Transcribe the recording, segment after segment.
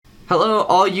Hello,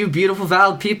 all you beautiful,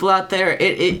 valid people out there.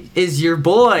 It is your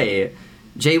boy,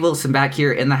 Jay Wilson, back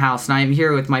here in the house, and I am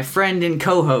here with my friend and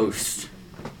co-host.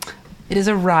 It is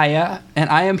Araya, and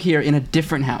I am here in a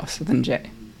different house than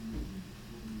Jay.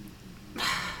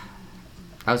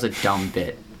 That was a dumb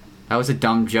bit. That was a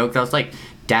dumb joke. That was like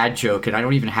dad joke, and I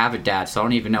don't even have a dad, so I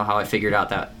don't even know how I figured out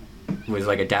that was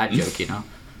like a dad joke, you know?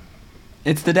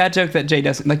 It's the dad joke that Jay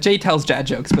doesn't like. Jay tells dad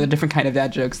jokes, but a different kind of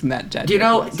dad jokes than that dad.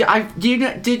 I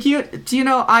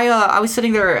was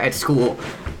sitting there at school,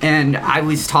 and I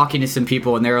was talking to some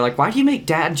people, and they were like, "Why do you make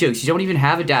dad jokes? You don't even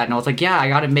have a dad." And I was like, "Yeah, I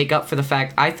got to make up for the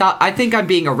fact I think I'm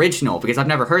being original because I've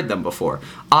never heard them before,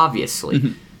 obviously.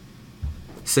 Mm-hmm.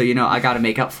 So I got to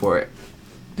make up for it."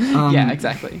 Yeah,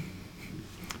 exactly.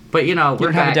 But you don't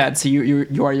have a dad, so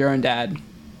you are your own dad.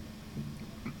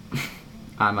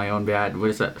 I'm my own dad.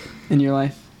 What is that? In your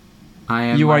life? I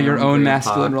am. You are your own grandpa.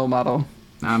 masculine role model.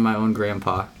 I'm my own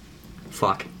grandpa.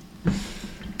 Fuck.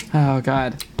 Oh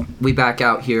God. We back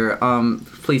out here.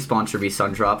 Please sponsor me,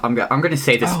 Sundrop. I'm gonna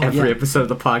say this every episode of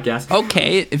the podcast.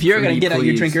 Okay, if you're gonna get out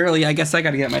your drink early, I guess I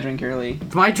gotta get my drink early.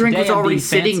 My drink was already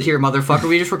sitting here, motherfucker.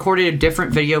 We just recorded a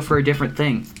different video for a different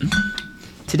thing.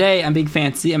 Today I'm being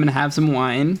fancy. I'm gonna have some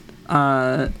wine.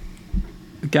 Got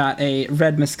a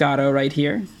red Moscato right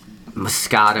here.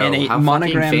 Moscato. And a How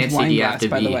monogrammed fucking fancy wine do you glass, have to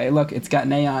by be? the way. Look, it's got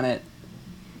an A on it.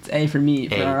 It's A for me,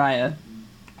 for Araya.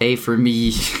 A for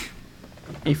me.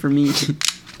 A for me.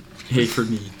 A for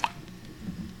me.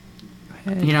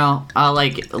 I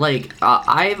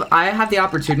have the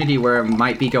opportunity where I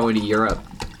might be going to Europe,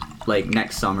 like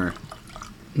next summer.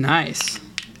 Nice.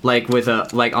 Like with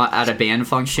at a band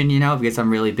function, because I'm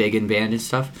really big in band and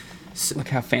stuff. Look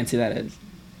how fancy that is.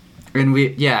 And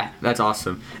that's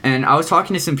awesome. And I was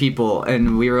talking to some people,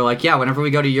 and we were like, yeah, whenever we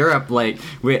go to Europe, I'm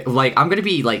going to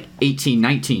be, 18,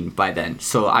 19 by then,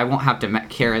 so I won't have to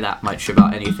care that much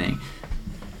about anything.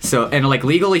 So, and,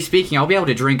 legally speaking, I'll be able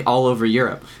to drink all over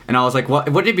Europe. And I was like,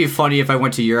 wouldn't it be funny if I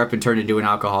went to Europe and turned into an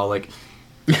alcoholic?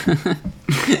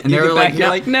 And they were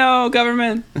like, no,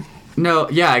 government. No,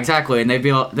 yeah, exactly. And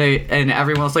and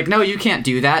everyone was like, no, you can't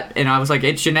do that. And I was like,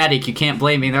 it's genetic, you can't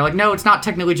blame me. And they're like, no, it's not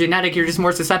technically genetic, you're just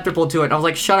more susceptible to it. And I was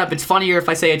like, shut up, it's funnier if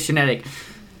I say it's genetic.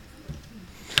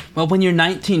 Well, when you're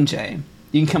 19, Jay,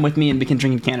 you can come with me and we can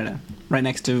drink in Canada, right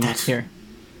next to here.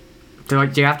 Do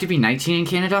you have to be 19 in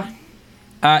Canada?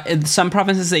 In some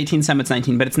provinces it's 18, some it's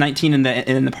 19, but it's 19 in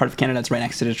the part of Canada that's right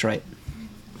next to Detroit.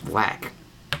 Whack.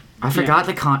 I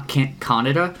forgot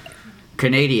Canada.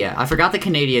 I forgot that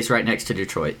Canada is right next to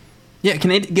Detroit. Yeah,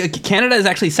 Canada is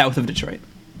actually south of Detroit.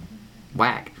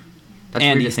 Whack. That's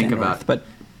weird to think about. That's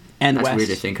west. Weird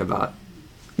to think about.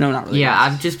 No, not really. Yeah, west.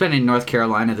 I've just been in North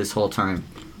Carolina this whole time,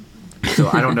 so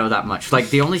I don't know that much.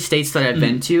 The only states that I've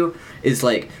been to is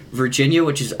Virginia,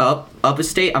 which is up a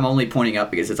state. I'm only pointing up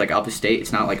because it's up a state.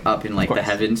 It's not up in the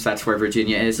heavens. That's where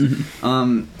Virginia is.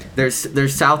 Mm-hmm.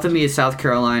 There's south of me is South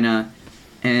Carolina,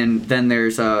 and then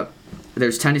there's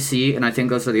Tennessee, and I think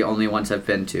those are the only ones I've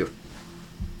been to.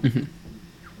 Mm-hmm.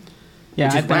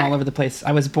 Yeah, I've been all over the place.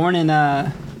 I was born in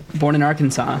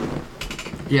Arkansas.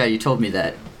 Yeah, you told me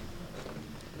that.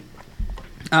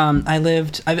 I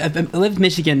lived in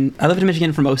Michigan. I lived in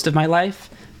Michigan for most of my life,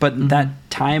 but that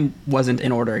time wasn't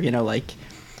in order.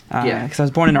 Because I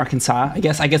was born in Arkansas. I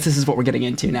guess this is what we're getting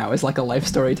into now. Is a life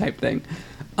story type thing.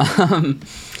 I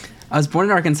was born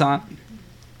in Arkansas,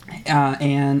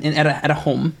 and at a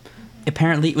home.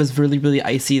 Apparently, it was really, really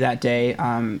icy that day.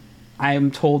 I am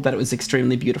told that it was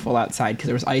extremely beautiful outside because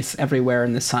there was ice everywhere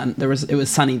in the sun. It was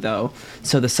sunny though,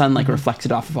 so the sun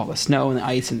reflected off of all the snow and the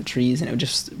ice and the trees, and it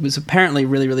was apparently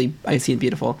really, really icy and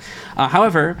beautiful.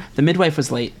 However, the midwife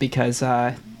was late because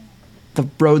the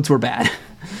roads were bad.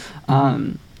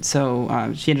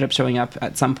 So she ended up showing up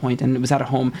at some point, and it was at a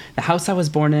home. The house I was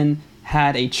born in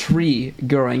had a tree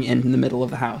growing in the middle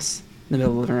of the house. In the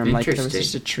middle of the room, there was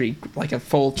just a tree, a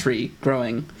full tree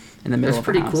growing in the middle of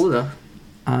the house. That's pretty cool, though.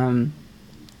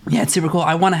 Yeah, it's super cool.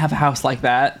 I want to have a house like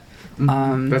that.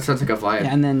 That sounds like a vibe.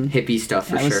 Yeah, and then hippie stuff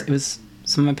for sure. It was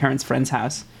some of my parents' friends'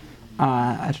 house.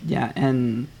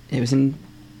 And it was in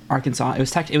Arkansas.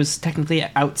 It was technically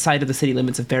outside of the city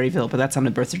limits of Berryville, but that's on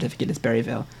the birth certificate is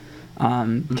Berryville,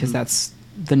 because that's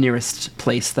the nearest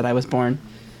place that I was born.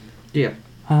 Yeah.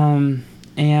 And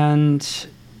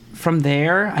from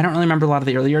there, I don't really remember a lot of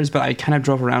the early years, but I kind of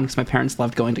drove around because my parents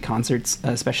loved going to concerts,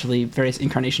 especially various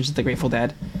incarnations of the Grateful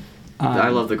Dead. I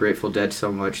love the Grateful Dead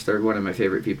so much. They're one of my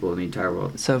favorite people in the entire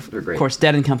world. So, they're great. Of course,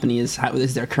 Dead & Company is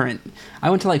their current...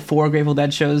 I went to 4 Grateful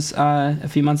Dead shows a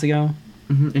few months ago.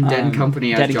 Mm-hmm. And Dead &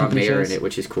 Company has John Mayer in it,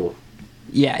 which is cool.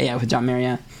 Yeah, with John Mayer,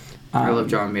 yeah. I love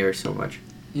John Mayer so much.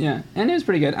 Yeah, and it was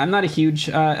pretty good. I'm not a huge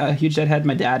Deadhead.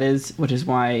 My dad is, which is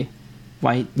why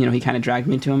he kind of dragged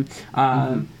me to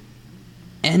him.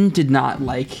 N did not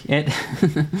like it.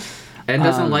 And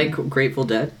doesn't like Grateful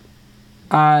Dead?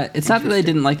 It's not that they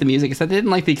didn't like the music. It's that they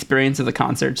didn't like the experience of the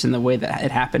concerts and the way that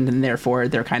it happened, and therefore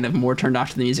they're kind of more turned off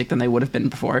to the music than they would have been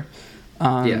before.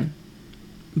 Yeah.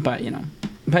 But it the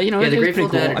was pretty Grateful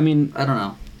cool. Dead, I mean, I don't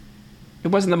know. it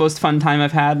wasn't the most fun time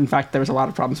I've had. In fact, there was a lot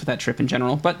of problems with that trip in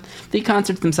general. But the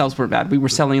concerts themselves weren't bad. We were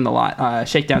selling in the lot.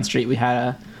 Shakedown Street, we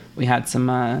had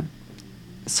some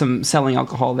selling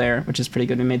alcohol there, which is pretty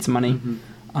good. We made some money.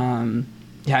 Mm-hmm.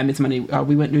 I made some money.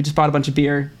 We just bought a bunch of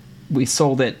beer. We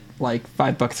sold it like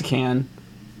 $5 a can.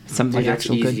 Some like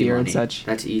actual good beer money. And such.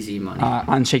 That's easy money.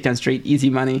 On Shakedown Street, easy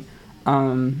money. We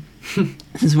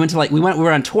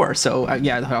were on tour, so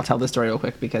I'll tell this story real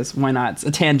quick because why not? It's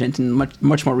a tangent and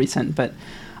much more recent. But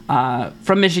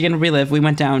from Michigan, where we live, we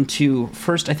went down to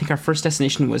I think our first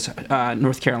destination was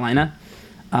North Carolina.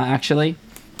 Actually,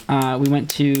 we went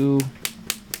to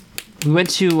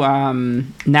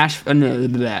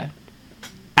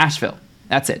Asheville.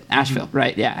 That's it, Asheville,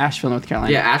 right? Yeah, Asheville, North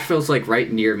Carolina. Yeah, Asheville's like right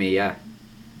near me. Yeah.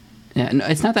 Yeah, no,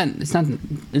 it's not that. It's not.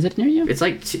 Is it near you? It's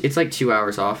like 2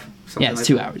 hours off. Yeah, it's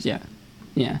 2 hours. Yeah.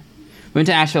 We went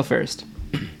to Asheville first,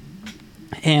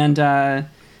 and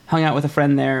hung out with a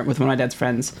friend there, with one of my dad's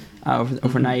friends,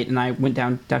 overnight. And I went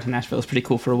down to Nashville. It was pretty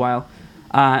cool for a while.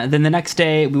 Then the next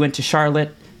day we went to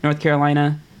Charlotte, North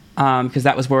Carolina, because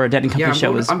that was where a Dead and Company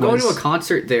show was. I'm going to a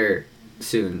concert there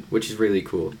soon, which is really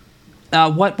cool.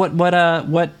 What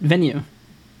venue?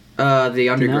 The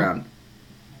Underground. You know?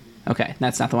 Okay,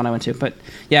 that's not the one I went to, but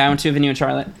yeah, I went to a venue in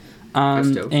Charlotte.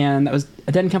 That's dope. And that was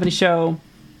a Dead and Company show.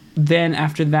 Then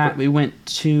after that, we went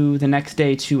to the next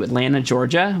day to Atlanta,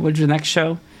 Georgia, which was the next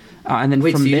show. And then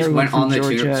Wait, from so you there, just went on the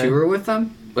Georgia, tour with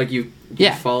them? Like you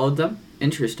followed them?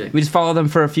 Interesting. We just followed them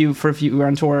for a few. We were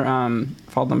on tour.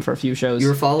 Followed them for a few shows. You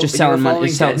were following just selling money,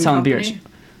 selling beers.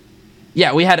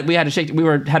 Yeah, we had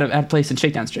a place in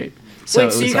Shakedown Street. So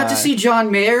wait, so you got to see John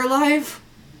Mayer live?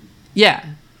 Yeah.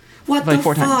 What like the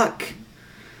 4 fuck? times.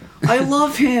 I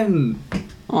love him.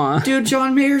 Aw. Dude,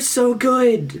 John Mayer's so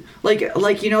good. Like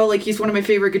he's one of my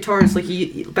favorite guitarists. Like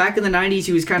he back in the 90s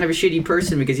he was kind of a shitty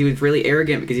person because he was really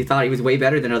arrogant because he thought he was way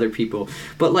better than other people.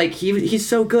 But like he's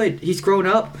so good. He's grown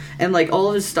up and like all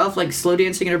of his stuff like Slow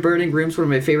Dancing in a Burning Room's one of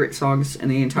my favorite songs in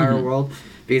the entire world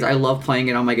because I love playing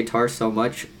it on my guitar so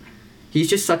much.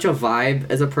 He's just such a vibe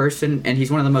as a person and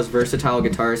he's one of the most versatile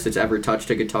guitarists that's ever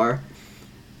touched a guitar.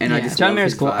 And I just John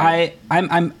Mayer's cool. Vibe.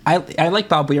 I like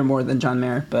Bob Weir more than John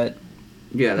Mayer, but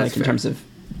yeah, that's like in fair. terms of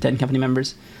Dead and Company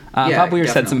members. Yeah, Bob Weir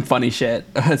said definitely. some funny shit,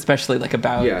 especially like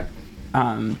about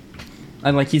and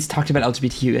like he's talked about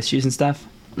LGBTQ issues and stuff.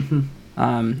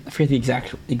 I forget the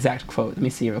exact quote. Let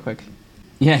me see real quick.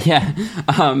 Yeah.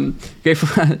 Grateful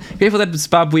that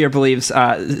Bob Weir believes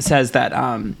says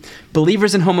that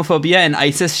believers in homophobia and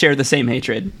ISIS share the same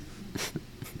hatred.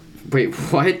 Wait,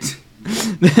 what?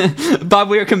 Bob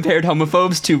Weir compared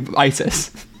homophobes to ISIS.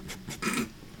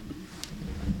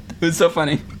 It was so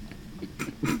funny.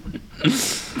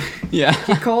 Yeah.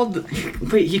 He called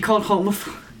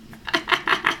homophobe.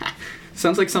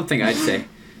 Sounds like something I'd say.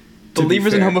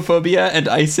 Believers in homophobia and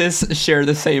ISIS share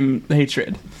the same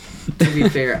hatred. To be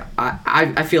fair,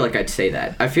 I feel like I'd say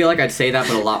that. I feel like I'd say that,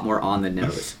 but a lot more on the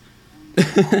nose.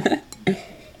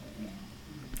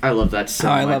 I love that so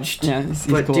much. He's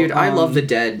but cool. dude, I love the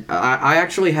Dead. I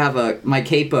actually have my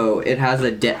capo. It has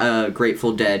a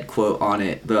Grateful Dead quote on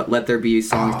it. The "Let there be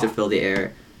songs to fill the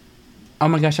air." Oh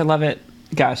my gosh, I love it.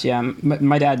 Gosh, yeah.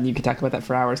 My dad, you could talk about that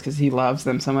for hours because he loves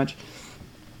them so much.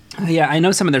 Yeah, I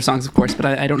know some of their songs, of course, but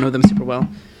I don't know them super well.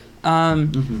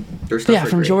 Yeah,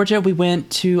 from Georgia, we went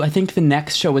to, I think the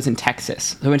next show was in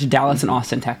Texas. We went to Dallas and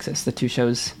Austin, Texas, the two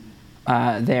shows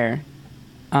there.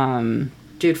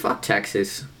 Dude, fuck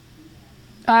Texas.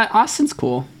 Austin's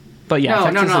cool. But yeah,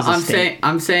 no. Texas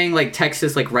I'm saying like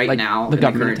Texas, like now, the in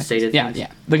the current state of things.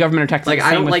 Yeah. The government of Texas. Like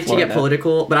I don't like Florida. to get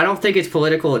political, but I don't think it's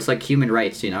political. It's like human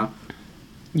rights, you know.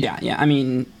 Yeah. I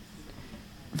mean,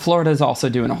 Florida's also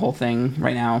doing a whole thing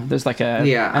right now. There's like a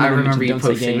I remember you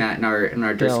posting that in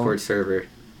our Discord server.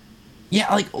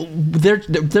 Yeah, like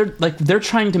they're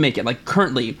trying to make it like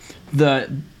currently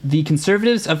the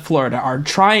conservatives of Florida are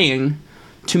trying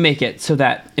to make it so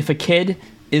that if a kid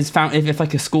is found, if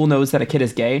like a school knows that a kid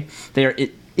is gay, they're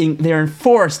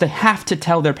enforced. They have to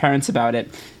tell their parents about it,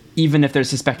 even if there's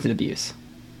suspected abuse.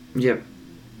 Yep.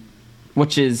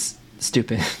 Which is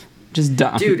stupid. Just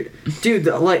dumb. Dude,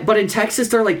 like, but in Texas,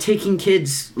 they're, like, taking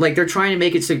kids, like, they're trying to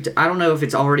make it so, I don't know if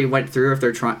it's already went through, if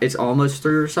it's almost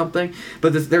through or something,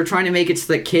 but they're trying to make it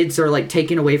so that kids are, like,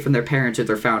 taken away from their parents if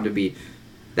they're found to be.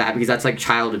 that because that's like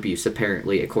child abuse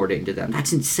apparently according to them.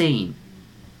 That's insane.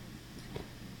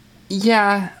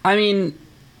 Yeah, I mean,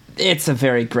 it's a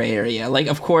very gray area. Like,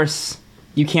 of course,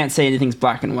 you can't say anything's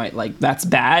black and white. Like, that's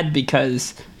bad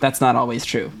because that's not always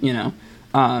true, you know?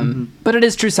 But it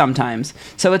is true sometimes.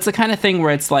 So it's the kind of thing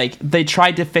where it's like they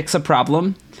tried to fix a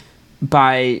problem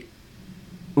by,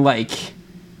 like,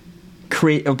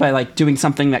 doing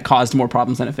something that caused more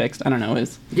problems than it fixed. I don't know.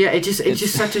 It's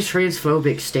just such a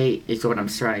transphobic state is what I'm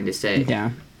trying to say.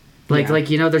 Yeah. Like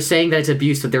you know, they're saying that it's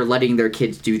abuse, but they're letting their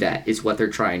kids do that. Is what they're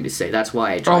trying to say. That's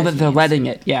why it drives that they're me letting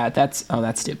it. Yeah, that's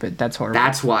stupid. That's horrible.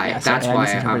 That's why. Yeah, that's why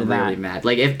I'm really mad.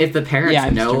 Like if the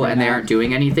parents know and they aren't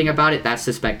doing anything about it, that's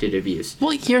suspected abuse.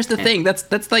 Well, here's the thing.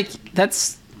 That's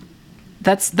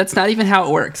not even how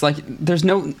it works. Like there's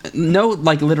no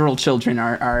like literal children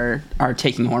are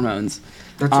taking hormones.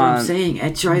 That's what I'm saying.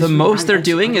 It drives the most they're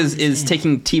doing is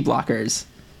taking T blockers,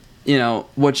 you know,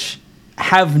 which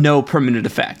have no permanent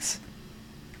effects.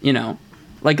 You know,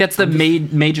 like that's the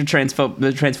major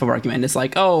transphobe argument. It's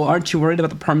like, oh, aren't you worried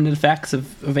about the permanent effects of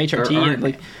HRT? And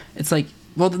like, it's like,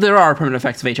 well, there are permanent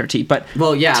effects of HRT, but T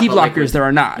blockers there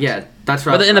are not. Yeah, that's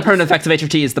right. But the permanent effects of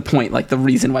HRT is the point, like the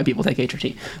reason why people take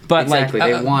HRT. But exactly.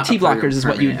 like they want T blockers is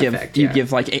what you'd give. Effect, you'd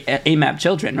give like AMAP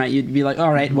children, right? You'd be like,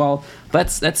 all right, well,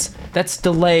 let's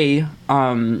delay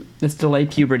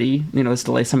puberty. You know, let's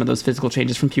delay some of those physical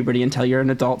changes from puberty until you're an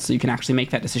adult, so you can actually make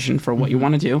that decision for what you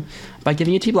want to do by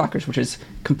giving you T blockers, which is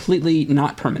completely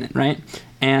not permanent, right?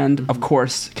 And of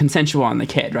course, consensual on the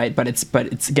kid, right? But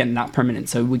it's again not permanent,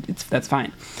 so that's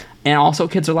fine. And also,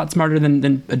 kids are a lot smarter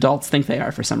than adults think they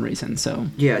are for some reason. So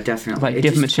yeah, definitely. Like,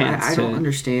 give them a chance. I don't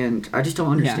understand. I just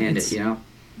don't understand it. You know.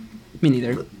 Me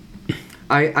neither.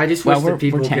 I just wish that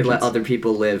people could let other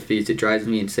people live because it drives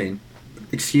me insane.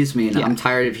 Excuse me, and I'm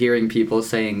tired of hearing people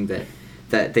saying that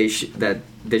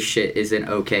this shit isn't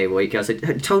okay. Well, because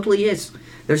it totally is.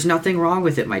 There's nothing wrong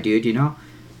with it, my dude. You know.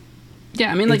 Yeah,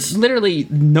 I mean, like literally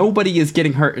nobody is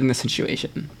getting hurt in this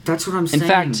situation. That's what I'm saying. In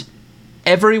fact,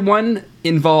 everyone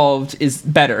involved is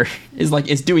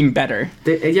doing better.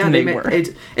 Than they were.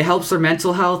 It helps their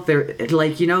mental health. It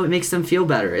makes them feel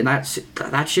better, and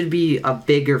that should be a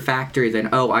bigger factor than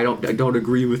I don't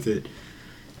agree with it.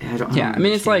 I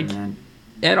mean, it's like,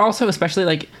 and also especially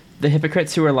like the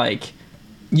hypocrites who are like,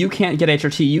 you can't get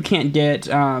HRT, you can't get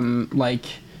like,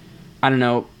 I don't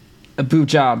know, a boob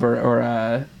job or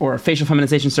a facial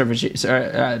feminization surgery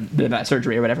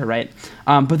or whatever, right?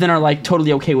 But then are like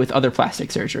totally okay with other plastic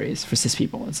surgeries for cis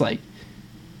people. It's like,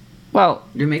 well,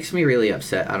 it makes me really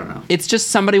upset. I don't know. It's just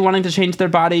somebody wanting to change their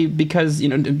body because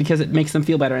it makes them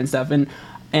feel better and stuff. And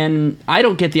I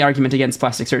don't get the argument against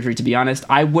plastic surgery, to be honest.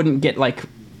 I wouldn't get like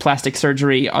plastic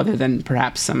surgery other than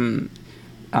perhaps some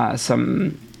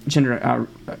gender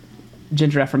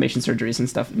affirmation surgeries and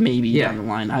stuff maybe down the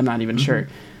line. I'm not even sure.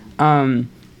 But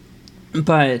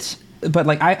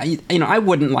like I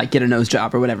wouldn't like get a nose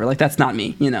job or whatever. Like that's not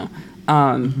me, you know.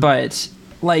 But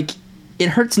like it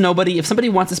hurts nobody. If somebody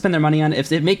wants to spend their money on it,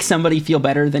 if it makes somebody feel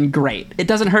better, then great. It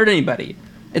doesn't hurt anybody.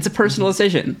 It's a personal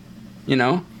decision, you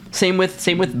know. Same with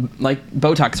like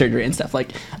Botox surgery and stuff.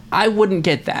 Like I wouldn't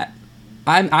get that.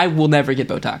 I will never get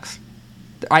Botox.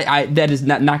 I that is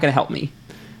not going to help me.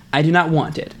 I do not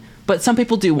want it. But some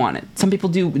people do want it. Some people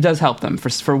does help them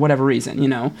for whatever reason, you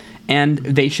know, and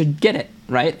they should get it,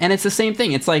 right? And it's the same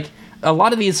thing. It's like a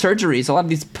lot of these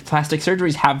plastic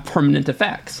surgeries have permanent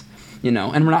effects, you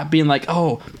know, and we're not being like,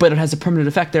 oh, but it has a permanent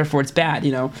effect, therefore it's bad,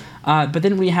 you know. But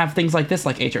then we have things like this,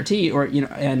 like HRT, or you know,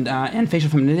 and facial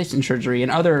feminization surgery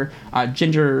and other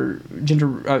gender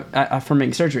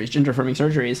affirming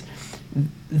surgeries.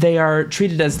 They are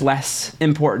treated as less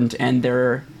important, and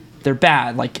they're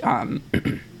bad, like.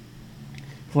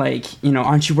 Like, you know,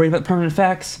 aren't you worried about permanent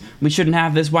effects? We shouldn't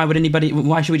have this. Why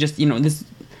should we just, you know, this?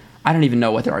 I don't even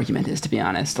know what their argument is, to be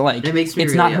honest. Like, it's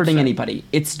really not hurting anybody.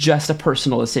 It's just a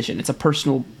personal decision. It's a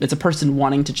person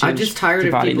wanting to change. I'm just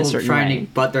tired of people trying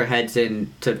to butt their heads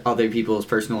into other people's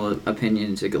personal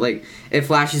opinions. Like, it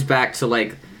flashes back to,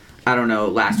 like, I don't know,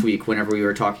 last week whenever we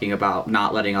were talking about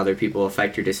not letting other people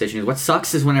affect your decisions. What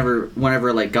sucks is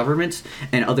whenever like governments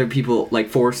and other people like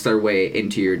force their way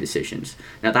into your decisions.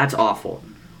 Now that's awful.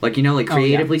 Like, you know, like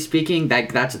creatively speaking,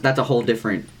 that's a whole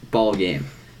different ball game.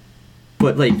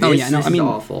 But like this is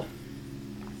awful.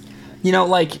 You know,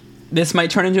 like this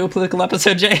might turn into a political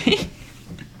episode, Jay.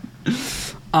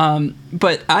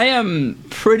 But I am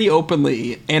pretty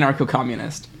openly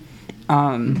anarcho-communist.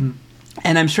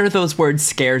 And I'm sure those words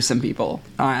scare some people.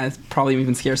 Probably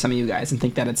even scare some of you guys and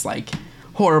think that it's like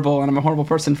horrible and I'm a horrible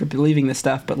person for believing this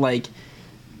stuff. But like,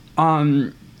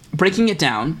 breaking it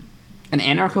down, an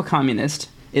anarcho-communist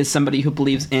is somebody who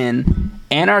believes in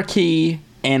anarchy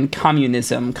and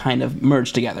communism kind of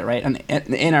merge together, right?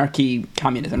 Anarchy,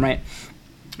 communism, right?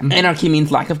 Mm-hmm. Anarchy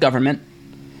means lack of government,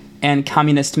 and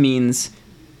communist means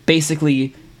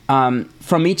basically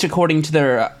from each according to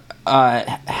their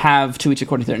have to each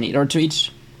according to their need, or to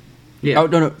each. Yeah. Oh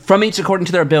no, from each according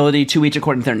to their ability to each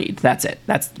according to their needs. That's it.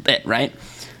 That's it, right?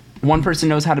 One person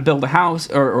knows how to build a house,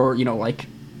 or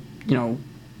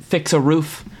fix a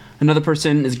roof. Another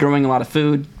person is growing a lot of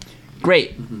food.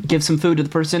 Great. Mm-hmm. Give some food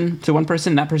to one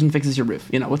person. That person fixes your roof.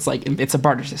 It's a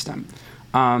barter system.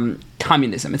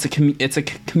 Communism. It's a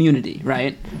community,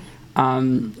 right?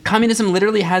 Communism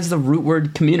literally has the root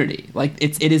word community. Like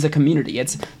it is a community.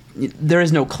 There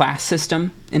is no class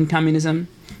system in communism.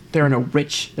 There are no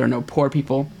rich. There are no poor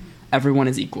people. Everyone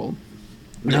is equal.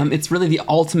 It's really the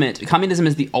ultimate. Communism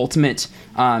is the ultimate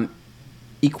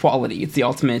equality. It's the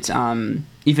ultimate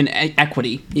even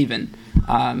equity, even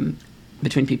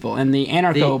between people. And the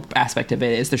anarcho aspect of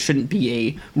it is there shouldn't be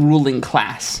a ruling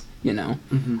class.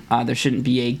 Mm-hmm. There shouldn't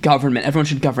be a government. Everyone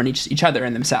should govern each other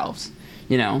and themselves.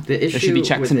 There should be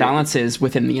checks and balances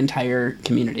within the entire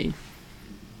community.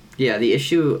 Yeah, the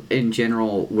issue in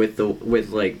general with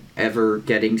ever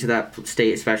getting to that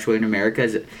state, especially in America,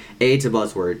 is it's a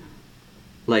buzzword.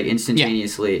 Like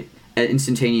instantaneously,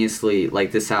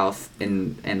 like the South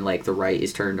and like the right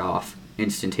is turned off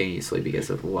instantaneously because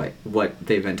of what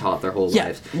they've been taught their whole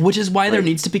lives. Which is why there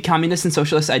needs to be communist and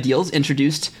socialist ideals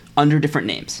introduced under different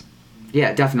names.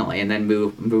 Yeah, definitely, and then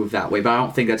move that way. But I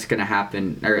don't think that's going to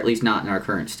happen, or at least not in our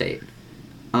current state.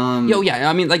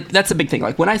 I mean, like that's a big thing.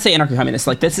 Like when I say anarcho-communist,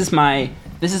 like this is my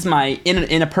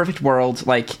in a perfect world,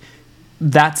 like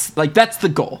that's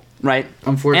the goal, right?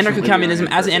 Unfortunately, anarcho-communism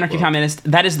as an anarcho-communist,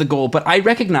 that is the goal. But I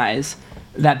recognize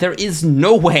that there is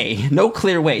no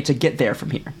clear way to get there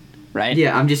from here, right?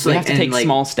 Yeah, I'm just so you have to take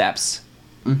small steps.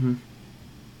 Mm-hmm.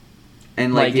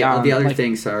 And the other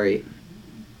thing, sorry,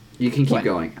 you can keep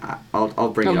going.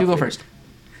 I'll bring it up. No, you go first.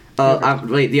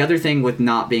 The other thing with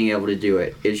not being able to do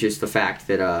it is just the fact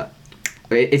that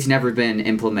it's never been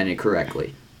implemented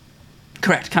correctly.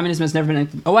 Correct. Communism has never been.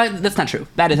 That's not true.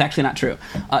 That is actually not true.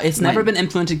 It's never been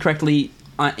implemented correctly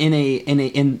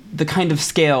in the kind of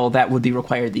scale that would be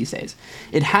required these days.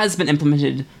 It has been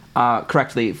implemented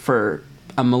correctly for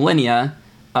a millennia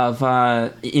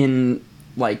in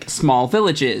like small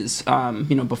villages.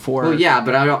 Before. Well, yeah,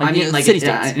 but I mean like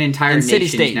city-states, an entire nation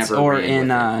city-states, never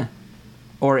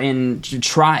or in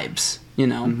tribes,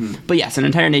 Mm-hmm. But yes, an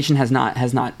entire nation has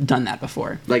not done that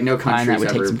before. Like no country's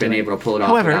ever been able to pull it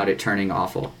off without it turning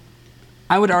awful.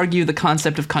 I would argue the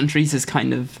concept of countries is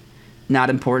kind of not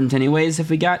important anyways. If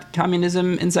we got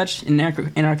communism and such, in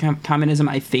communism,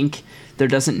 I think there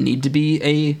doesn't need to be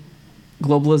a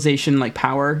globalization like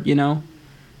power.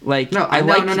 Like no. I'm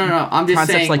just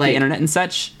concepts saying like the internet and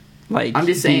such. Like I'm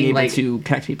just being saying able to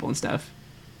connect people and stuff.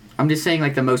 I'm just saying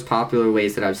like the most popular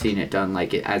ways that I've seen it done,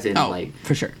 like it as in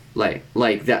for sure. Like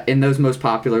that in those most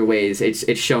popular ways, it's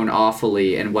shown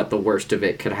awfully and what the worst of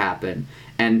it could happen,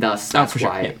 and thus that's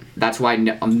why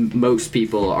most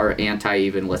people are anti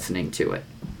even listening to it.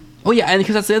 Oh yeah, and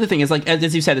because that's the other thing is like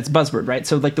as you said, it's buzzword, right?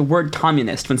 So like the word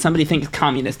communist, when somebody thinks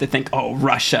communist, they think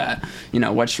Russia,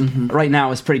 which right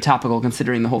now is pretty topical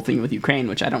considering the whole thing with Ukraine,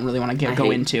 which I don't really want to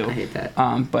go into. I hate that.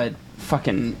 But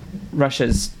fucking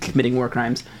Russia's committing war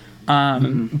crimes.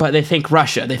 But they think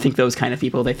Russia, they think those kind of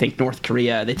people, they think North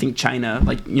Korea, they think China,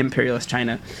 like imperialist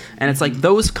China. And it's like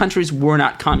those countries were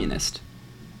not communist.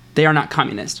 They are not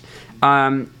communist.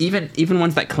 Even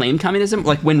ones that claim communism,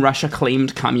 like when Russia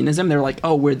claimed communism, they're like,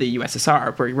 oh, we're the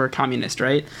USSR, we're communist,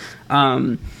 right?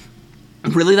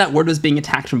 Really that word was being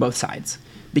attacked from both sides.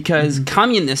 Because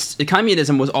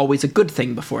communism was always a good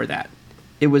thing before that.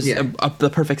 It was the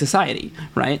perfect society,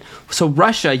 right? So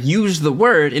Russia used the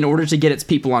word in order to get its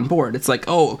people on board. It's like,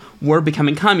 oh, we're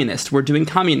becoming communist. We're doing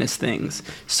communist things.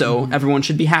 So everyone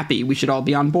should be happy. We should all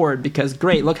be on board because,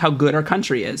 great, look how good our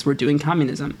country is. We're doing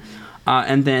communism.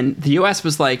 And then the U.S.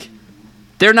 was like,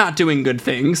 they're not doing good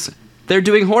things. They're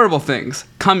doing horrible things.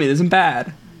 Communism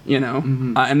bad.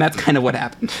 And that's kind of what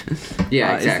happened.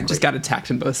 Yeah, exactly. It just got attacked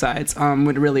on both sides. When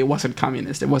really it wasn't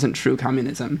communist. It wasn't true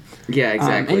communism. Yeah,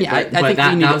 exactly. I think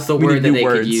that was the word that they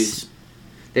could use.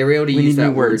 They were able to use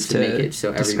that word to make it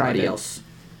so everybody else.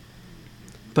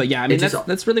 But yeah, I mean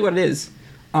that's really what it is.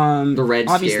 The Red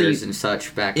Scares and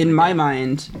such back in my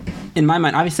mind,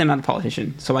 obviously I'm not a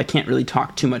politician, so I can't really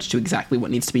talk too much to exactly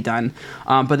what needs to be done.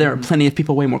 But there are plenty of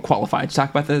people way more qualified to talk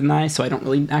about that than I, so I don't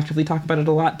really actively talk about it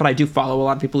a lot. But I do follow a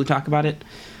lot of people who talk about it.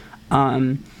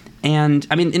 And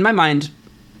I mean, in my mind,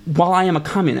 while I am a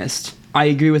communist, I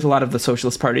agree with a lot of the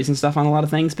socialist parties and stuff on a lot of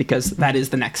things, because that is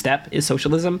the next step, is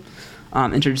socialism.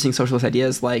 Introducing socialist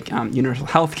ideas like universal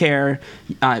health care,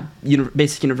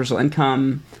 basic universal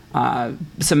income,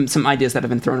 some ideas that have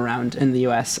been thrown around in the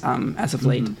U.S. As of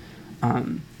late,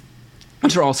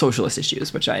 which are all socialist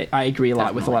issues, which I agree a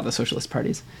lot with a lot of the socialist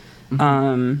parties.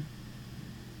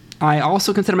 I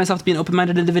also consider myself to be an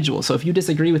open-minded individual, so if you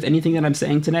disagree with anything that I'm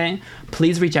saying today,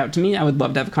 please reach out to me. I would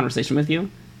love to have a conversation with you.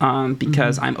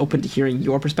 Because I'm open to hearing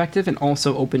your perspective, and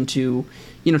also open to,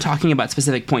 talking about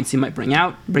specific points you might bring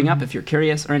up if you're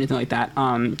curious or anything like that.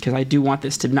 Because I do want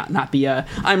this to not be a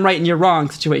I'm right and you're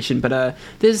wrong situation, but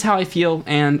this is how I feel,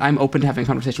 and I'm open to having a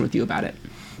conversation with you about it.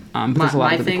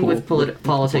 My thing with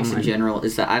politics in general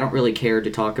is that I don't really care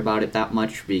to talk about it that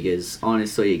much, because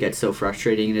honestly, it gets so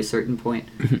frustrating at a certain point.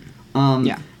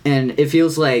 And it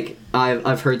feels like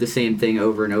I've heard the same thing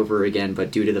over and over again,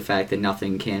 but due to the fact that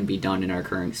nothing can be done in our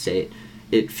current state,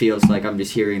 it feels like I'm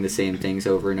just hearing the same things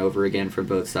over and over again from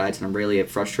both sides, and I'm really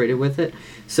frustrated with it.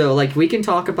 So, we can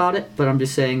talk about it, but I'm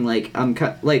just saying,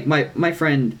 my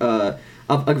friend, a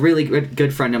really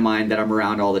good friend of mine that I'm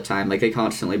around all the time, they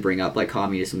constantly bring up,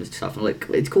 communism and stuff, and,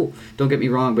 it's cool, don't get me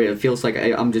wrong, but it feels like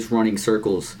I'm just running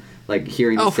circles,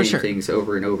 hearing the same things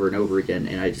over and over and over again,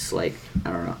 and I just, I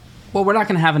don't know. Well, we're not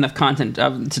going to have enough content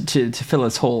to fill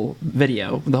this whole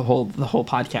video, the whole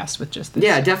podcast with just this.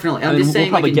 Yeah, definitely. I'm just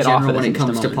saying, in general, when it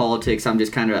comes to politics, I'm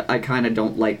just I kind of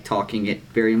don't like talking it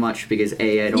very much, because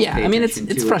I don't pay attention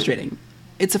to it's frustrating.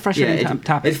 It's a frustrating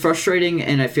topic. It's frustrating,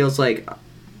 and it feels like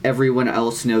everyone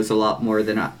else knows a lot more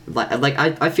than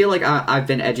I feel like I've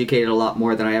been educated a lot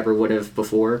more than I ever would have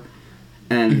before,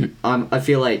 and I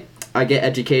feel like I get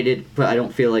educated, but I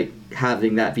don't feel like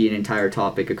having that be an entire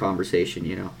topic of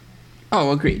conversation,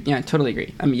 Oh, agreed. Yeah, totally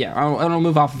agree. I mean, I'll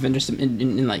move off of it just we'll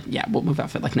move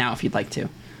off it now if you'd like to.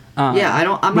 I'm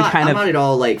not at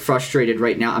all frustrated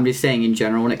right now. I'm just saying in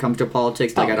general when it comes to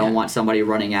politics, I don't want somebody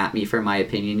running at me for my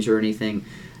opinions or anything.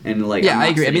 And I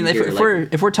agree. I mean,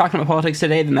 if we're talking about politics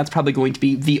today, then that's probably going to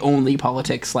be the only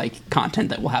politics content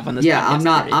that we'll have on this. Yeah,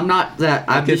 podcast I'm not that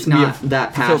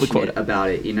passionate about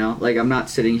it. I'm not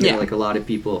sitting here like a lot of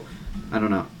people. I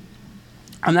don't know.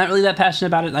 I'm not really that passionate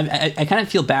about it. I kind of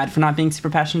feel bad for not being super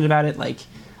passionate about it.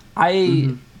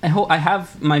 I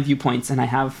have my viewpoints, and I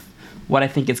have what I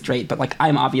think is great, but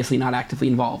I'm obviously not actively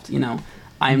involved.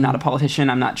 I'm not a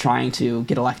politician. I'm not trying to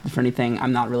get elected for anything.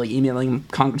 I'm not really emailing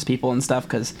Congress people and stuff,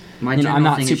 because I'm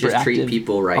not thing super is just active. Treat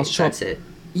people right. That's it.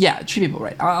 Yeah, treat people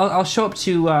right. I'll show up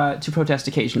to protest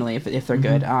occasionally if they're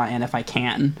good, and if I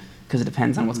can, because it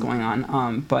depends on what's going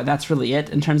on. But that's really it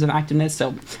in terms of activeness.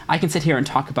 So I can sit here and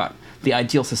talk about the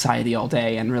ideal society all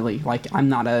day, and really I'm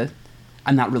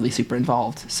not really super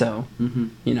involved. So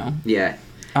Yeah,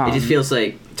 it just feels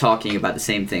like talking about the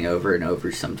same thing over and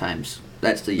over sometimes.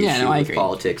 That's the issue with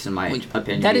politics, in my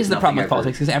opinion. That is the problem with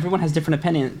politics, because everyone has different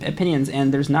opinions,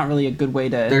 and there's not really a good way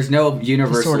to. There's no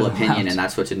universal opinion, and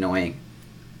that's what's annoying.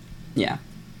 Yeah.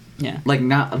 Yeah.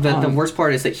 The worst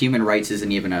part is that human rights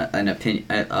isn't even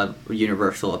a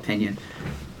universal opinion.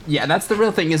 Yeah, that's the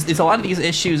real thing. Is a lot of these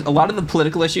issues, a lot of the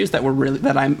political issues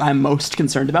that I'm most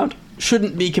concerned about,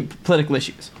 shouldn't be political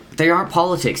issues. They aren't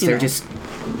politics. They're just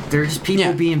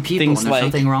people being people, and there's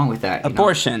nothing wrong with that.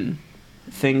 Abortion,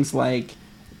 things like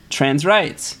trans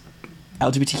rights,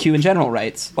 LGBTQ in general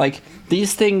rights.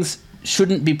 These things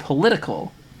shouldn't be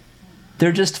political.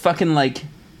 They're just fucking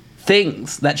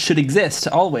things that should exist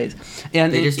always.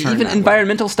 And even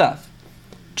environmental stuff.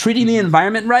 Treating the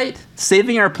environment right,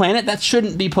 saving our planet, that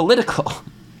shouldn't be political.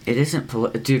 It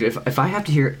isn't dude, if I have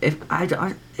to hear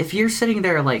if you're sitting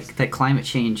there that climate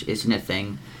change isn't a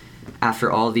thing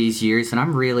after all these years, then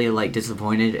I'm really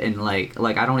disappointed, and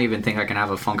I don't even think I can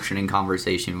have a functioning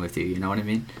conversation with you, you know what I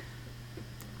mean?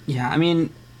 Yeah, I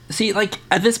mean, see,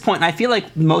 at this point, I feel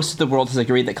like most of the world has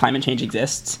agreed that climate change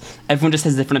exists. Everyone just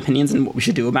has different opinions on what we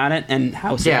should do about it and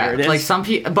how severe it is. Some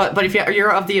people, but if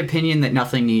you're of the opinion that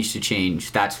nothing needs to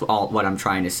change, that's all what I'm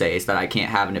trying to say, is that I can't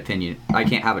have an opinion. I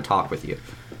can't have a talk with you.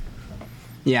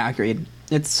 Yeah, agreed.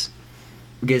 It's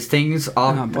because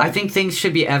I think things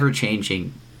should be ever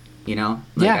changing. I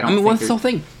mean, what's the whole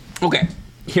thing? Okay,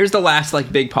 here's the last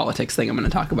big politics thing I'm going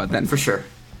to talk about then. For sure.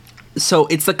 So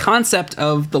it's the concept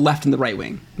of the left and the right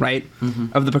wing, right?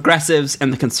 Of the progressives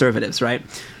and the conservatives, right?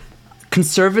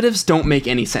 Conservatives don't make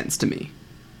any sense to me,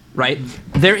 right?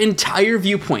 Their entire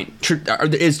viewpoint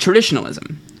is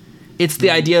traditionalism. It's the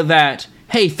idea that,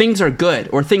 hey, things are good,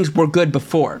 or things were good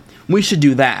before. We should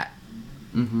do that.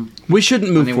 We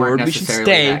shouldn't move forward. We should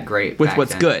stay with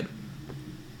what's good.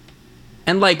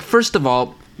 And first of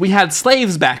all, we had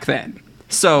slaves back then.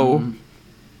 So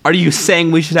are you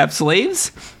saying we should have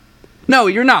slaves? No,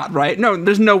 you're not, right? No,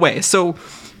 there's no way. So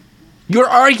your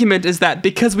argument is that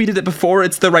because we did it before,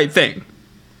 it's the right thing.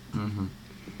 Mm-hmm.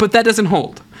 But that doesn't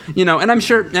hold. You know, and I'm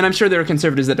sure there are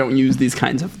conservatives that don't use these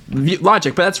kinds of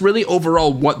logic, but that's really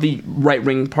overall what the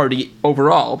right-wing party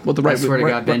overall, what the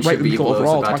right-wing people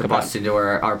overall about to bust into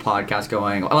our podcast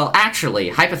going, well, actually,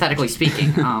 hypothetically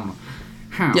speaking,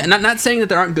 Yeah, not saying that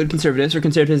there aren't good conservatives or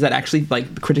conservatives that actually,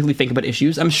 like, critically think about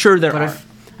issues. I'm sure there are.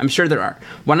 I'm sure there are.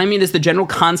 What I mean is the general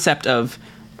concept of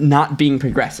not being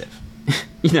progressive.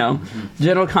 You know, the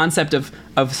general concept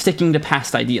of sticking to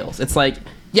past ideals. It's like,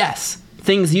 yes,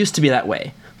 things used to be that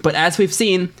way. But as we've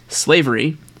seen,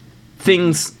 slavery,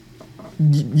 things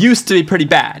used to be pretty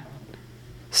bad.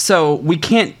 So we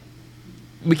can't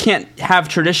have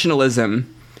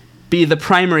traditionalism be the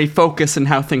primary focus in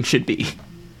how things should be.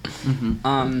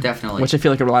 Mm-hmm. Definitely. Which I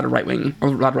feel like a lot of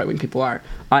right-wing people are.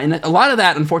 And a lot of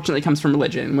that, unfortunately, comes from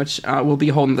religion, which will be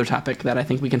a whole other topic that I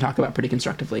think we can talk about pretty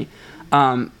constructively.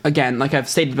 Again, like I've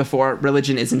stated before,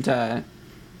 religion isn't...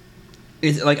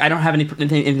 I don't have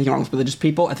anything wrong with religious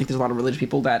people. I think there's a lot of religious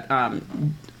people that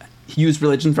use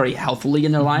religion very healthily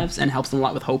in their lives and helps them a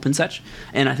lot with hope and such.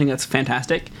 And I think that's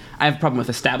fantastic. I have a problem with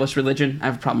established religion. I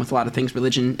have a problem with a lot of things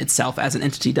religion itself as an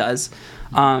entity does.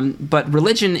 But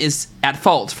religion is at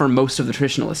fault for most of the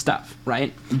traditionalist stuff,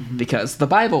 right? Mm-hmm. Because the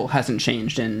Bible hasn't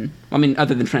changed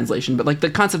other than translation, but like the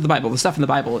concept of the Bible, the stuff in the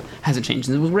Bible hasn't changed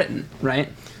and it was written, right?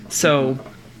 So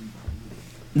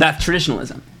that's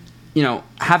traditionalism. You know,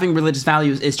 having religious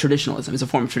values is traditionalism, is a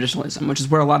form of traditionalism, which is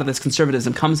where a lot of this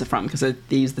conservatism comes from, because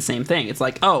they use the same thing. It's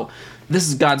like, oh, this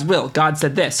is God's will. God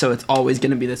said this, so it's always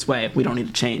going to be this way. We don't need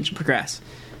to change and progress.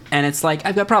 And it's like,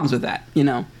 I've got problems with that, you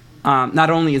know. Not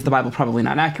only is the Bible probably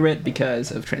not accurate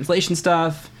because of translation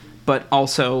stuff, but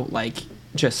also, like,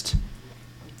 just...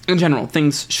 in general,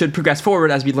 things should progress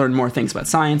forward as we learn more things about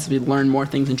science, as we learn more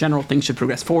things in general. Things should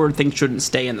progress forward. Things shouldn't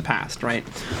stay in the past, right?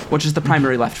 Which is the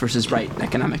primary left versus right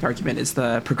economic argument, is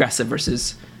the progressive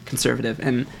versus conservative.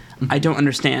 And I don't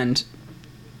understand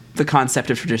the concept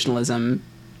of traditionalism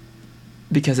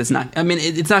because it's not... I mean,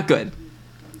 it's not good.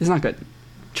 It's not good.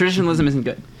 Traditionalism isn't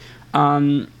good.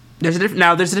 There's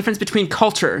a difference between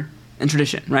culture and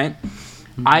tradition, right?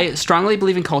 I strongly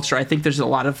believe in culture. I think there's a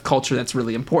lot of culture that's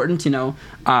really important, you know,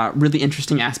 really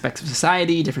interesting aspects of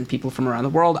society, different people from around the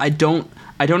world. I don't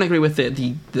agree with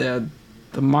the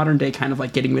modern day kind of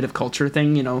like getting rid of culture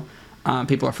thing, you know.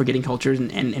 People are forgetting cultures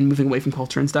and moving away from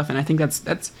culture and stuff, and I think that's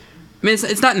I mean,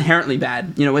 it's not inherently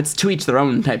bad, you know, it's to each their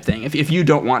own type thing. If you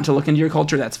don't want to look into your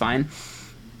culture, that's fine.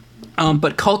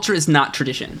 But culture is not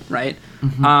tradition, right?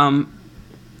 Mm-hmm.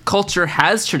 Culture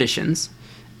has traditions.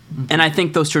 And I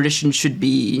think those traditions should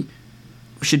be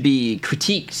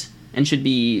critiqued and should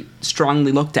be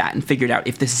strongly looked at and figured out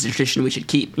if this is a tradition we should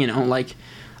keep. You know, like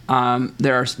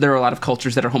there are a lot of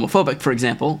cultures that are homophobic, for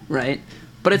example, right?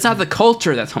 But it's not the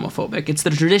culture that's homophobic; it's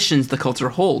the traditions the culture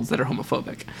holds that are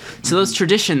homophobic. So those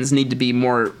traditions need to be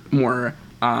more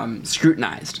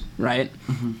scrutinized, right?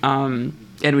 Mm-hmm.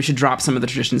 And we should drop some of the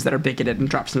traditions that are bigoted and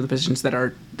drop some of the positions that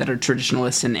are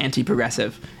traditionalist and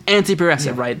anti-progressive,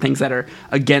 yeah. Right? Things that are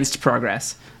against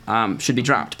progress should be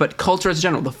dropped. But culture as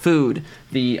general, the food,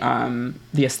 the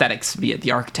aesthetics, be it the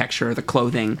architecture, the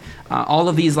clothing, all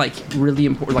of these like really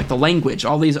important, like the language,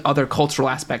 all these other cultural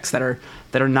aspects that are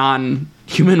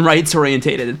non-human rights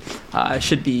orientated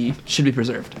should be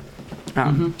preserved.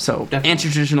 So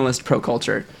anti-traditionalist,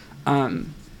 pro-culture.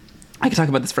 I could talk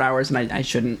about this for hours, and I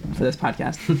shouldn't for this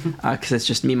podcast because it's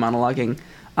just me monologuing.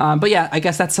 But yeah, I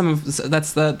guess that's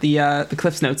the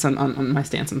Cliff's Notes on my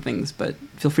stance on things. But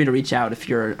feel free to reach out if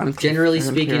you're unclear. Generally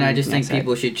speaking, I just think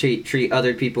people should treat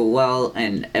other people well,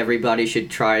 and everybody should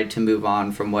try to move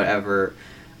on from whatever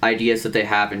ideas that they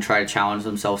have and try to challenge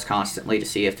themselves constantly to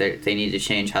see if they need to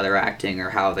change how they're acting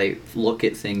or how they look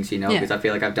at things. You know, because I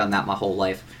feel like I've done that my whole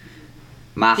life.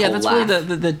 That's really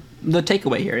the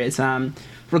takeaway here is.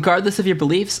 Regardless of your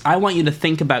beliefs, I want you to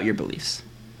think about your beliefs.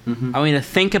 Mm-hmm. I want you to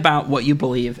think about what you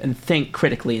believe and think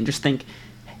critically and just think,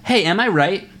 hey, am I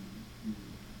right?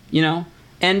 You know?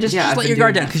 And just let your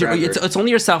guard down because it's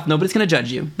only yourself. Nobody's going to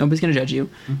judge you.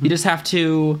 Mm-hmm. You just have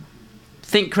to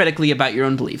think critically about your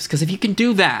own beliefs, because if you can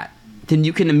do that, then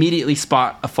you can immediately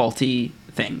spot a faulty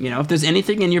thing. You know, if there's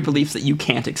anything in your beliefs that you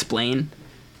can't explain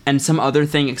and some other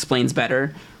thing explains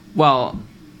better, well...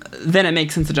 then it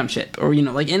makes sense to jump ship, or you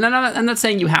know, like. And I'm not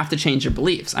saying you have to change your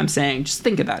beliefs. I'm saying just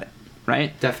think about it,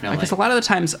 right? Definitely. Because a lot of the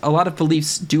times, a lot of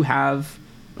beliefs do have,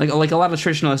 like a lot of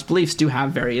traditionalist beliefs do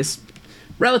have various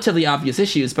relatively obvious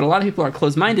issues, but a lot of people are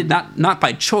closed-minded, not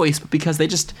by choice, but because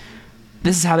this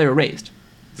is how they were raised,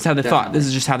 this is how they thought, this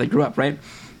is just how they grew up, right?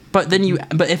 But then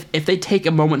but if they take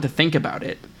a moment to think about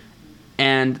it,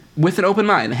 and with an open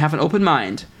mind, they have an open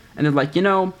mind, and they're like,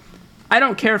 I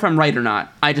don't care if I'm right or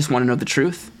not. I just want to know the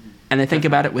truth. And they think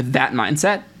about it with that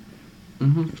mindset.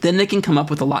 Then they can come up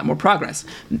with a lot more progress.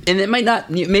 And it might not,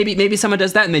 maybe someone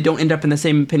does that and they don't end up in the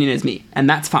same opinion as me. And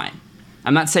that's fine.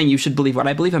 I'm not saying you should believe what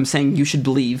I believe. I'm saying you should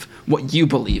believe what you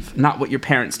believe, not what your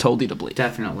parents told you to believe.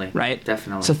 Definitely. Right?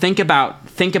 Definitely. So think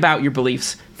about your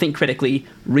beliefs, think critically,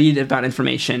 read about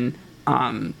information,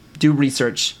 do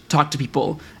research, talk to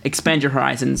people, expand your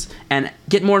horizons, and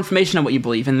get more information on what you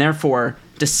believe, and therefore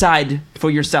decide for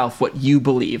yourself what you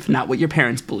believe, not what your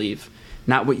parents believe,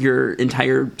 not what your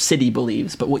entire city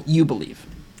believes, but what you believe.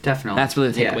 Definitely. That's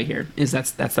really the takeaway here. Is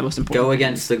that's the most important. Go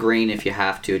against the grain if you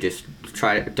have to. Just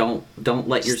try. Don't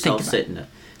let yourself sit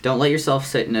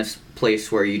in a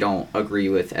place where you don't agree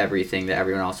with everything that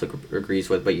everyone else agrees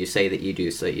with, but you say that you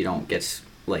do, so that you don't get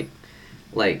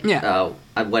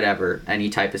whatever, any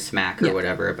type of smack or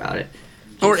whatever about it.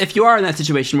 Or if you are in that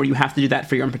situation where you have to do that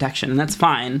for your own protection, and that's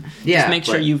fine. Yeah, just make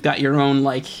sure you've got your own in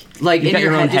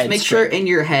your head. Just make sure in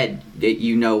your head that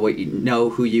you know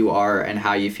who you are and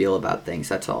how you feel about things.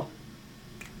 That's all.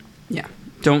 Yeah.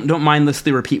 Don't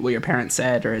mindlessly repeat what your parents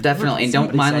said, or definitely, and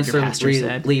don't mindlessly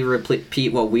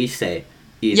repeat what we say.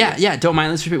 Either. Yeah. Don't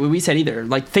mindlessly repeat what we said either.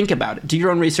 Like, think about it. Do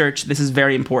your own research. This is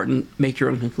very important. Make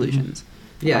your own conclusions.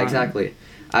 Yeah, exactly.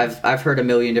 I've heard a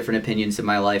million different opinions in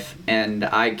my life, and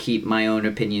I keep my own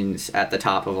opinions at the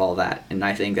top of all that, and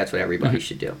I think that's what everybody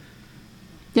should do.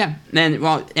 Yeah, and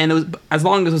as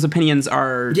long as those opinions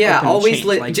are always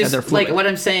change, like what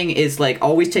I'm saying is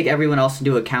always take everyone else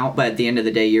into account, but at the end of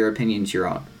the day, your opinion's your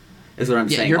own. Is what I'm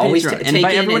saying. Always and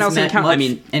by everyone else into account, I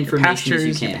mean information pastors,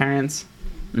 as you can. Your parents.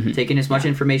 Take in as much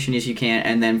information as you can,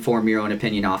 and then form your own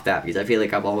opinion off that. Because I feel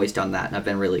like I've always done that, and I've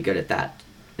been really good at that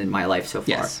in my life so far.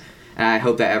 Yes. And I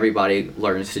hope that everybody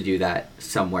learns to do that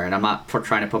somewhere. And I'm not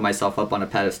trying to put myself up on a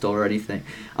pedestal or anything.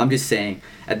 I'm just saying,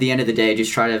 at the end of the day,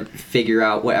 just try to figure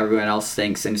out what everyone else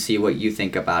thinks and see what you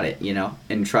think about it,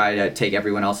 and try to take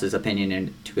everyone else's opinion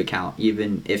into account,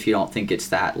 even if you don't think it's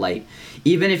that light.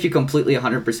 Even if you completely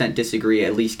 100% disagree,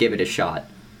 at least give it a shot.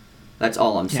 That's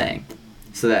all I'm saying.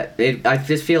 So that I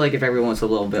just feel like if everyone was a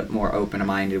little bit more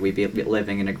open-minded, we'd be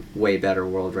living in a way better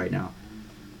world right now.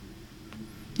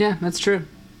 Yeah, that's true.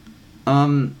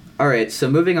 Alright, so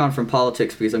moving on from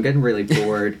politics because I'm getting really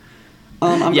bored.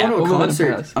 I'm going to a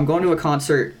concert. I'm going to a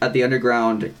concert at the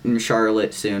Underground in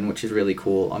Charlotte soon, which is really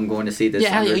cool. I'm going to see this.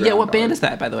 Yeah. What band is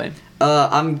that, by the way?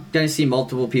 I'm going to see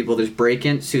multiple people. There's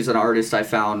Breakins, who's an artist I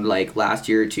found last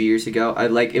year or 2 years ago.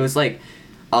 It was a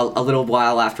little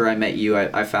while after I met you.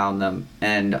 I found them,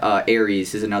 and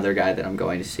Aries is another guy that I'm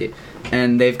going to see,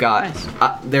 and they've got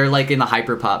they're in the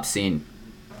hyperpop scene.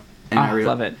 And I really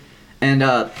love it. And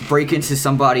Breakins is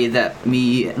somebody that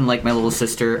me and my little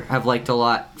sister have liked a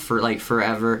lot for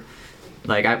forever.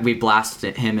 We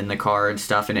blasted him in the car and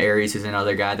stuff. And Aries is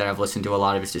another guy that I've listened to a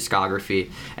lot of his discography.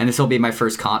 And this will be my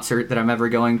first concert that I'm ever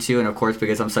going to. And of course,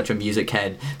 because I'm such a music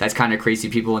head, that's kind of crazy.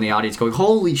 People in the audience going,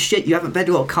 "Holy shit, you haven't been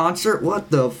to a concert? What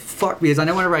the fuck?" Because I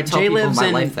know whenever I tell Jay people in my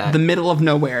life lives that in the middle of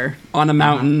nowhere on a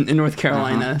mountain in North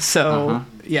Carolina, so.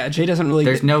 Yeah, Jay doesn't really.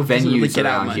 There's no venues really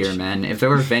around here, man. If there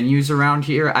were venues around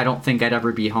here, I don't think I'd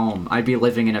ever be home. I'd be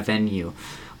living in a venue.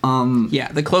 Yeah,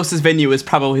 the closest venue is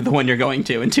probably the one you're going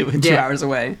to, and 2 hours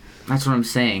away. That's what I'm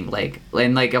saying.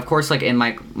 Of course, in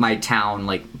my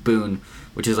town, Boone,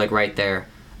 which is right there.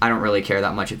 I don't really care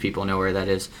that much if people know where that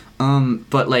is.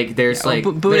 But there's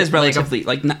Boone is relatively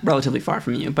not relatively far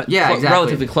from you, but exactly.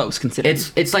 Relatively close considering.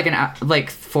 It's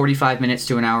 45 minutes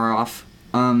to an hour off.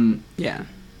 Yeah.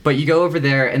 But you go over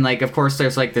there, and of course,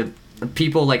 there's the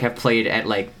people have played at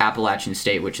Appalachian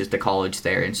State, which is the college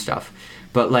there and stuff.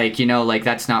 But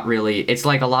that's not really. It's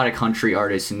a lot of country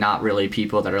artists, and not really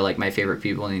people that are my favorite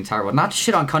people in the entire world. Not to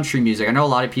shit on country music. I know a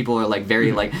lot of people are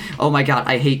very oh my god,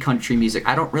 I hate country music.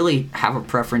 I don't really have a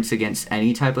preference against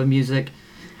any type of music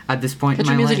at this point in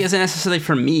my life. Country music isn't necessarily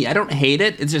for me. I don't hate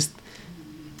it. It's just.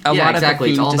 A lot of the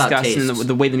themes discussed and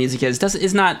the way the music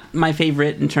is not my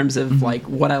favorite in terms of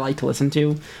what I like to listen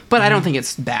to, but I don't think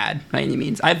it's bad by any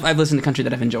means. I've listened to country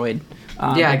that I've enjoyed.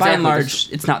 By and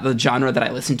large, it's not the genre that I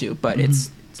listen to, but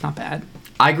it's not bad.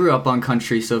 I grew up on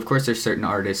country, so of course there's certain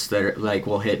artists that are,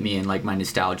 will hit me and my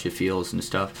nostalgia feels and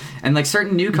stuff, and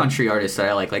certain new country artists that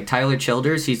I like Tyler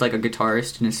Childers. He's a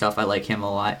guitarist and stuff. I like him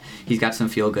a lot. He's got some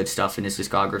feel good stuff in his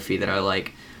discography that I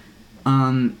like.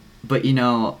 But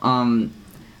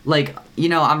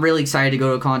I'm really excited to go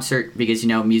to a concert because,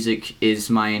 music is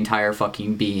my entire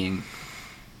fucking being.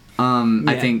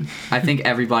 I think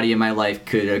everybody in my life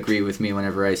could agree with me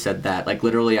whenever I said that.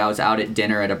 Literally, I was out at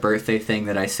dinner at a birthday thing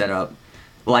that I set up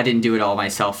well, I didn't do it all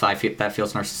myself. So that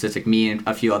feels narcissistic. Me and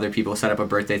a few other people set up a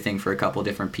birthday thing for a couple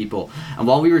different people. And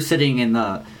while we were sitting in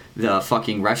the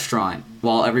fucking restaurant,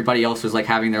 while everybody else was like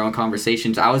having their own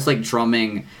conversations, I was like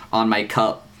drumming on my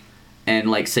cup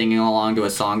and like singing along to a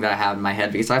song that I have in my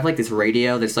head, because I have like this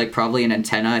radio that's like probably an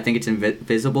antenna. I think it's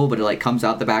invisible, but it like comes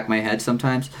out the back of my head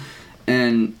sometimes.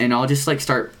 And I'll just like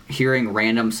start hearing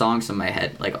random songs in my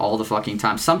head like all the fucking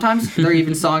time. Sometimes they're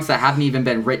even songs that haven't even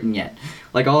been written yet.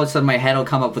 Like all of a sudden my head will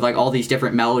come up with like all these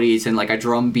different melodies and like a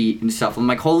drum beat and stuff. I'm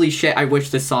like, holy shit, I wish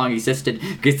this song existed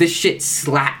because this shit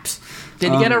slaps.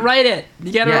 Then you gotta write it.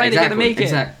 You gotta write it. You gotta make it.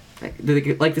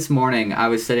 Exactly. Like this morning, I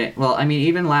was sitting. Well, I mean,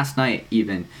 even last night,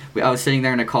 I was sitting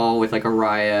there in a call with like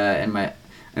Araya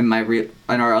and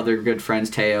our other good friends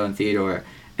Teo and Theodore,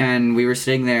 and we were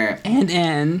sitting there.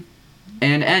 And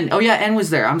oh yeah, N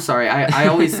was there. I'm sorry. I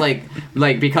always like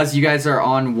because you guys are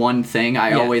on one thing,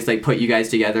 I always like put you guys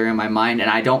together in my mind,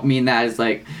 and I don't mean that as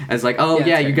like oh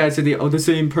yeah you guys are the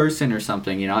same person or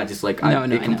something, you know. I just like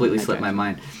it completely slipped my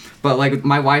mind. But like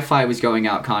my Wi-Fi was going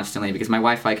out constantly because my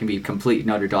Wi-Fi can be complete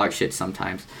and utter dog shit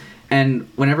sometimes. And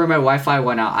whenever my Wi-Fi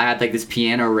went out, I had like this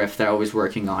piano riff that I was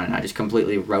working on, and I just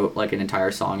completely wrote like an entire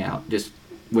song out just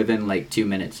within like 2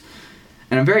 minutes.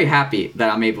 And I'm very happy that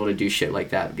I'm able to do shit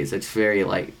like that because it's very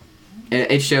like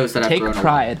it shows that I've grown. Take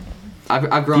pride.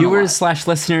 I've grown.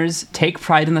 Viewers/listeners, take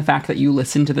pride in the fact that you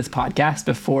listen to this podcast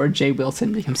before Jay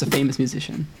Wilson becomes a famous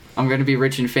musician. I'm gonna be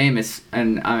rich and famous,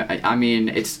 and I mean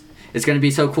it's gonna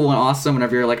be so cool and awesome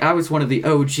whenever you're like, I was one of the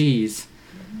OGs.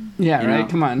 Yeah, right.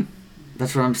 Come on.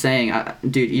 That's what I'm saying,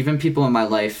 dude. Even people in my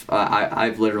life,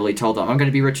 I've literally told them I'm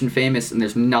gonna be rich and famous, and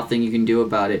there's nothing you can do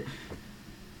about it.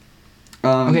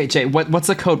 Okay, Jay, what's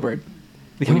the code word?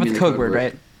 We come up with the code word,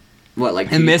 right? What,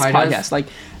 like in this podcast, like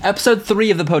episode 3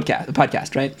 of the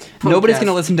podcast, right? Nobody's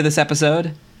gonna listen to this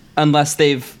episode unless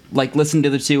they've like listened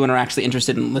to the 2 and are actually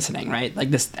interested in listening, right?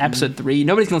 Like this episode 3,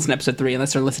 nobody's gonna listen to episode 3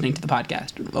 unless they're listening to the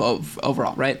podcast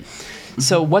overall, right? Mm-hmm.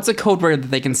 So what's a code word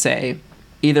that they can say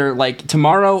either like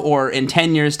tomorrow or in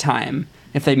 10 years time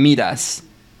if they meet us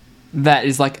that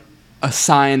is like a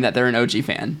sign that they're an OG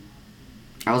fan?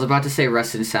 I was about to say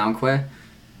Rest in Soundque,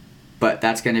 but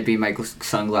that's going to be my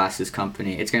sunglasses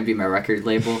company. It's going to be my record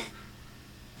label.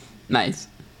 Nice.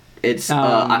 It's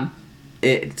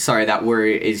sorry, that word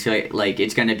is like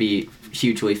it's going to be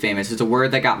hugely famous. It's a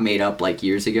word that got made up like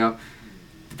years ago,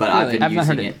 but really? I've been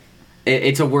using it.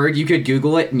 It's a word you could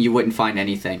Google it and you wouldn't find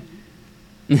anything.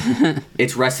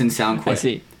 It's Rest in Soundque. I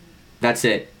see. That's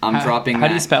it. I'm dropping that. How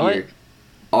do you spell it?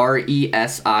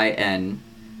 RESINSOUNQUI.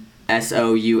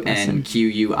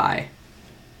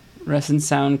 Rest in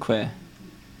Soundque.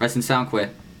 Rest in Soundque.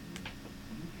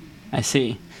 I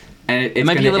see. And it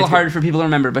might be a little harder for people to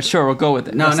remember, but sure, we'll go with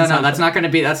it. No. That's not going to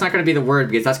be the word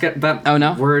because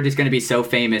that word is going to be so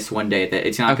famous one day that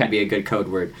it's not going to be a good code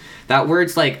word. That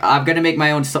word's like I'm going to make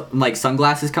my own like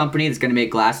sunglasses company that's going to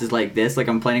make glasses like this. Like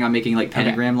I'm planning on making like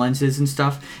pentagram lenses and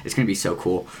stuff. It's going to be so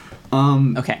cool.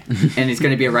 Okay. And it's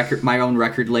going to be my own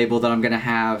record label that I'm going to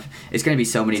have. It's going to be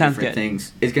so many different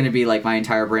things. It's going to be like my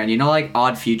entire brand. You know, like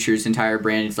Odd Future's entire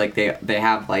brand. It's like they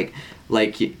have like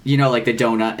you know, like the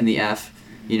donut and the F.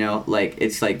 You know, like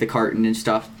it's like the carton and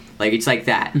stuff. Like it's like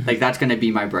that. Like that's going to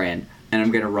be my brand, and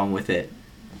I'm going to run with it.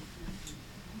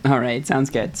 All right, sounds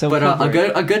good. So, but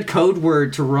a good code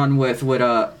word to run with would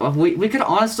we could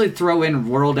honestly throw in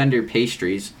World Ender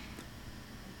Pastries.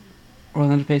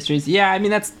 World Ender Pastries. Yeah, I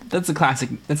mean that's a classic.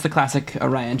 That's the classic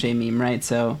Ryan J meme, right?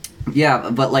 So. Yeah,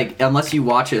 but like unless you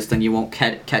watch us, then you won't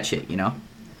catch it. You know.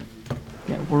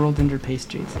 Yeah, World Ender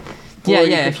Pastries. Yeah.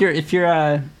 If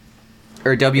you're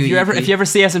or W. If you ever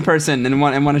see us in person and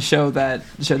want to show that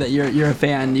you're a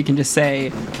fan, you can just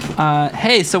say,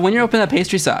 "Hey, so when you're opening a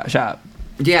pastry shop."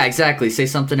 Yeah, exactly. Say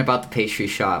something about the pastry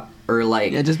shop, or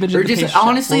like, yeah, just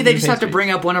honestly, shop. They just have to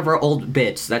bring up one of our old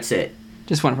bits. That's it.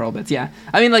 Just one of our old bits, yeah.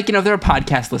 I mean, like, you know, if they're a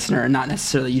podcast listener and not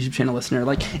necessarily a YouTube channel listener,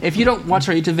 like, if you don't watch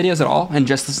our YouTube videos at all and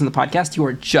just listen to the podcast, you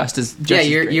are just as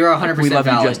you're 100% we love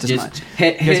valid. You just as much.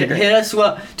 Hit us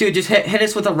with, dude. Just hit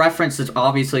us with a reference that's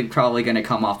obviously probably going to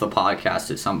come off the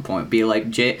podcast at some point. Be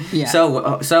like, yeah.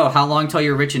 So how long till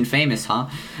you're rich and famous, huh?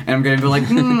 And I'm going to be like,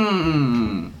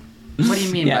 what do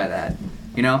you mean by that?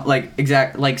 You know, like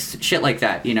shit like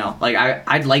that. You know, like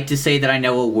I'd like to say that I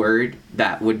know a word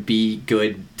that would be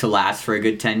good to last for a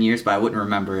good 10 years, but I wouldn't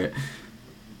remember it.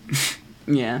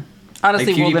 Yeah,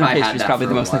 honestly, like World Ender Pastries is probably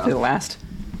the most likely to last.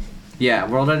 Yeah,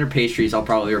 World Ender Pastries, I'll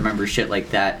probably remember shit like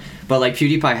that. But like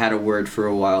PewDiePie had a word for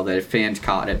a while that if fans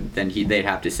caught it, then they'd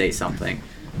have to say something.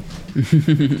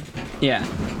 Yeah.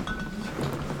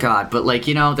 God, but like,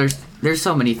 you know, there's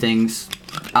so many things.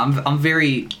 I'm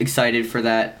very excited for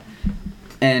that.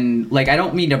 And like I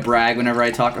don't mean to brag whenever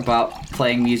I talk about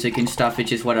playing music and stuff.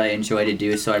 It's just what I enjoy to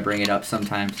do, so I bring it up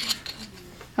sometimes.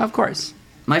 Of course.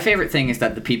 My favorite thing is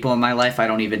that the people in my life, I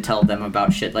don't even tell them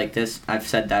about shit like this. I've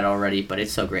said that already, but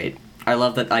it's so great. I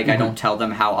love that, like, I don't tell them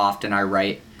how often I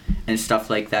write and stuff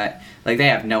like that. Like, they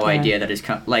have no idea that it's...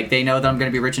 like, they know that I'm going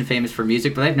to be rich and famous for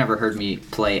music, but they've never heard me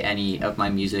play any of my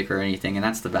music or anything, and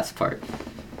that's the best part.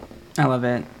 I love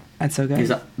it. That's so good.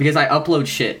 Because I upload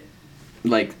shit,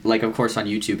 like of course on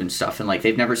YouTube and stuff, and like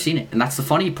they've never seen it, and that's the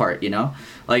funny part, you know.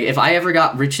 Like if I ever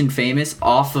got rich and famous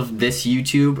off of this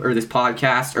YouTube or this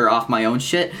podcast or off my own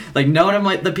shit, like none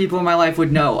of the people in my life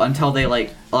would know until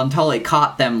it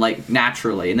caught them like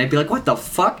naturally, and they'd be like, "What the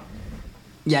fuck?"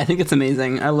 Yeah, I think it's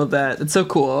amazing. I love that. It's so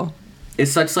cool.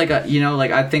 It's such like a, you know, like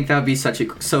I think that would be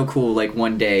so cool, like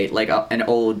one day, like an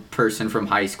old person from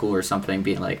high school or something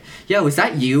being like, "Yo, is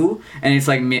that you?" And it's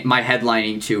like my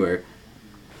headlining tour,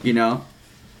 you know.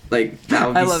 Like, that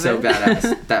would be so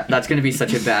badass. That's going to be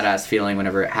such a badass feeling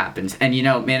whenever it happens. And, you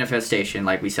know, manifestation,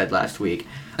 like we said last week.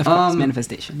 Of course,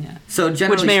 manifestation, yeah. So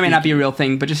generally which may or may not be a real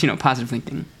thing, but just, you know, positive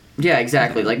thinking. Yeah,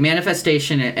 exactly. Like,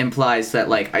 manifestation implies that,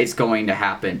 like, it's going to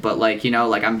happen. But, like, you know,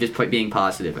 like, I'm just being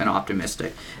positive and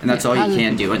optimistic. And that's all you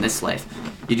can do in this life.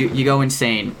 You go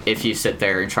insane if you sit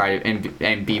there and try to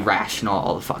and be rational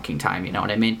all the fucking time, you know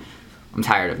what I mean? I'm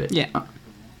tired of it. Yeah.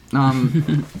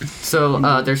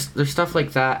 So there's stuff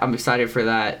like that. I'm excited for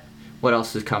that. What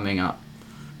else is coming up?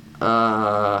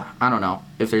 I don't know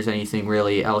if there's anything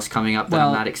really else coming up that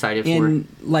I'm not excited for. In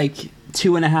like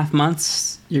 2.5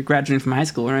 months, you're graduating from high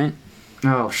school, right?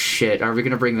 Oh shit! Are we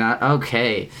gonna bring that?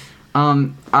 Okay.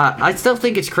 I still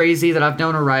think it's crazy that I've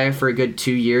known Araya for a good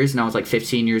 2 years, and I was like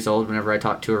 15 years old whenever I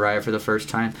talked to Araya for the first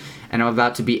time, and I'm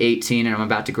about to be 18, and I'm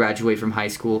about to graduate from high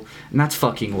school, and that's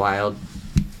fucking wild.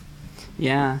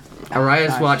 Yeah.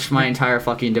 Araya's watched my entire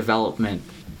fucking development.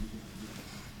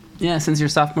 Yeah, since your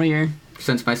sophomore year.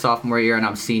 Since my sophomore year, and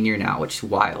I'm senior now, which is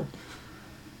wild.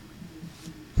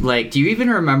 Like, do you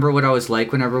even remember what I was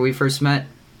like whenever we first met?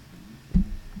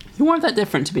 You weren't that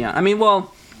different, to be honest. I mean,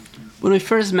 well, when we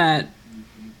first met,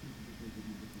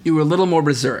 you were a little more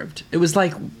reserved. It was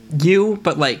like you,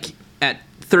 but like at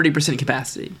 30%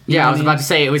 capacity. Yeah, I was about to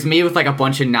say, it was me with like a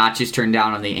bunch of notches turned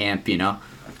down on the amp, you know?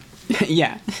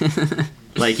 Yeah.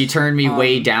 Like, you turn me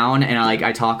way down, and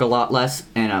I talk a lot less,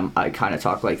 and I kind of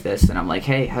talk like this, and I'm like,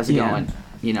 "Hey, how's it going?"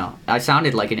 You know, I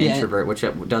sounded like an introvert, which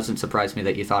doesn't surprise me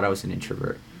that you thought I was an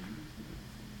introvert.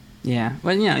 Yeah.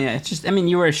 Well, yeah. It's just, I mean,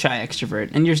 you were a shy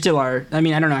extrovert, and you still are. I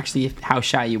mean, I don't know actually how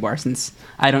shy you are, since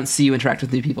I don't see you interact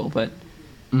with new people, but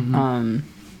I'm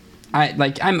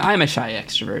a shy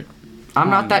extrovert. I'm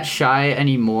not that shy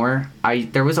anymore.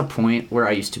 There was a point where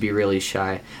I used to be really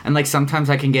shy, and like sometimes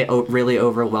I can get really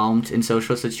overwhelmed in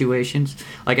social situations.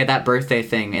 Like at that birthday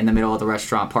thing in the middle of the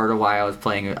restaurant, part of why I was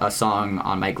playing a song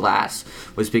on my glass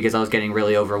was because I was getting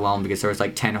really overwhelmed because there was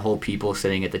like 10 whole people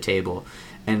sitting at the table,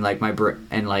 and like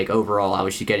overall I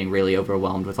was just getting really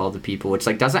overwhelmed with all the people, which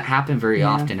like doesn't happen very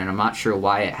often, and I'm not sure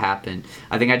why it happened.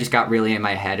 I think I just got really in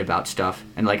my head about stuff,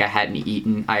 and like I hadn't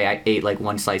eaten. I ate like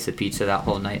one slice of pizza that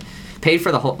whole night. Paid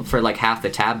for like half the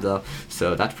tab though,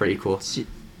 so that's pretty cool.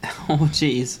 Oh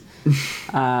jeez,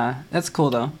 that's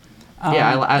cool though.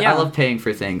 I love paying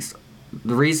for things.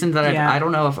 The reason that I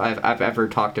don't know if I've ever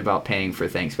talked about paying for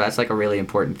things, but that's like a really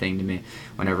important thing to me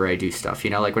whenever I do stuff. You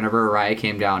know, like whenever Araya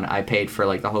came down, I paid for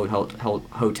like the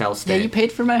hotel stay. Yeah, you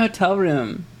paid for my hotel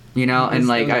room. You know, and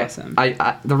like awesome.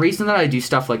 I the reason that I do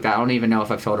stuff like that, I don't even know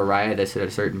if I've told Araya this at a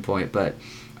certain point, but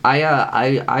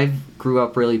I grew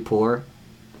up really poor.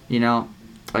 You know,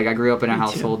 like I grew up in a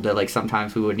household that like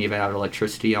sometimes we wouldn't even have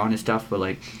electricity on and stuff, but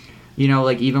like, you know,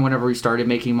 like even whenever we started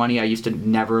making money, I used to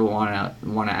never want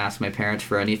to ask my parents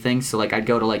for anything. So like I'd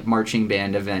go to like marching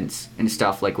band events and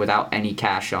stuff like without any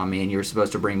cash on me, and you were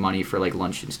supposed to bring money for like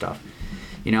lunch and stuff.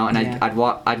 You know, and I'd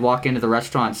walk into the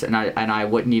restaurants, and I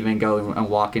wouldn't even go and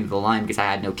walk into the line because I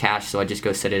had no cash, so I'd just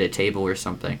go sit at a table or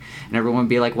something, and everyone would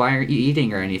be like, "Why aren't you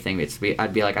eating or anything?"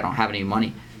 I'd be like, "I don't have any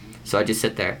money." So I just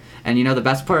sit there. And, you know, the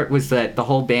best part was that the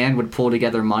whole band would pull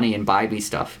together money and buy me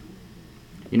stuff.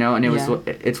 You know, and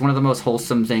it's one of the most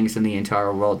wholesome things in the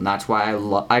entire world. And that's why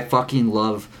I fucking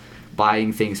love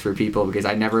buying things for people, because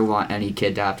I never want any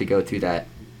kid to have to go through that.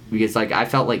 Because, like, I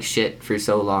felt like shit for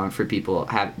so long for people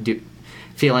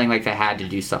feeling like they had to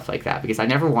do stuff like that. Because I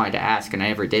never wanted to ask, and I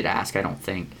never did ask, I don't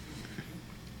think.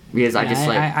 Because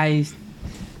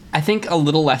I think a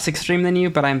little less extreme than you,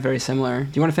 but I'm very similar. Do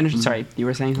you want to finish? Sorry, you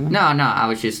were saying something? No, I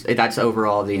was just... That's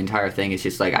overall the entire thing. It's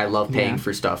just, like, I love paying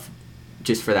for stuff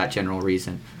just for that general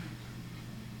reason.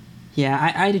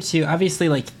 Yeah, I do too. Obviously,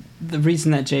 like, the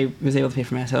reason that Jay was able to pay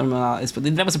for my hotel room is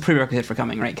that was a prerequisite for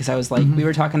coming, right? Because I was like, we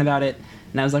were talking about it,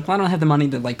 and I was like, well, I don't have the money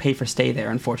to like pay for stay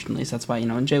there, unfortunately. So that's why,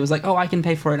 and Jay was like, oh, I can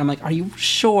pay for it. I'm like, are you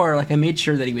sure? Like, I made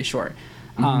sure that he was sure.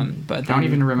 But I don't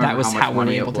even remember that was how we were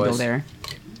money able to go there.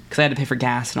 Because I had to pay for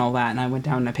gas and all that, and I went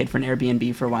down and I paid for an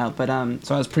Airbnb for a while. But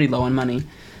so I was pretty low on money.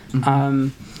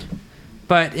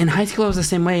 But in high school, I was the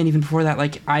same way, and even before that,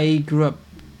 like I grew up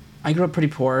pretty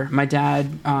poor. My dad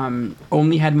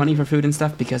only had money for food and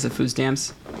stuff because of food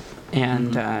stamps,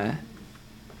 and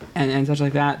such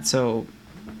like that. So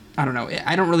I don't know.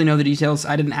 I don't really know the details.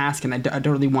 I didn't ask, and I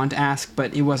don't really want to ask.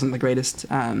 But it wasn't the greatest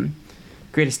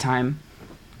time.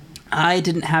 I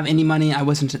didn't have any money. I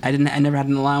never had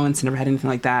an allowance. Never had anything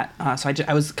like that. So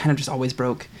I was kind of just always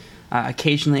broke.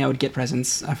 Occasionally, I would get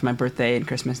presents for my birthday and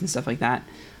Christmas and stuff like that.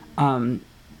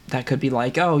 That could be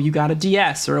like, oh, you got a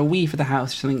DS or a Wii for the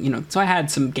house or something, So I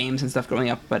had some games and stuff growing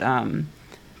up, but I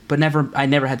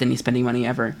never had any spending money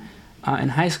ever. In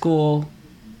high school,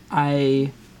 for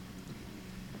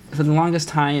the longest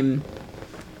time,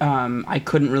 I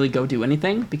couldn't really go do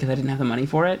anything because I didn't have the money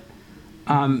for it.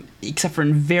 Except for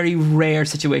in very rare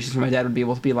situations where my dad would be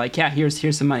able to be like, yeah,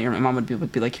 here's some money, or my mom would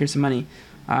be like, here's some money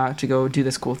to go do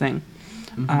this cool thing.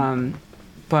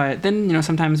 But then,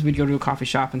 sometimes we'd go to a coffee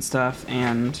shop and stuff,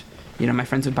 and, my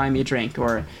friends would buy me a drink,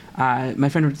 or my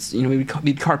friend would,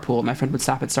 we'd carpool. My friend would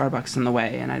stop at Starbucks on the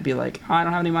way, and I'd be like, oh, I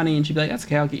don't have any money, and she'd be like, that's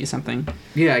okay, I'll get you something.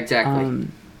 Yeah, exactly.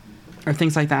 Or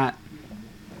things like that.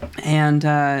 And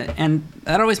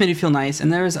that always made me feel nice.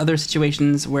 And there was other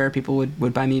situations where people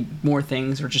would buy me more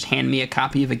things, or just hand me a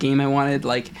copy of a game I wanted,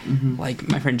 like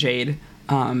my friend Jade,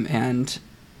 and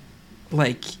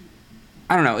like,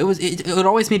 I don't know. It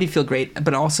always made me feel great,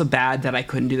 but also bad that I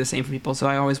couldn't do the same for people. So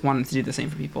I always wanted to do the same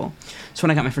for people. So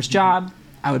when I got my first job,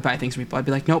 I would buy things for people. I'd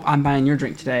be like, nope, I'm buying your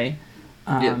drink today.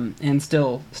 And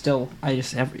still, I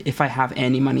just if I have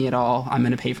any money at all, I'm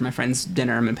gonna pay for my friend's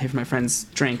dinner. I'm gonna pay for my friend's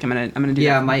drink. I'm gonna do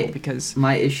that for people because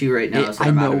my issue right now is that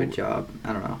I'm out of a job.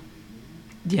 I don't know.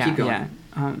 Yeah, keep going.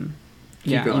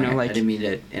 Keep going. I didn't mean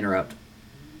to interrupt.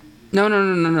 No.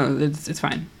 It's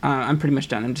fine. I'm pretty much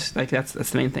done. I'm just like that's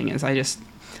the main thing is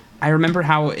I remember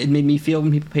how it made me feel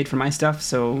when people paid for my stuff.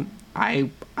 So I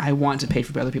want to pay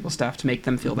for other people's stuff to make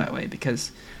them feel that way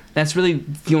because that's really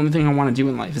the only thing I want to do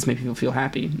in life is make people feel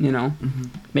happy.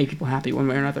 Make people happy one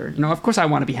way or another. Of course I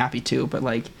want to be happy too, but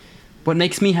like what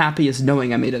makes me happy is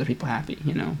knowing I made other people happy.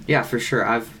 Yeah, for sure.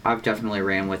 I've definitely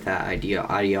ran with that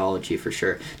ideology for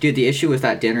sure, dude. The issue with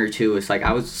that dinner too is like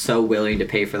I was so willing to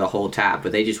pay for the whole tab,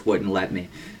 but they just wouldn't let me.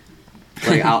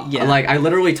 Like I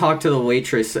literally talked to the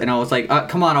waitress and I was like,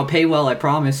 "Come on, I'll pay well, I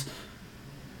promise."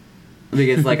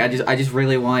 Because like I just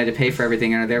really wanted to pay for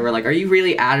everything, and they were like, "Are you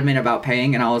really adamant about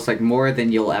paying?" And I was like, "More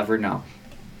than you'll ever know."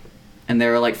 And they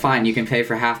were like, fine, you can pay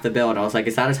for half the bill. And I was like,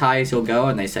 is that as high as you'll go?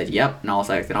 And they said, yep. And I was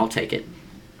like, then I'll take it.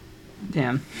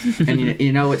 Damn.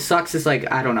 And what sucks is like,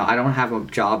 I don't know. I don't have a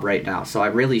job right now. So I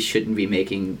really shouldn't be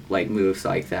making like moves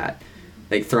like that.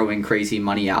 Like throwing crazy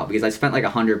money out. Because I spent like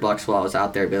 $100 while I was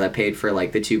out there. Because I paid for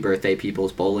like the 2 birthday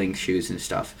people's bowling shoes and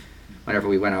stuff. Whenever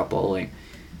we went out bowling.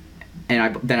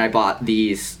 And then I bought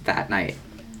these that night.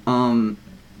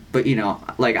 But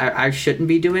like I shouldn't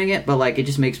be doing it. But like it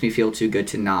just makes me feel too good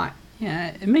to not. Yeah,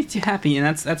 it makes you happy, and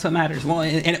that's what matters. Well,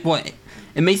 it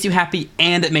makes you happy,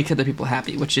 and it makes other people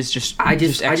happy, which is just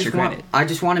extra credit. I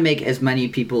just want to make as many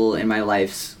people in my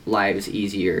lives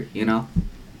easier, Yeah.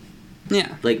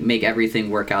 Like make everything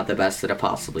work out the best that it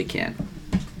possibly can.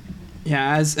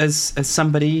 Yeah, as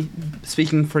somebody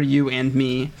speaking for you and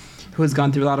me, who has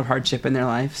gone through a lot of hardship in their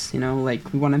lives,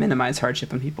 like we want to minimize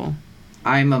hardship on people.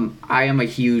 I am a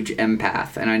huge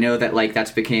empath, and I know that like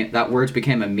that words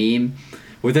became a meme.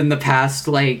 Within the past,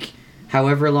 like,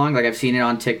 however long, like, I've seen it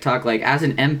on TikTok, like, as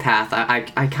an empath,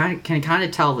 I can kind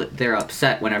of tell that they're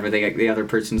upset whenever the other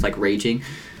person's, like, raging.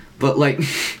 But, like,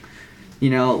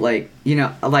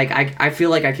 I feel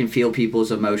like I can feel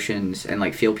people's emotions and,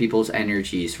 like, feel people's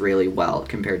energies really well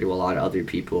compared to a lot of other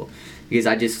people. Because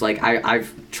I just, like,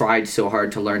 I've tried so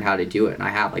hard to learn how to do it, and I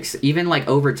have, like, even, like,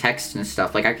 over text and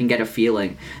stuff, like, I can get a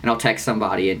feeling, and I'll text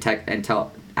somebody and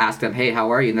ask them, hey,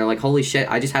 how are you? And they're like, holy shit,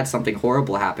 I just had something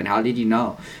horrible happen. How did you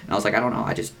know? And I was like, I don't know.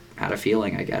 I just had a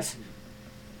feeling, I guess.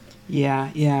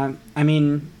 Yeah. I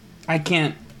mean, I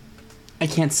can't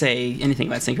say anything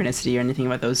about synchronicity or anything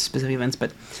about those specific events,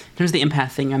 but in terms of the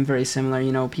empath thing, I'm very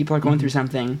similar. People are going through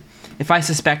something. If I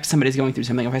suspect somebody's going through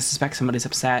something, if I suspect somebody's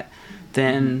upset,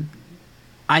 then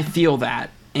I feel that,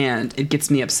 and it gets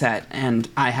me upset, and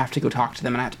I have to go talk to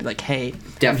them, and I have to be like, hey,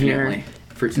 definitely. I'm here.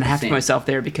 And I have to put myself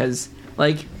there because...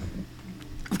 Like,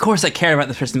 course I care about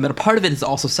this person, but a part of it is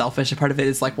also selfish. A part of it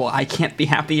is like, well, I can't be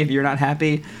happy if you're not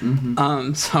happy.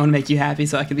 Mm-hmm. So I want to make you happy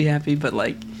so I can be happy. But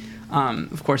like,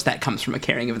 of course that comes from a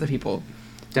caring of other people.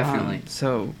 Definitely.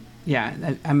 So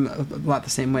yeah, I'm a lot the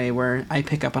same way, where I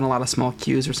pick up on a lot of small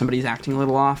cues where somebody's acting a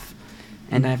little off,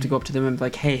 and I have to go up to them and be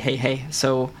like, hey,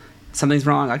 so something's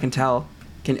wrong. I can tell.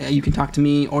 You can talk to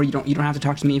me, or you don't have to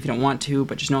talk to me if you don't want to,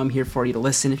 but just know I'm here for you to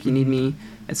listen if you need me,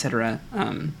 etc.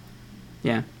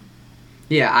 Yeah.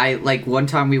 Yeah, I like one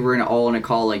time we were all in a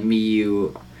call, like me,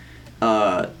 you,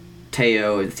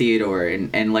 Teo, and Theodore,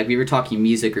 and like we were talking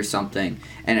music or something,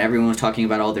 and everyone was talking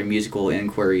about all their musical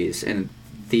inquiries, and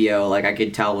Theo, like I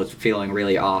could tell, was feeling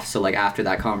really off. So like after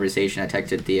that conversation, I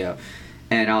texted Theo,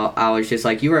 and I was just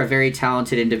like, "You are a very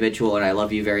talented individual, and I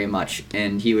love you very much."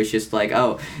 And he was just like,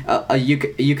 "Oh,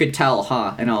 you could tell,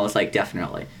 huh?" And I was like,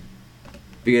 "Definitely."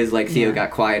 Because like Theo got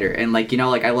quieter, and like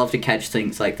like I love to catch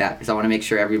things like that because I want to make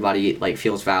sure everybody like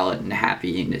feels valid and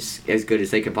happy and as good as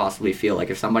they could possibly feel.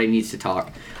 Like if somebody needs to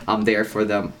talk, I'm there for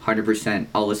them 100%.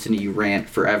 I'll listen to you rant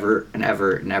forever and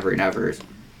ever and ever and ever.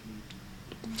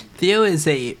 Theo is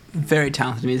a very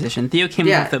talented musician. Theo came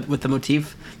up with the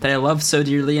motif that I love so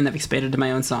dearly and I've expanded to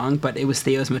my own song, but it was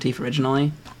Theo's motif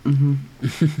originally. Mm-hmm.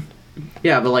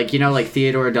 Yeah, but like like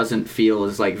Theodore doesn't feel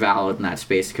as like valid in that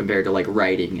space compared to like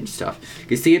writing and stuff.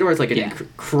 Because Theodore is like an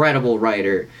incredible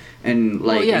writer, and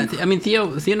like I mean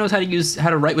Theo knows how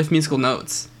to write with musical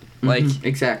notes. Like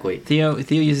exactly. Theo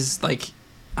uses like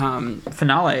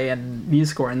Finale and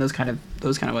MuseScore and those kind of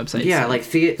websites. Yeah, so like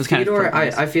Theodore,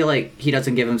 I feel like he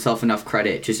doesn't give himself enough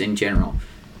credit just in general.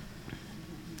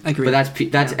 Agree. But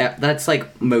that's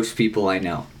like most people I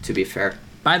know, to be fair.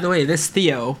 By the way, this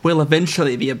Theo will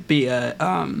eventually be a guest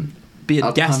on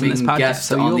this podcast. Guest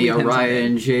so on the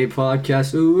Orion J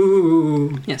podcast.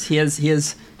 Ooh. Yes, he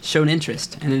has shown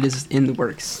interest, and it is in the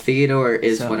works. Theodore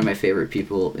is one of my favorite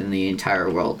people in the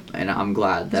entire world, and I'm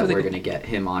glad that we're gonna get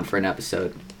him on for an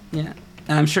episode. Yeah,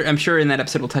 and I'm sure in that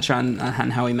episode we'll touch on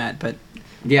how we met, but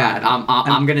yeah,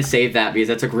 I'm gonna save that because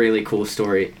that's a really cool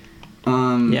story.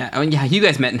 You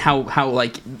guys met and how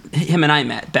like him and I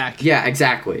met back. Yeah,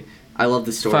 exactly. I love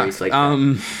the stories like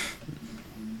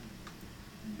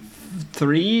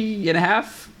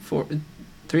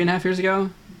 3.5 years ago.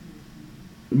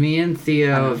 Me and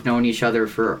Theo have known each other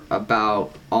for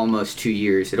about almost 2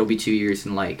 years. It'll be 2 years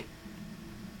in like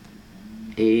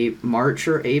March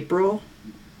or April.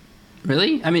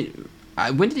 Really? I mean,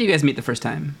 when did you guys meet the first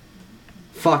time?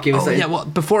 Fuck, it was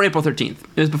before April 13th.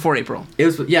 It was before April. It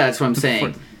was that's what I'm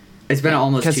saying. It's been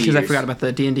almost 2 years. Because I forgot about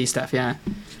the D&D stuff. Yeah.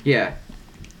 Yeah.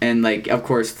 And like, of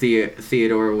course,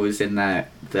 Theodore was in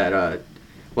that not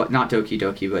Doki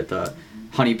Doki, but the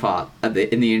Honey Pop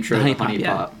in the intro of the Honey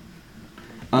Pop.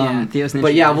 Theo's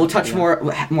but we'll touch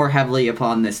more heavily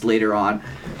upon this later on.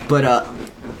 But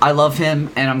I love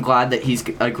him, and I'm glad that he's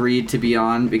agreed to be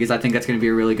on because I think that's going to be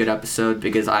a really good episode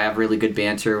because I have really good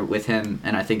banter with him,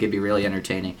 and I think it'd be really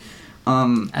entertaining.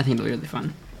 I think it'll be really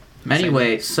fun.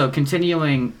 Anyway, so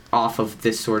continuing off of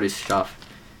this sort of stuff,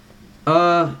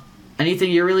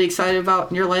 anything you're really excited about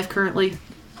in your life currently?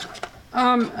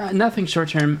 Nothing short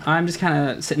term. I'm just kind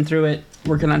of sitting through it,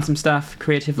 working on some stuff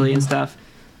creatively and stuff.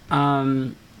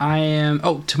 I am.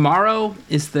 Oh, tomorrow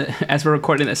is as we're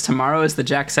recording this. Tomorrow is the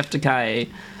Jacksepticeye.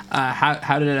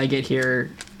 How did I get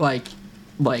here? Like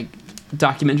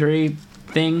documentary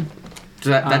thing.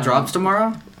 That drops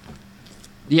tomorrow.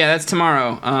 Yeah, that's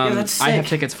tomorrow. That's sick. I have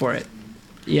tickets for it.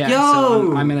 Yeah,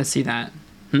 so I'm gonna see that.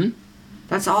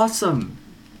 That's awesome.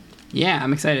 Yeah,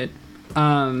 I'm excited.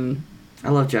 I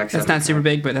love Jacksepticeye. That's not super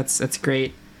big, but that's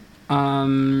great.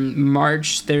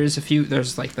 March,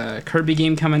 there's like the Kirby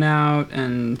game coming out,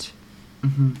 and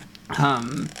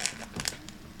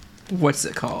what's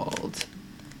it called?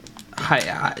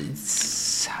 I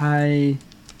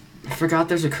forgot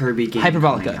there's a Kirby game.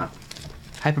 Hyperbolica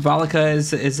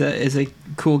is a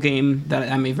cool game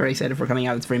that I'm very excited for coming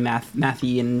out. It's very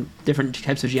mathy and different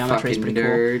types of geometry. It's pretty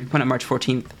cool. Coming out March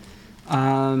 14th.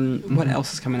 What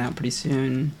else is coming out pretty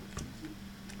soon?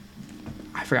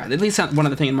 I forgot. At least one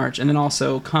other thing in March, and then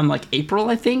also come like April,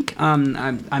 I think.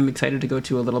 I'm excited to go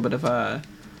to a little bit of a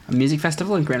music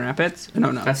festival in Grand Rapids. No,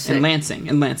 in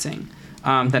Lansing.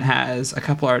 That has a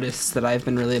couple artists that I've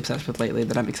been really obsessed with lately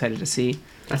that I'm excited to see.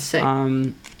 That's sick.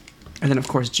 And then of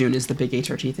course June is the big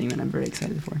HRT thing that I'm very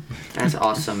excited for. That's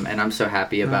awesome, and I'm so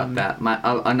happy about that.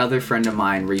 Another friend of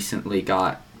mine recently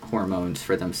got hormones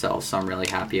for themselves, so I'm really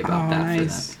happy about that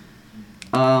nice.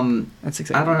 for them. That's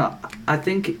exciting. I don't know. I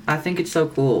think it's so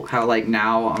cool how like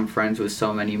now I'm friends with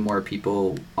so many more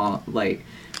people like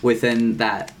within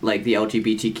that like the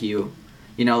LGBTQ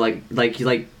You know,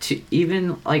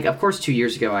 even like of course 2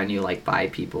 years ago I knew like bi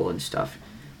people and stuff,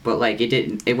 but like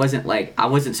it wasn't like I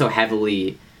wasn't so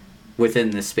heavily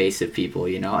within the space of people,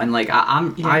 you know, and like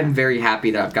I'm very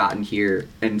happy that I've gotten here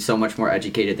and so much more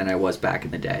educated than I was back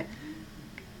in the day.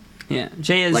 Yeah,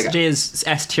 Jay is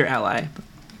S tier ally.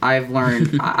 I've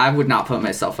learned I would not put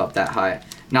myself up that high.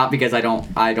 Not because I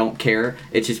don't care.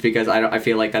 It's just because I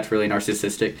feel like that's really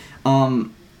narcissistic.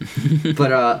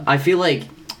 But I feel like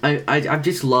I've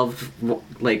just loved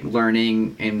like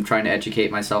learning and trying to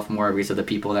educate myself more because of the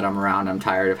people that I'm around. I'm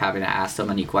tired of having to ask so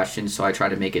many questions, so I try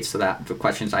to make it so that the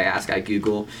questions I ask I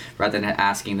Google rather than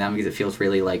asking them, because it feels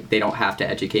really like they don't have to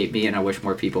educate me, and I wish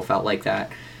more people felt like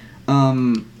that.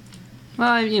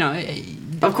 Well, you know,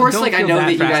 of course, like I know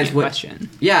that you guys would. Question.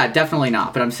 Yeah, definitely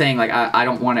not. But I'm saying like I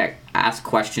don't want to ask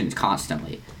questions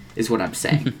constantly. Is what I'm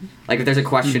saying. Like if there's a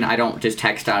question, I don't just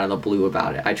text out of the blue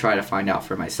about it. I try to find out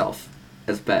for myself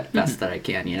as best that I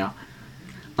can. You know.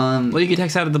 Well, you could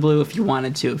text out of the blue if you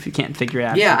wanted to. If you can't figure it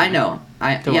out. Yeah, I know.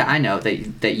 I know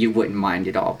that you wouldn't mind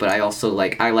at all. But I also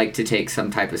like to take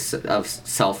some type of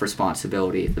self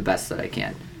responsibility the best that I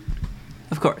can.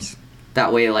 Of course.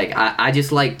 That way, like I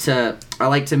just like to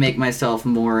make myself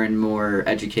more and more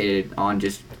educated on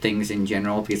just things in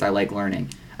general because I like learning.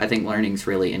 I think learning's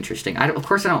really interesting. Of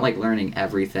course, I don't like learning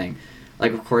everything.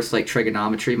 Like, of course, like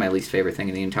trigonometry, my least favorite thing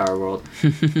in the entire world.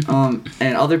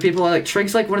 And other people are like,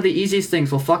 trig's like one of the easiest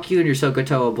things. Well, fuck you and your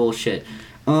SOHCAHTOA bullshit.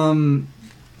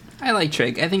 I like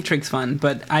trig. I think trig's fun,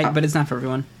 but it's not for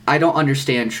everyone. I don't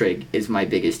understand trig is my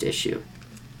biggest issue.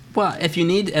 Well, if you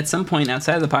need at some point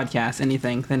outside of the podcast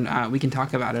anything, then we can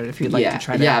talk about it if you'd like to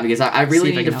try to. Yeah, because I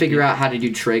really need to figure out how to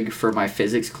do trig for my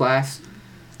physics class.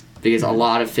 Because a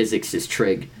lot of physics is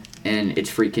trig, and it's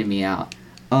freaking me out.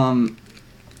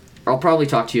 I'll probably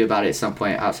talk to you about it at some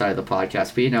point outside of the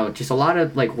podcast. But, you know, just a lot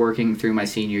of, like, working through my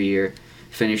senior year,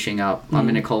 finishing up. I'm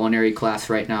in a culinary class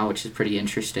right now, which is pretty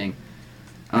interesting.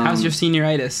 How's your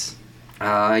senioritis?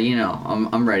 You know,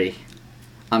 I'm ready.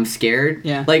 I'm scared.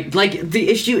 Yeah. Like the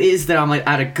issue is that I'm like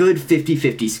at a good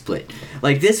 50-50 split.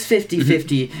 Like this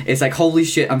 50-50 is like, holy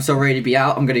shit, I'm so ready to be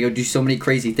out. I'm going to go do so many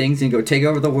crazy things and go take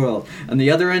over the world. And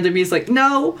the other end of me is like,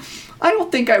 no, I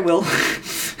don't think I will.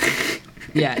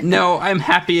 Yeah, no, I'm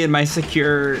happy in my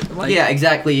secure, like, yeah,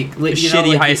 exactly.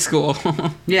 shitty high school.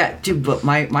 Yeah, dude, but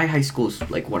my high school is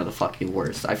like one of the fucking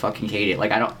worst. I fucking hate it.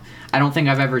 Like I don't think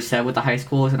I've ever said what the high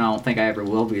school is, and I don't think I ever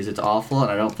will because it's awful, and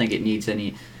I don't think it needs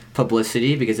any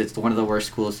publicity because it's one of the worst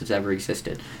schools that's ever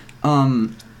existed.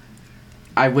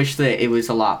 I wish that it was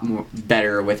a lot more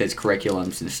better with its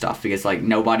curriculums and stuff because like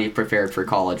nobody prepared for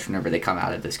college whenever they come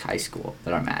out of this high school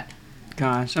that I'm at.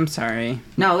 Gosh, I'm sorry.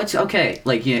 No, it's okay.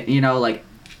 Like you know, like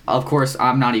of course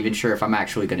I'm not even sure if I'm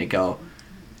actually gonna go,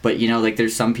 but you know, like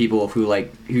there's some people who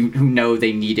like who know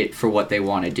they need it for what they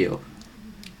want to do.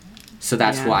 So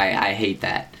that's why I hate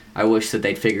that. I wish that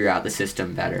they'd figure out the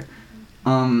system better.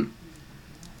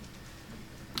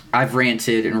 I've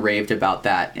ranted and raved about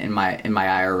that in my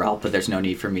IRL, but there's no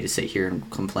need for me to sit here and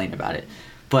complain about it.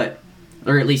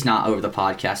 Or at least not over the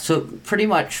podcast. So pretty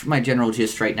much my general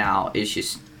gist right now is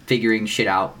just figuring shit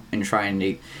out and trying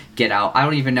to get out. I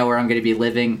don't even know where I'm going to be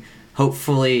living.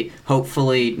 Hopefully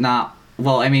not.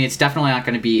 Well, I mean, it's definitely not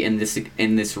going to be in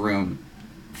this room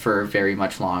for very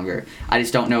much longer. I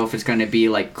just don't know if it's going to be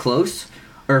like close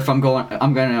or if I'm going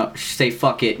to say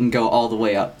fuck it and go all the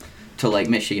way up to like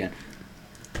Michigan.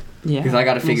 Yeah, because I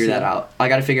got to figure that out. I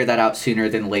got to figure that out sooner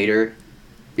than later,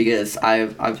 because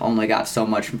I've only got so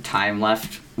much time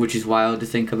left, which is wild to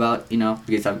think about, you know.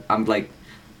 Because I'm like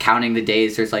counting the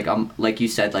days. There's like you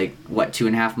said, like what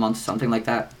 2.5 months, something like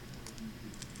that.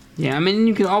 Yeah, I mean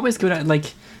you can always go to like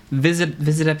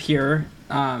visit up here.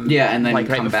 Yeah, and then like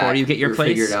right before you get your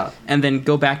place, and then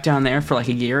go back down there for like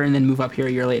a year, and then move up here a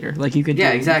year later. Like you could,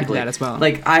 exactly. You could do that as well.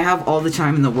 Like I have all the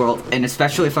time in the world, and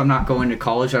especially if I'm not going to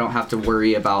college, I don't have to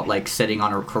worry about like sitting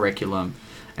on a curriculum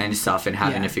and stuff and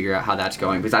having to figure out how that's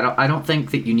going. Because I don't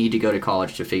think that you need to go to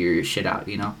college to figure your shit out.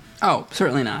 You know? Oh,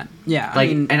 certainly not. Yeah, like,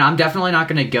 and I'm definitely not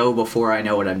going to go before I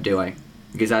know what I'm doing,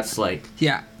 because that's like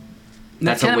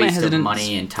that's a waste of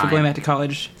money and time. For going back to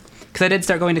college, because I did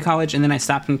start going to college, and then I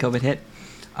stopped when COVID hit.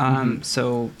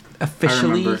 So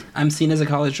officially I'm seen as a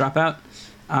college dropout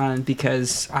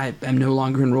because I am no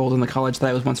longer enrolled in the college that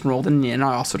I was once enrolled in, and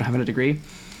I also don't have a degree.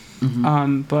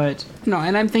 But no,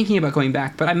 and I'm thinking about going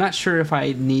back, but I'm not sure if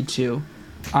I need to.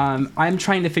 I'm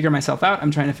trying to figure myself out. I'm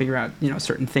trying to figure out, you know,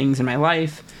 certain things in my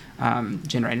life,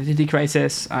 gender identity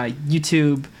crisis,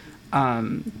 YouTube,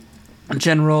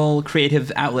 general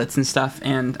creative outlets and stuff,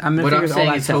 and I'm gonna what figure I'm all saying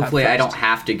that is stuff out hopefully I first. don't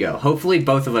have to go. Hopefully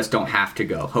both of us don't have to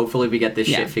go. Hopefully we get this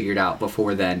Yeah. shit figured out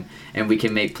before then, and we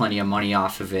can make plenty of money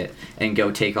off of it and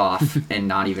go take off and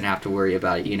not even have to worry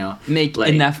about it. You know, Make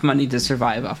Like, enough money to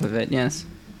survive off of it. Yes,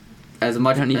 as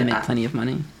much. I don't need to make plenty of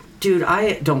money. Dude,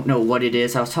 I don't know what it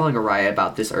is. I was telling Araya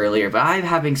about this earlier, but I'm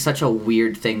having such a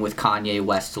weird thing with Kanye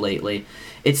West lately.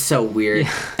 It's so weird,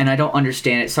 Yeah. and I don't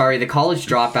understand it. Sorry, The College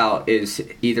Dropout is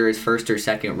either his first or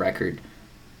second record.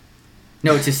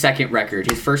 No, it's his second record.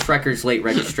 His first record's Late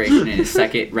Registration, and his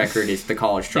second record is The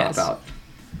College Yes. Dropout.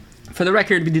 For the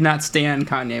record, we do not stand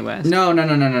Kanye West. No.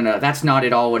 That's not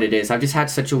at all what it is. I've just had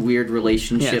such a weird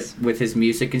relationship Yes. with his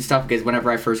music and stuff because whenever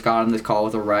I first got on this call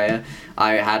with Araya,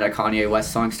 I had a Kanye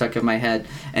West song stuck in my head.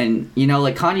 And, you know,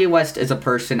 like, Kanye West as a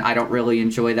person, I don't really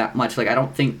enjoy that much. Like, I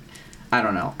don't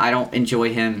know. I don't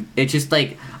enjoy him. It's just,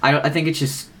 like, I think it's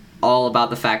just all about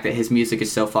the fact that his music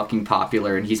is so fucking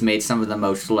popular and he's made some of the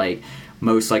most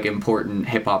important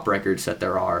hip-hop records that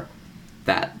there are.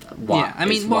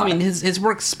 His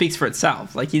work speaks for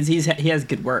itself. Like he has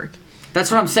good work.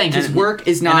 That's what I'm saying. His work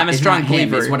is not. And I'm a strong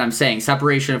believer. Is what I'm saying.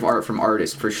 Separation of art from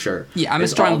artist for sure. Yeah, I'm a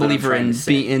is strong all that I'm believer trying in to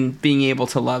say. being able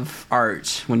to love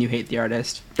art when you hate the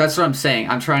artist. That's what I'm saying.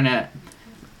 I'm just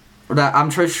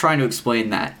trying to explain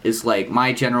that. Is like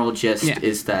my general gist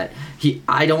is that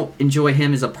I don't enjoy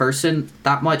him as a person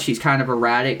that much. He's kind of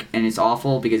erratic and it's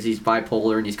awful because he's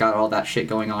bipolar and he's got all that shit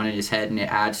going on in his head and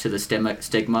it adds to the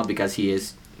stigma because he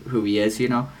is who he is, you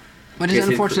know. Which is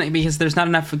unfortunate because there's not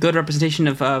enough good representation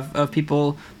of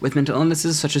people with mental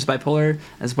illnesses such as bipolar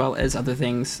as well as other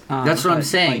things. That's what I'm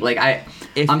saying.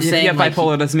 If you have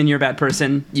bipolar, doesn't mean you're a bad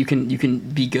person. You can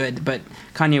be good, but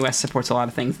Kanye West supports a lot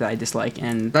of things that I dislike,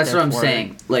 and that's what I'm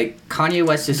saying. Like Kanye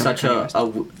West is such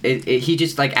he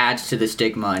just like adds to the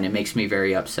stigma, and it makes me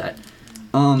very upset.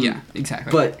 Yeah,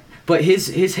 exactly. But his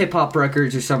hip hop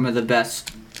records are some of the best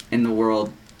in the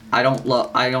world. I don't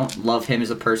love him as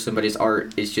a person, but his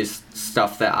art is just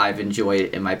stuff that I've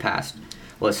enjoyed in my past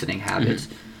listening habits.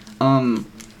 Mm-hmm.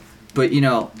 But you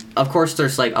know, of course,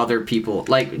 there's like other people.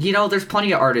 Like, you know, there's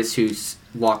plenty of artists who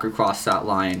walk across that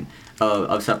line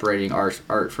of separating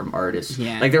art from artists.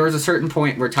 Yeah. Like there was a certain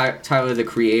point where Tyler the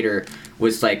Creator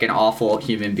was like an awful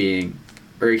human being,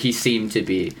 or he seemed to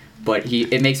be. But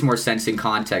it makes more sense in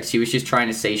context. He was just trying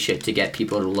to say shit to get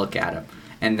people to look at him,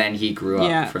 and then he grew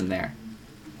up from there.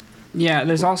 Yeah,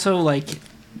 there's also, like,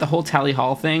 the whole Tally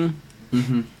Hall thing.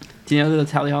 Mm-hmm. Do you know the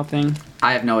Tally Hall thing?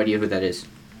 I have no idea who that is.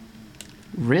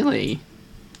 Really?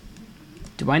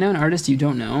 Do I know an artist you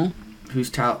don't know? Who's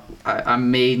I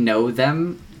may know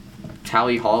them.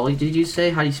 Tally Hall, did you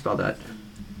say? How do you spell that?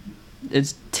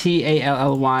 It's Tally,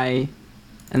 and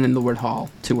then the word Hall.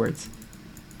 2 words.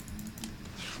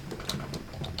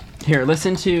 Here,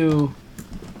 listen to...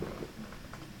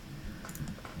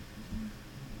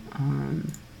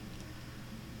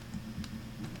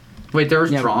 Wait, there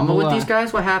was drama with these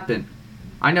guys? What happened?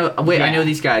 I know. Wait, yeah. I know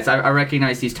these guys. I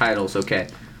recognize these titles. Okay.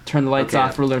 Turn the lights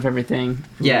off. Ruler of everything.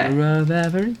 Yeah. Ruler of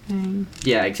everything.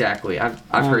 Yeah, exactly. I've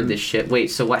heard this shit. Wait,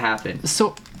 so what happened?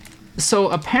 So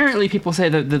apparently people say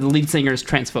that the lead singer is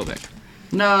transphobic.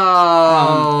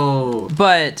 No.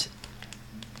 But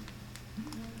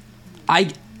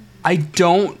I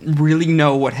don't really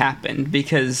know what happened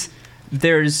because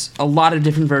there's a lot of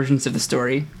different versions of the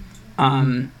story.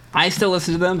 I still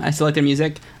listen to them. I still like their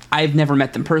music. I've never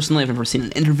met them personally. I've never seen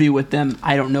an interview with them.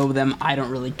 I don't know them. I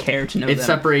don't really care to know them. It's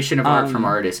separation of art from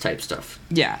artist type stuff.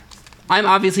 Yeah. I'm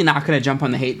obviously not going to jump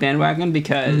on the hate bandwagon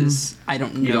because I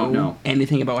don't know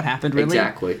anything about what happened, really.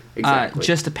 Exactly.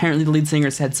 Just apparently the lead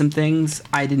singer said some things.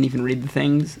 I didn't even read the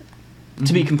things,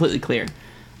 to be completely clear.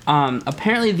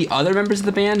 Apparently the other members of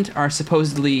the band are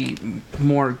supposedly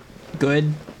more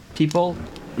good people,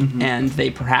 and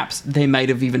they might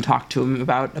have even talked to him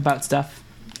about stuff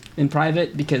in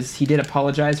private because he did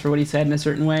apologize for what he said in a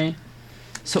certain way.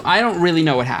 So I don't really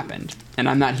know what happened, and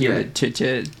I'm not here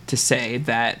to say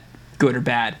that good or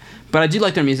bad, but I do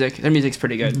like their music. Their music's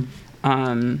pretty good.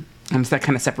 And it's that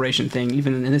kind of separation thing.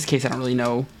 Even in this case, I don't really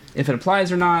know if it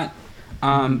applies or not.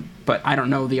 But I don't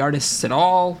know the artists at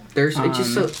all.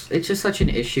 It's just such an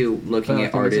issue looking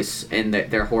at artists and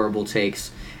their horrible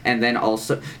takes. And then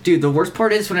also, dude, the worst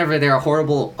part is whenever they're a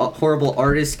horrible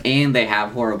artist and they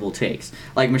have horrible takes.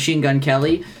 Like Machine Gun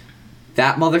Kelly,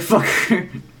 that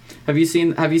motherfucker. Have you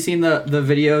seen the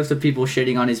videos of people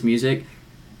shitting on his music?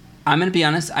 I'm gonna be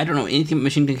honest. I don't know anything about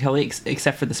Machine Gun Kelly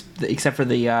except for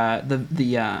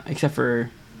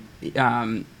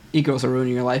 "E-Girls Are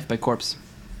Ruining Your Life" by Corpse.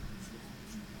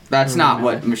 That's not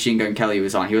what Machine Gun Kelly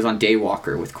was on. He was on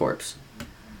Daywalker with Corpse.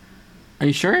 Are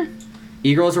you sure?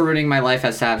 E-Girls Are Ruining My Life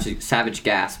has Savage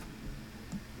Gasp.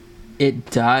 It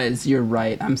does. You're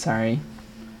right. I'm sorry.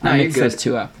 No, I you're mixed good. those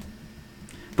two up.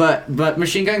 But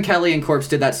Machine Gun Kelly and Corpse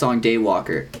did that song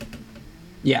Daywalker.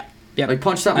 Yeah. Yep. Like,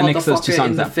 punch that I mixed those two motherfucker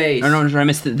songs in the up. face. No, I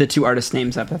missed the two artist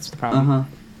names up. That's the problem. Uh-huh.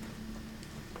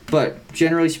 But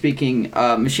generally speaking,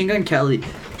 Machine Gun Kelly,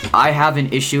 I have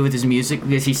an issue with his music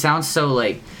because he sounds so,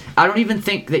 like... I don't even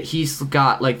think that he's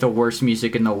got, like, the worst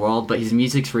music in the world, but his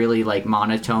music's really, like,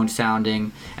 monotone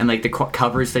sounding. And, like, the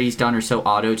covers that he's done are so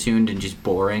auto-tuned and just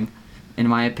boring, in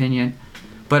my opinion.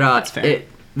 But That's fair.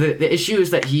 The issue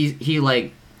is that he's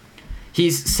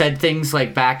said things,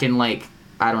 like, back in, like...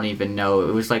 I don't even know.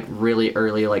 It was like really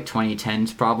early, like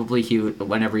 2010s probably.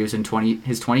 Whenever he was in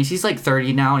his 20s, he's like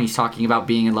 30 now, and he's talking about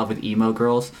being in love with emo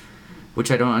girls, which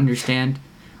I don't understand.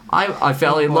 I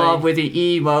fell in love with an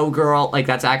emo girl. Like,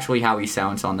 that's actually how he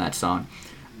sounds on that song.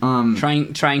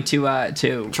 Trying to appeal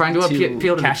to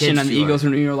the cash kids in on the too. Eagles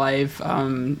Renew Your Life.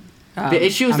 The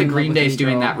issue is that Green Day's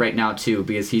doing that right now too,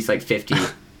 because he's like 50,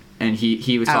 and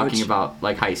he was talking about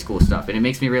like high school stuff, and it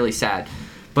makes me really sad.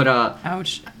 But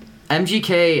Ouch.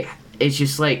 MGK, it's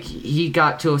just like he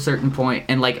got to a certain point,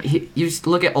 and like you just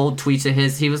look at old tweets of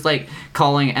his. He was like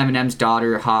calling Eminem's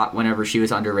daughter hot whenever she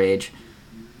was underage,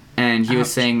 and he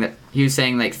was saying like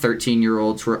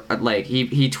 13-year-olds were like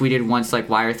he tweeted once like,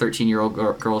 why are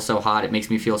 13-year-old girls so hot? It makes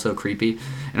me feel so creepy,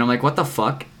 and I'm like, what the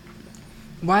fuck?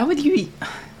 Why would you?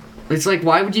 It's like,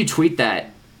 why would you tweet that?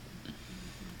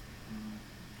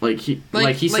 Like he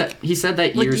said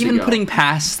that years even ago. putting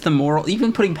past the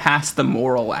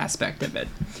moral aspect of it,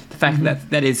 the fact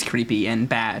that is creepy and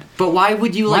bad. But why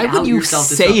would you like out yourself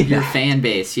to say your that? fan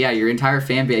base? Yeah, your entire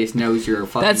fan base knows you're a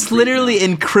fucking. That's creep literally now.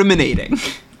 incriminating.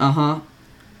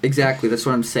 Exactly. That's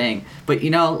what I'm saying. But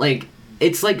like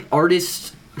it's like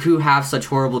artists who have such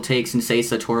horrible takes and say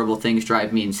such horrible things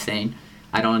drive me insane.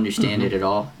 I don't understand it at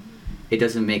all. It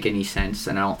doesn't make any sense,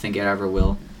 and I don't think it ever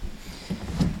will.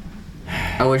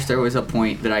 I wish there was a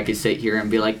point that I could sit here and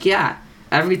be like, yeah,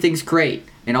 everything's great,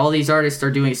 and all these artists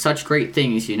are doing such great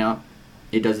things, you know?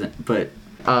 It doesn't, but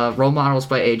Role Models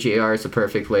by AJR is the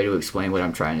perfect way to explain what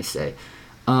I'm trying to say.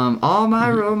 All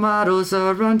my role models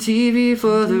are on TV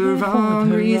for the wrong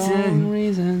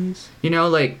reasons. You know,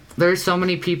 like, there's so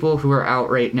many people who are out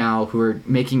right now who are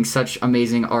making such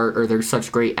amazing art, or they're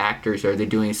such great actors, or they're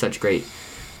doing such great,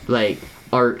 like,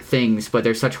 art things, but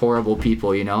they're such horrible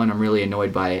people, you know, and I'm really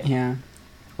annoyed by it. Yeah.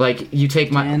 Like, you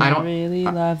take my... And I really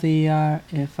love the art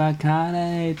if I kinda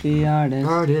hate the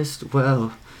artist.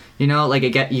 Well, you know, like,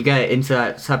 you get into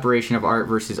that separation of art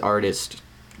versus artist,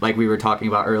 like we were talking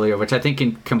about earlier, which I think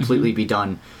can completely be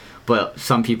done, but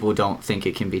some people don't think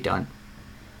it can be done.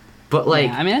 But, like...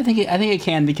 Yeah, I mean, I think it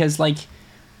can, because, like,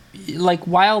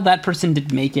 while that person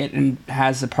did make it and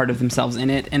has a part of themselves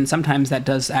in it, and sometimes that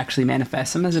does actually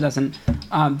manifest, sometimes it doesn't,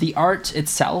 the art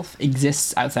itself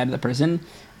exists outside of the person.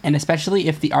 And especially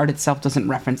if the art itself doesn't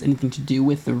reference anything to do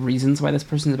with the reasons why this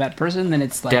person's a bad person, then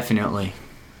it's like... Definitely.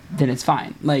 Then it's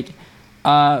fine. Like,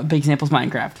 big example is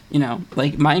Minecraft. You know,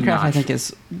 like, Minecraft, I think,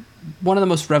 is one of the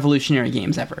most revolutionary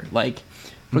games ever. Like,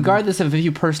 regardless of if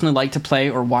you personally like to play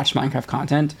or watch Minecraft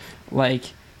content, like,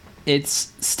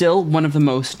 it's still one of the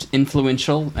most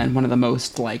influential and one of the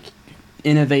most, like,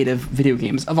 innovative video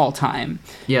games of all time.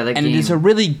 Yeah, and it is a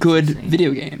really good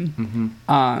video game.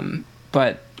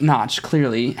 But Notch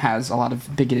clearly has a lot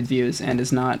of bigoted views and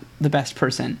is not the best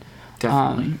person.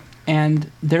 Definitely. And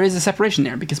there is a separation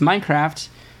there, because Minecraft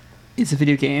is a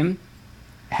video game,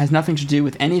 has nothing to do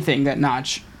with anything that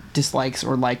Notch dislikes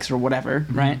or likes or whatever,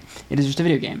 right? It is just a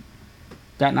video game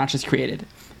that Notch has created.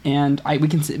 And we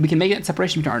can make that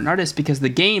separation between art and artist, because the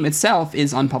game itself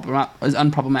is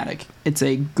unproblematic. It's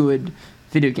a good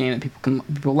video game that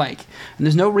people like, and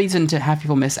there's no reason to have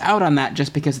people miss out on that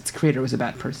just because its creator was a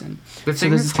bad person. So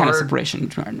there's this kind of separation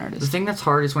between art and artist. The thing that's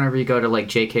hard is whenever you go to like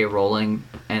J.K. Rowling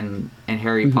and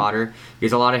Harry Potter,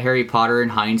 because a lot of Harry Potter in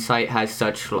hindsight has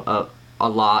such a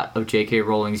lot of J.K.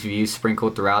 Rowling's views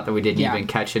sprinkled throughout that we didn't even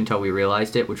catch until we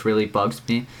realized it, which really bugs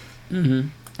me. And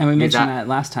we mentioned that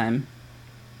last time.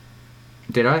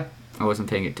 Did I? I wasn't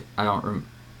paying it. I don't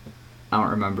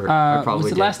remember. I probably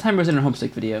was it did. last time or was it in a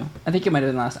Homestick video? I think it might have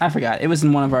been last. I forgot. It was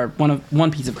in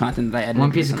one piece of content that I edited.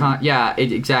 One piece of content. Yeah,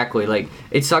 exactly. Like,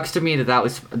 it sucks to me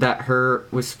that her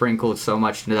was sprinkled so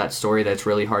much into that story that it's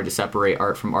really hard to separate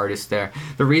art from artist there.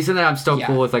 The reason that I'm still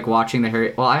cool with like watching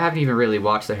I haven't even really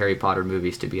watched the Harry Potter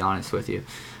movies, to be honest with you.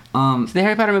 So the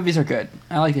Harry Potter movies are good.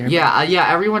 I like the Harry Potter.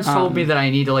 Yeah. Everyone's told me that I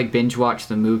need to like binge watch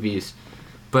the movies.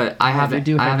 But I haven't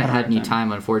had any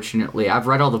time, unfortunately. I've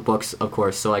read all the books, of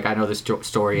course, so like I know the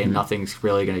story and nothing's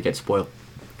really going to get spoiled.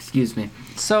 Excuse me.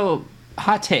 So,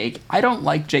 hot take. I don't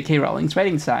like J.K. Rowling's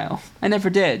writing style. I never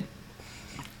did.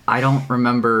 I don't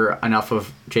remember enough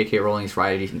of J.K. Rowling's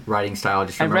writing style. I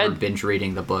just remember binge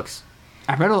reading the books.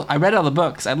 I read all the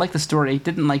books. I liked the story.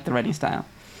 Didn't like the writing style.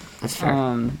 That's fair.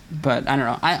 But I don't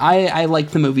know. I like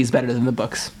the movies better than the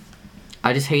books.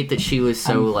 I just hate that she was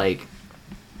so like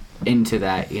into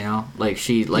that, you know, like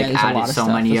she like added so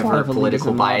many of her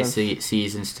political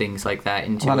biases and things like that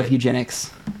into it. A lot of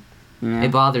eugenics. Yeah.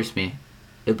 It bothers me.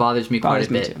 It bothers me quite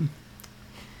a bit.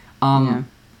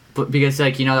 But because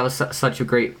like, you know, that was such a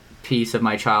great piece of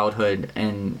my childhood,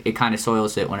 and it kind of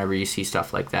soils it whenever you see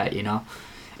stuff like that, you know.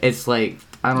 It's like,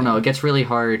 I don't know, it gets really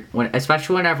hard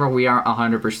especially whenever we aren't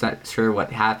 100% sure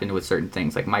what happened with certain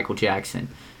things, like Michael Jackson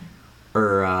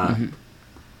or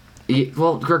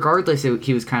well, regardless,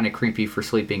 he was kind of creepy for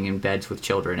sleeping in beds with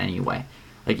children anyway.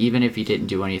 Like, even if he didn't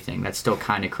do anything, that's still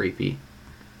kind of creepy.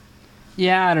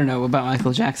 Yeah, I don't know about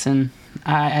Michael Jackson.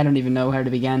 I don't even know where to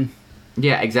begin.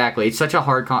 Yeah, exactly. It's such a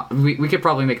hard... we could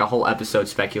probably make a whole episode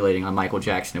speculating on Michael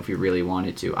Jackson if we really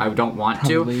wanted to. I don't want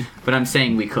to, but I'm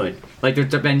saying we could. Like,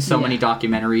 there's been so many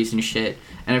documentaries and shit.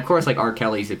 And, of course, like, R.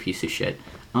 Kelly's a piece of shit.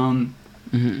 Oh,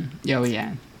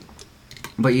 yeah.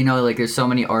 But, you know, like, there's so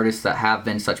many artists that have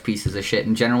been such pieces of shit.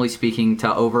 And generally speaking,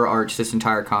 to overarch this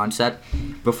entire concept,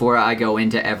 before I go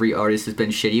into every artist that's been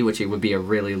shitty, which it would be a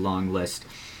really long list.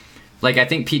 Like, I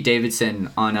think Pete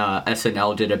Davidson on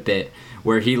SNL did a bit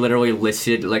where he literally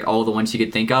listed, like, all the ones you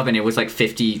could think of, and it was, like,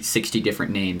 50, 60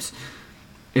 different names.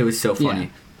 It was so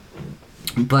funny.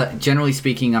 Yeah. But generally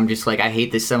speaking, I'm just, like, I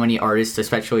hate that so many artists,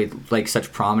 especially, like,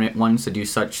 such prominent ones that do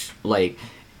such, like,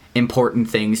 important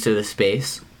things to the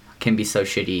space, can be so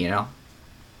shitty, you know?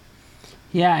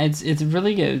 Yeah, it's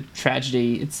really a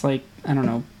tragedy. It's like, I don't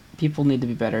know, people need to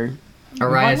be better.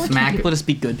 Why can't people just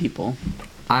be good people?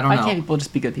 I don't know. Why can't people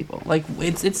just be good people? Like,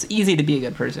 it's easy to be a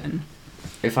good person.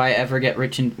 If I ever get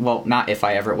rich and... Well, not if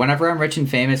I ever... Whenever I'm rich and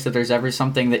famous, if there's ever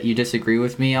something that you disagree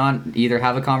with me on, either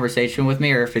have a conversation with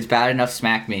me, or if it's bad enough,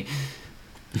 smack me.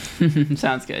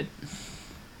 Sounds good.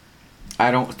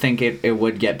 I don't think it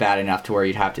would get bad enough to where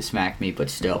you'd have to smack me, but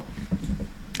still.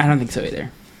 I don't think so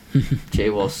either.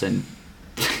 Jay Wilson.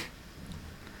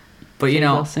 But, you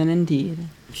know... Jay Wilson, indeed.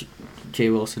 Jay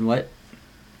Wilson, what?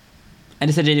 I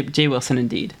just said Jay Wilson,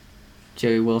 indeed.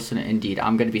 Jay Wilson, indeed.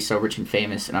 I'm gonna be so rich and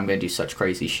famous, and I'm gonna do such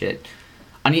crazy shit.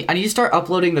 I need to start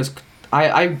uploading those.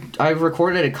 I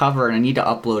recorded a cover, and I need to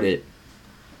upload it.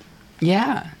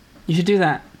 Yeah, you should do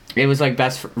that. It was like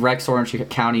Rex Orange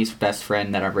County's best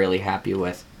friend that I'm really happy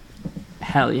with.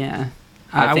 Hell yeah!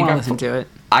 I want to listen to it.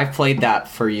 I've played that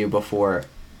for you before.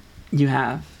 You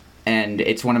have. And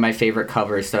it's one of my favorite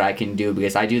covers that I can do,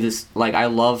 because I do this, like, I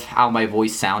love how my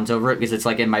voice sounds over it, because it's,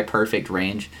 like, in my perfect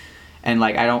range. And,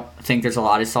 like, I don't think there's a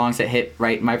lot of songs that hit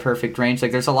right in my perfect range.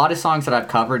 Like, there's a lot of songs that I've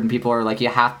covered, and people are like, you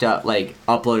have to, like,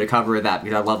 upload a cover of that,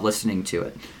 because I love listening to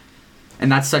it.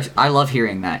 And that's I love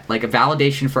hearing that. Like, a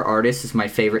validation for artists is my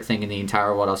favorite thing in the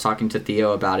entire world. I was talking to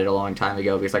Theo about it a long time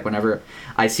ago, because, like, whenever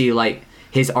I see, like,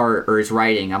 his art or his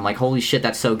writing, I'm like, holy shit,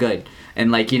 that's so good. And,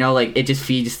 like, you know, like, it just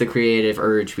feeds the creative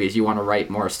urge, because you want to write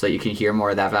more so that you can hear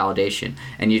more of that validation,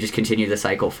 and you just continue the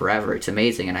cycle forever. It's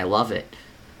amazing, and I love it.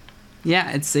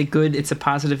 Yeah, it's a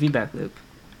positive feedback loop.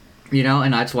 You know,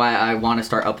 and that's why I want to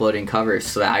start uploading covers,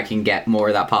 so that I can get more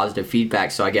of that positive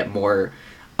feedback, so I get more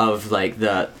of, like,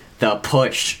 the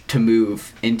push to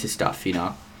move into stuff, you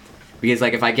know? Because,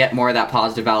 like, if I get more of that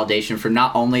positive validation from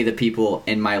not only the people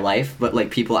in my life, but,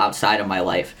 like, people outside of my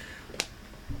life,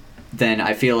 then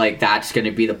I feel like that's going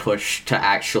to be the push to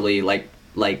actually, like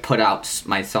put out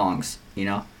my songs, you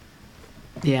know?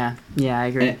 Yeah, I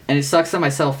agree. And it sucks that my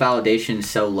self-validation is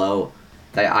so low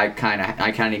that I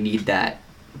kind of need that.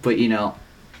 But, you know,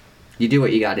 you do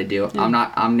what you got to do.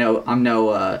 Yeah. I'm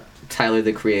no Tyler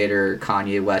the Creator,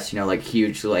 Kanye West, you know, like,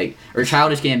 huge, like, or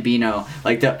Childish Gambino,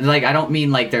 like, I don't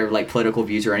mean, like, their, like, political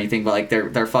views or anything, but, like,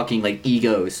 they're fucking, like,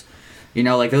 egos, you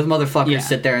know, like, those motherfuckers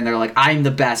sit there and they're like, I'm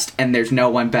the best and there's no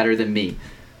one better than me.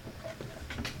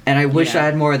 And I wish I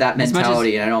had more of that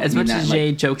mentality, and I don't mean that. As much as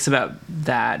Jay jokes about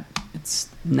that, it's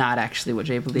not actually what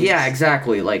Jay believes. Yeah,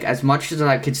 exactly. Like, as much as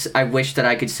I wish that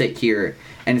I could sit here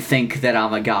and think that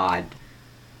I'm a god,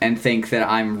 and think that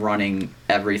I'm running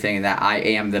everything, and that I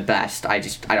am the best. I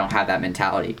don't have that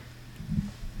mentality.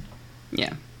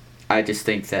 Yeah. I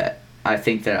think that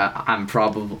I'm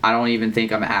probably... I don't even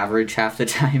think I'm average half the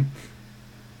time.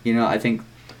 You know, I think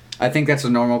that's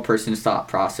a normal person's thought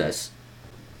process.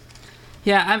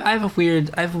 Yeah, I have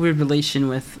a weird relation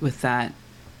with that.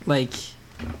 Like,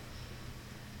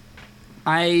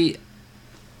 I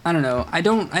don't know. I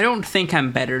don't think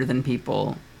I'm better than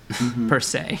people per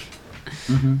se.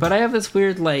 Mm-hmm. But I have this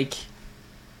weird, like,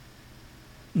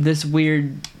 this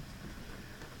weird,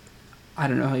 I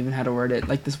don't know even how to word it,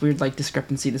 like this weird like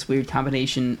discrepancy, this weird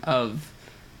combination of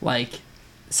like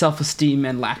self-esteem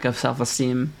and lack of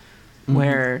self-esteem,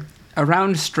 where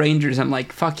around strangers I'm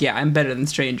like, fuck yeah, I'm better than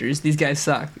strangers, these guys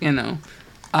suck, you know.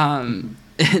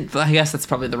 But I guess that's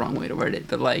probably the wrong way to word it,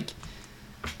 but like,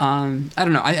 I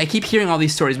don't know, I keep hearing all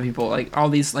these stories of people, like all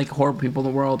these like horrible people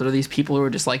in the world, or these people who are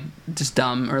just like just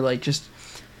dumb, or like just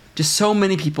so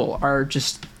many people are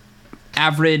just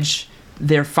average.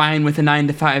 They're fine with a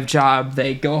 9-to-5 job.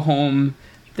 They go home.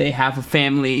 They have a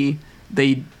family.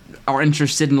 They are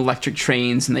interested in electric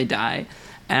trains, and they die.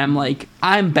 And I'm like,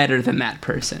 I'm better than that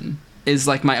person. Is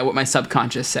like what my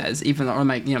subconscious says, even or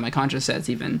my conscious says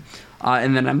even.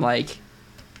 And then I'm like,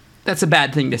 that's a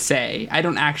bad thing to say. I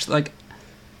don't actually like.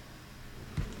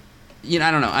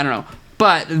 I don't know.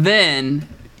 But then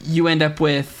you end up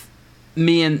with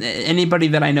me and anybody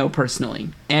that I know personally,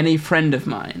 and a friend of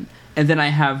mine. And then I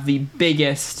have the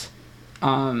biggest,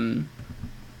 what's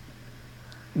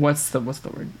the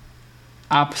word?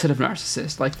 Opposite of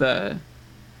narcissist, like the.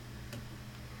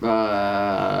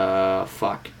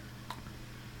 Fuck.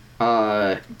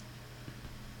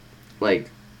 Like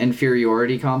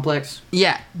inferiority complex.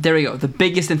 Yeah, there we go. The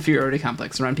biggest inferiority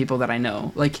complex around people that I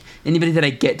know, like anybody that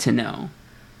I get to know.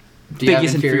 Do you have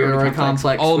inferiority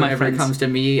complex all whenever it comes to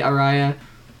me, Araya?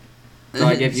 Do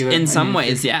I give you in some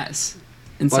ways, yes.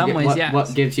 In some ways, yes.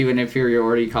 What gives you an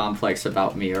inferiority complex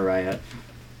about me, Araya?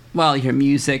 Well, your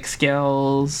music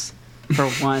skills, for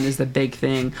one, is the big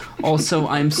thing. Also,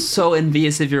 I'm so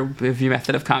envious of your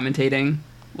method of commentating.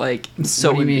 Like, I'm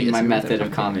so what do you envious mean, my of your method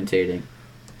of commentating?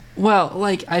 Well,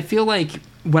 like, I feel like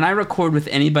when I record with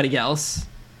anybody else,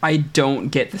 I don't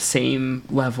get the same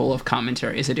level of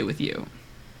commentary as I do with you.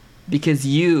 Because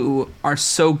you are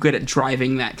so good at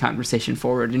driving that conversation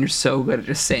forward, and you're so good at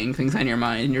just saying things on your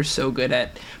mind, and you're so good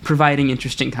at providing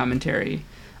interesting commentary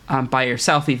by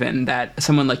yourself even, that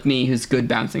someone like me who's good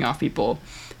bouncing off people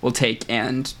will take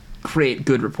and create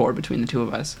good rapport between the two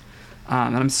of us.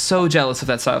 And I'm so jealous of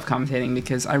that style of commentating,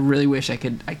 because I really wish I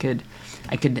could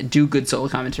do good solo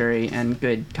commentary and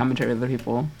good commentary with other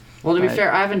people. Well, to be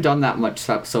fair, I haven't done that much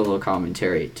solo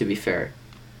commentary, to be fair.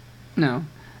 No.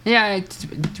 Yeah,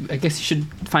 I guess you should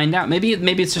find out. Maybe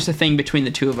it's just a thing between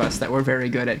the two of us that we're very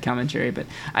good at commentary, but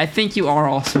I think you are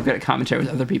also good at commentary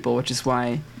with other people, which is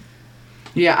why...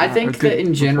 Yeah, I think that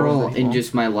in general, in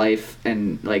just my life,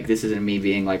 and like this isn't me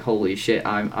being like, holy shit,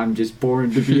 I'm just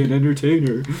born to be an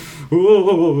entertainer.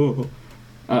 Whoa.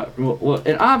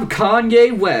 And I'm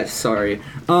Kanye West, sorry.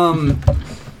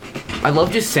 I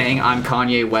love just saying I'm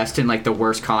Kanye West in like the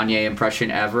worst Kanye impression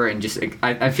ever, and just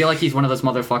I feel like he's one of those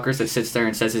motherfuckers that sits there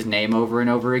and says his name over and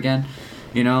over again,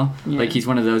 you know? Yeah. Like he's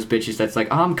one of those bitches that's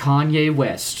like, I'm Kanye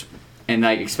West, and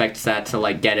like expects that to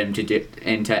like get him to do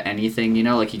into anything, you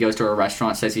know? Like he goes to a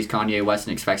restaurant, says he's Kanye West,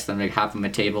 and expects them to have him a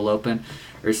table open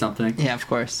or something. Yeah, of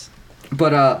course.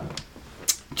 But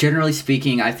generally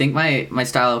speaking, I think my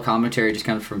style of commentary just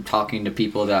comes from talking to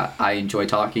people that I enjoy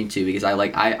talking to, because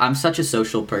I'm such a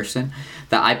social person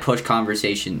that I push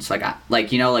conversations.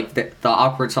 Like you know, like the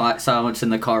awkward silence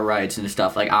in the car rides and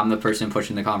stuff. Like I'm the person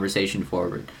pushing the conversation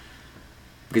forward.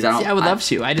 Because I don't. See, I would love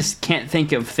to. I just can't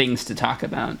think of things to talk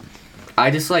about. I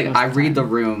just like I read the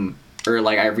room, or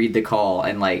like I read the call,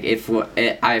 and like I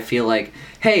feel like,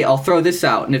 hey, I'll throw this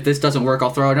out, and if this doesn't work, I'll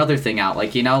throw another thing out.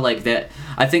 Like, you know, like that.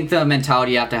 I think the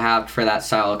mentality you have to have for that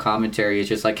style of commentary is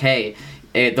just like, hey,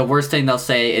 the worst thing they'll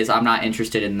say is I'm not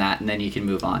interested in that, and then you can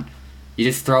move on. You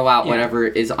just throw out whatever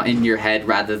is in your head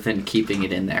rather than keeping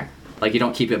it in there. Like, you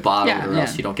don't keep it bottled, or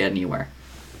else you don't get anywhere.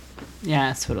 Yeah,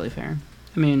 that's totally fair.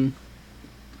 I mean,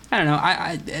 I don't know.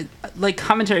 I like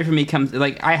commentary for me comes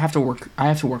like I have to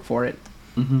work for it.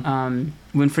 Mm-hmm.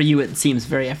 When for you it seems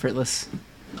very effortless.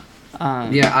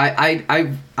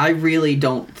 I really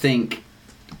don't think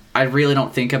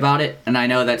about it, and I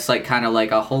know that's like kind of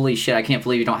like a holy shit, I can't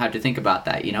believe you don't have to think about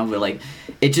that, you know, but like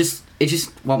it's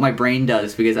just what my brain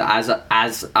does, because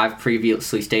as I've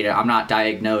previously stated, I'm not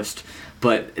diagnosed,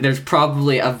 but there's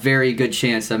probably a very good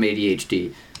chance I'm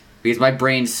ADHD, because my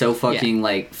brain's so fucking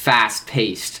like fast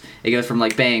paced. It goes from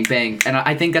like bang bang, and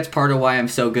I think that's part of why I'm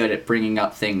so good at bringing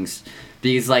up things.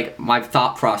 Because like my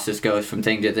thought process goes from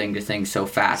thing to thing to thing so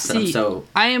fast. See,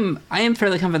 I am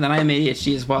fairly confident that I am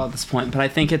ADHD as well at this point, but I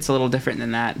think it's a little different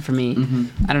than that for me.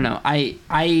 Mm-hmm. I don't know.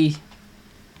 I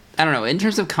don't know. In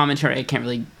terms of commentary, I can't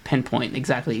really pinpoint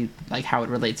exactly like how it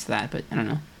relates to that, but I don't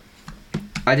know.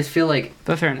 I just feel like,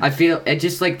 but fair enough. I feel it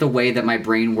just like the way that my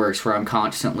brain works, where I'm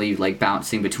constantly like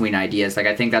bouncing between ideas. Like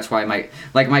I think that's why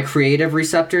my creative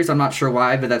receptors, I'm not sure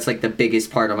why, but that's like the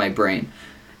biggest part of my brain.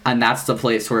 And that's the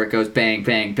place where it goes bang,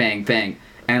 bang, bang, bang.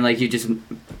 and like you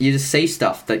just say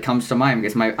stuff that comes to mind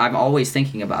because I'm always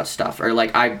thinking about stuff, or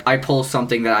like I pull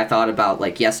something that I thought about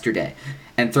like yesterday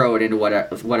and throw it into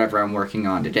whatever I'm working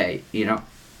on today, you know?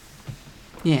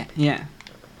 Yeah.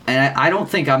 And I don't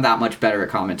think I'm that much better at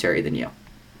commentary than you,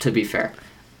 to be fair.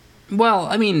 Well,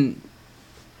 I mean,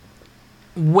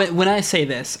 when I say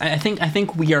this, I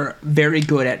think we are very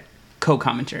good at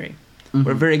co-commentary. Mm-hmm.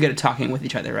 We're very good at talking with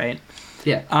each other, right?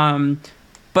 Yeah.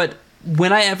 But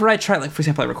whenever I try, like, for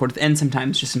example, I record with N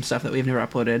sometimes, just some stuff that we've never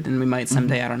uploaded, and we might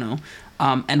someday, mm-hmm. I don't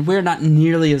know. And we're not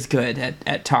nearly as good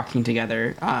at talking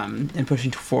together and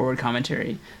pushing forward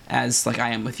commentary as, like, I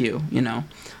am with you, you know?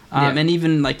 And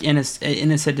even, like, Inna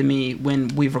said to me when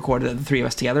we've recorded the three of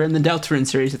us together, in the Deltarune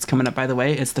series that's coming up, by the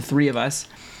way, it's the three of us,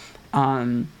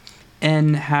 N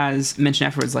has mentioned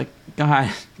afterwards, like,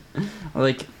 God,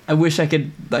 like, I wish I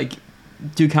could, like,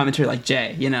 do commentary like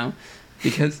Jay, you know?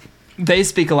 Because they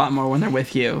speak a lot more when they're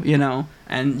with you, you know?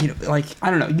 And, you know, like, I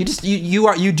don't know,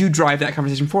 you do drive that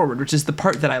conversation forward, which is the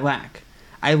part that I lack.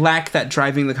 I lack that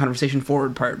driving the conversation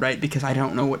forward part, right? Because I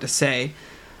don't know what to say.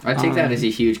 I take that as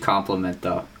a huge compliment,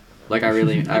 though. Like, I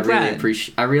really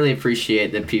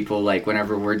appreciate that people, like,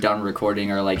 whenever we're done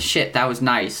recording are like, shit, that was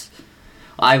nice.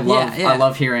 I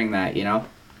love hearing that, you know?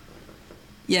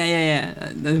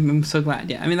 Yeah. I'm so glad.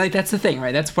 Yeah, I mean, like, that's the thing,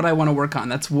 right? That's what I want to work on.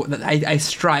 That's what I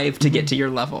strive to get to your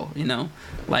level, you know?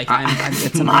 Like,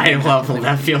 it's my level.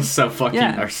 That feels so fucking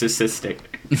narcissistic.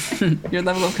 Your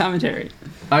level of commentary.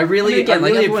 I really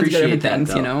appreciate that, things,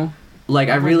 though. You know? Like,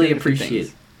 I really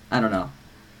appreciate. I don't know.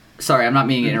 Sorry, I'm not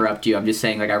meaning to interrupt you. I'm just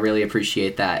saying, like, I really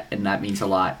appreciate that, and that means a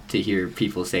lot to hear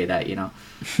people say that, you know?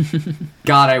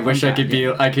 God, I wish I could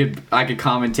I could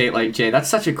commentate like Jay. That's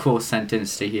such a cool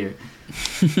sentence to hear.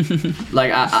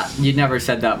 Like, you never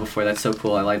said that before. That's so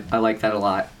cool. I like that a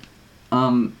lot.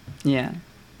 Yeah.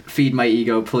 Feed my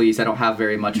ego, please. I don't have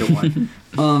very much of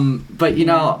one. But, you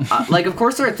know, like, of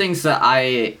course there are things that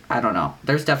I don't know.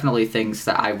 There's definitely things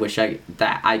that I wish I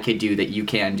could do that you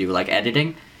can do, like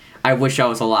editing. I wish I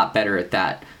was a lot better at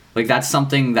that. Like, that's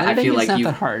something that I feel like it's not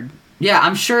that hard. Yeah,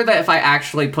 I'm sure that if I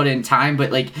actually put in time,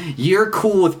 but, like, you're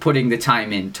cool with putting the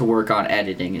time in to work on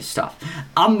editing and stuff.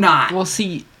 I'm not. Well,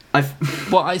 see,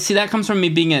 I see that comes from me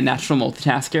being a natural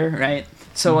multitasker, right?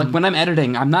 So, like, when I'm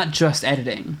editing, I'm not just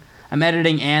editing. I'm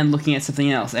editing and looking at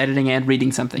something else, editing and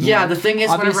reading something. Yeah, the thing is,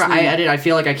 obviously, whenever I edit, I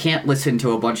feel like I can't listen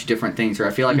to a bunch of different things, or I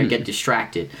feel like I get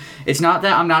distracted. It's not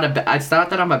that I'm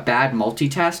a bad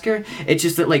multitasker. It's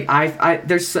just that, like,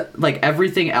 there's, like,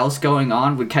 everything else going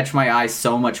on would catch my eye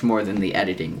so much more than the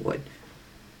editing would.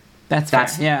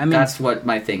 That's yeah. I mean, that's what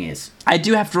my thing is. I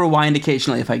do have to rewind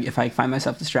occasionally if I find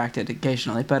myself distracted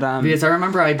occasionally, but because I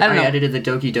remember I edited the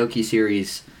Doki Doki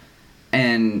series,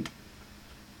 and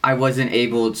I wasn't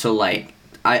able to, like,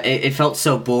 it felt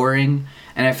so boring,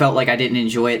 and I felt like I didn't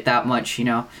enjoy it that much, you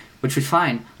know, which was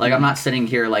fine. Like, I'm not sitting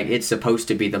here like it's supposed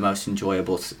to be the most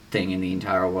enjoyable thing in the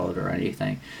entire world or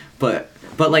anything, but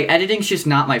like, editing's just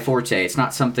not my forte. It's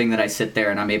not something that I sit there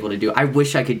and I'm able to do. I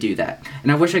wish I could do that,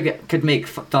 and I wish I could make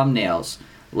thumbnails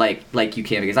like you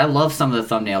can, because I love some of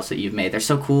the thumbnails that you've made. They're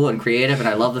so cool and creative, and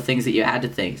I love the things that you add to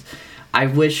things. I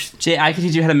wish... Jay, I could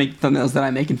teach you how to make thumbnails that I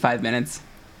make in 5 minutes.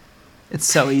 It's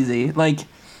so easy. Like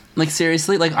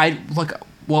seriously, like,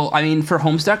 well, I mean, for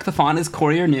Homestuck, the font is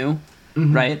Courier New,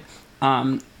 mm-hmm. right?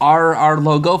 Our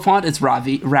logo font is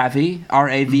Ravi,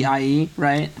 Ravie,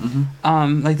 right?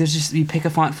 Mm-hmm. Like, there's just, you pick a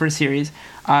font for a series.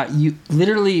 You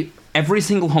literally, every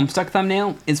single Homestuck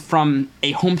thumbnail is from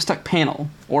a Homestuck panel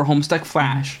or Homestuck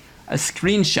Flash, a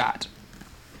screenshot,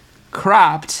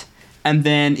 cropped, and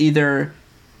then either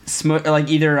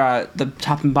the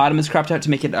top and bottom is cropped out to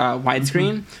make it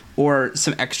widescreen, mm-hmm. or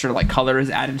some extra, like, color is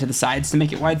added to the sides to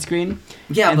make it widescreen.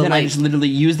 Yeah, and then I just literally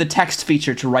use the text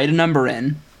feature to write a number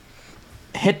in,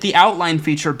 hit the outline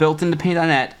feature built into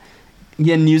Paint.net,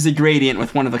 and use a gradient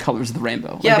with one of the colors of the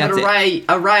rainbow. Yeah, like,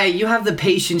 but Araya, you have the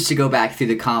patience to go back through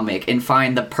the comic and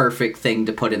find the perfect thing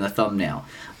to put in the thumbnail.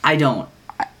 I don't.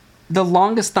 The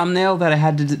longest thumbnail that I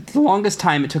had to... The longest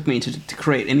time it took me to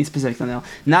create any specific thumbnail,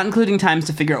 not including times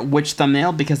to figure out which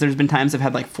thumbnail, because there's been times I've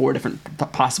had, like, 4 different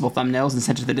possible thumbnails and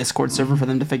sent to the Discord server for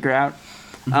them to figure out.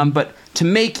 Mm-hmm. But to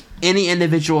make any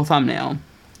individual thumbnail,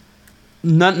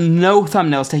 no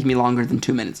thumbnails take me longer than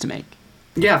 2 minutes to make.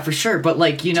 Yeah, for sure. But,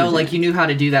 like, you know, like, you knew how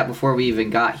to do that before we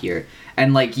even got here.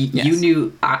 And, like, yes. You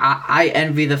knew... I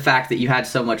envy the fact that you had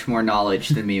so much more knowledge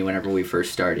than me whenever we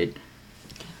first started.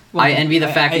 Well, I envy the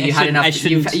fact that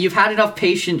you've had enough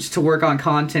patience to work on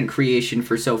content creation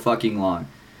for so fucking long.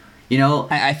 You know?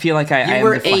 I feel like I am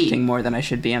reflecting more than I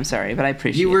should be. I'm sorry, but I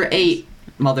appreciate it. You were 8,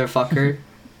 motherfucker.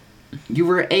 You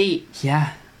were 8.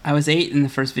 Yeah. I was 8 in the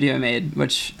first video I made,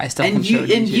 which I still and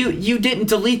you didn't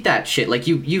delete that shit. Like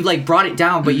you like brought it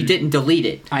down, but you didn't delete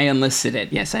it. I unlisted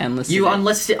it. Yes, I unlisted you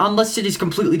it. Unlisted is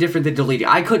completely different than deleting.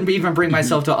 I couldn't even bring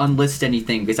myself to unlist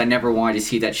anything because I never wanted to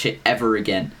see that shit ever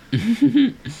again.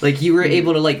 Like you were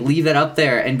able to like leave that up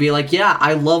there and be like, yeah,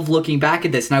 I love looking back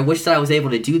at this, and I wish that I was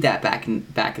able to do that back in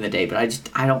the day,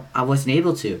 but I wasn't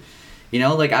able to. You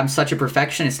know, like, I'm such a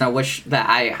perfectionist, and I wish that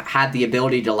I had the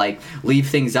ability to, like, leave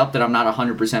things up that I'm not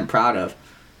 100% proud of.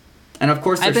 And, of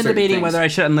course, I've been debating whether I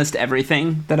should unlist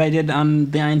everything that I did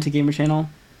on the INT Gamer channel.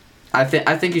 I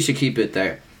think you should keep it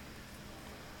there.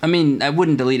 I mean, I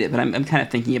wouldn't delete it, but I'm kind of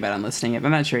thinking about unlisting it, but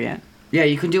I'm not sure yet. Yeah,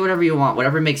 you can do whatever you want,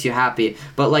 whatever makes you happy.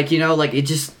 But, like, you know, like,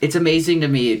 it's amazing to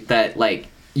me that, like,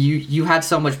 you had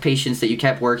so much patience that you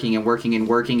kept working and working and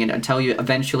working and until you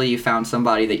eventually you found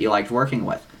somebody that you liked working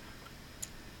with.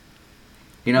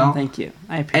 You know? Well, thank you.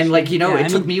 I appreciate it. And, like, you know, it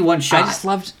took me one shot. I just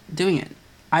loved doing it.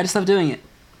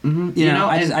 Mm-hmm. You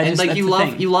know, and like, you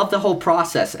love the whole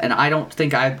process, and I don't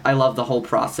think I love the whole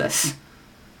process.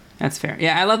 That's fair.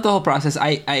 Yeah, I love the whole process.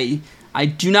 I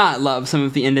do not love some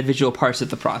of the individual parts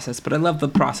of the process, but I love the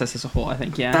process as a whole, I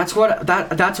think, yeah. That's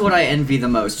what I envy the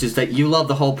most, is that you love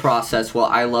the whole process while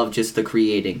I love just the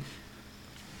creating.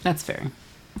 That's fair.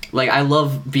 Like, I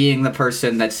love being the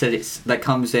person that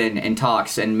comes in and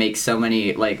talks and makes so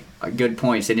many, like, good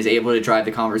points and is able to drive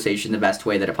the conversation the best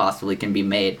way that it possibly can be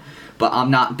made. But I'm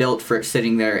not built for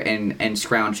sitting there and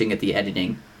scrounging at the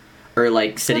editing. Or,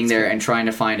 like, sitting there and trying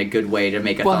to find a good way to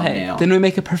make a thumbnail. Hey, then we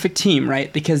make a perfect team,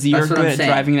 right? Because you're good at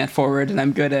driving that forward, and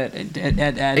I'm good at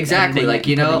exactly, like,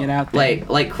 you know,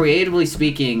 like creatively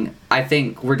speaking, I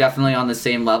think we're definitely on the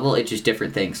same level. It's just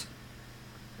different things.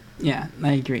 Yeah,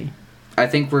 I agree. I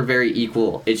think we're very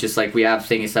equal. It's just like we have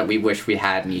things that we wish we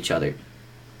had in each other.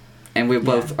 And we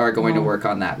both are going to work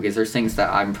on that, because there's things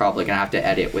that I'm probably going to have to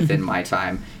edit within my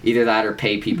time. Either that or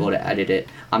pay people to edit it.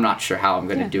 I'm not sure how I'm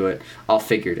going to do it. I'll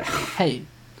figure it out. Hey,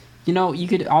 you know, you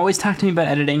could always talk to me about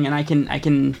editing, and I can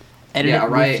edit it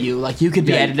with you. Like, you could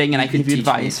be editing, and I can give you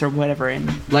advice or whatever.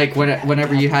 And like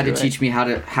whenever you had to teach me how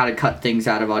to cut things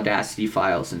out of Audacity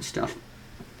files and stuff.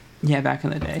 Yeah, back in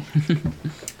the day.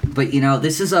 But, you know,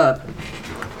 this is I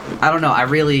don't know, I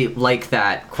really like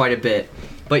that quite a bit.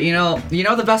 But, you know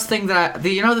the best thing that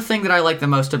the thing that I like the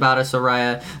most about us,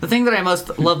 Araya, the thing that I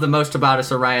most love the most about us,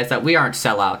 Araya, is that we aren't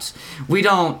sellouts. We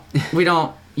don't,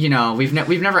 you know, we've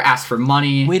never asked for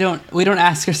money. We don't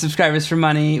ask our subscribers for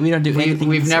money. We don't do anything.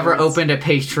 We've never opened a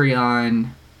Patreon.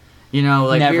 You know,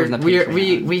 like,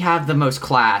 we have the most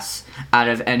class out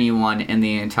of anyone in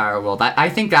the entire world. I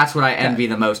think that's what I envy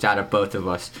the most out of both of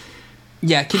us.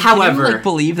 Yeah, can you, like,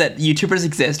 believe that YouTubers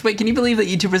exist? Wait, can you believe that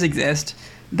YouTubers exist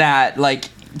that, like,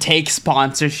 take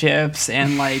sponsorships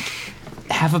and, like,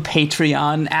 have a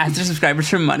Patreon, ask their subscribers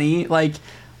for money? Like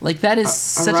that is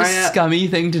such a scummy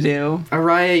thing to do.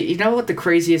 Araya, you know what the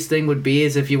craziest thing would be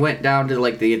is if you went down to,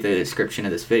 like, the description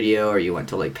of this video, or you went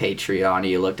to, like, Patreon, and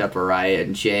you looked up Araya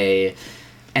and Jay,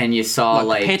 and you saw,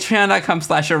 like...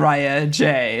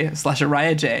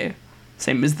 Patreon.com/ArayaJ.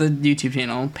 Same as the YouTube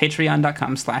channel.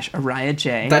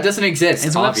 Patreon.com/ArayaJ. That doesn't exist,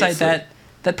 It's a website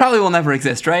that probably will never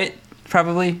exist, right?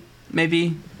 Probably.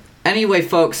 Maybe. Anyway,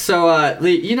 folks, so,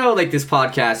 you know, like, this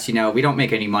podcast, you know, we don't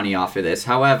make any money off of this.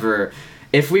 However...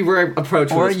 If we were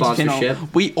approached with a sponsorship...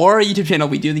 Or a YouTube channel.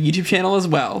 We do the YouTube channel as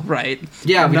well, right?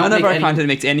 Yeah, none of our content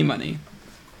makes any money.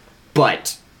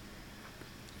 But...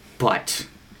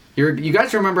 You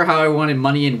guys remember how I wanted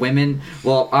money in women?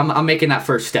 Well, I'm making that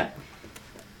first step.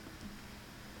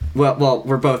 Well,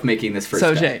 we're both making this first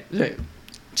step. So,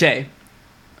 Jay,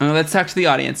 let's talk to the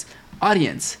audience.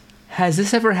 Audience, has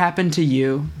this ever happened to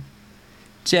you?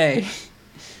 Jay...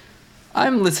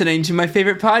 I'm listening to my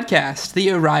favorite podcast, the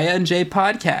Araya and Jay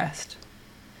podcast.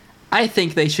 I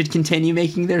think they should continue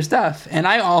making their stuff, and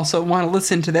I also want to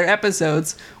listen to their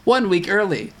episodes 1 week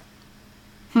early.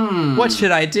 What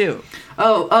should I do?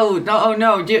 No.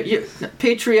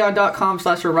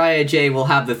 Patreon.com/ArayaJ will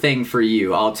have the thing for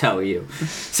you, I'll tell you.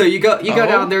 So you go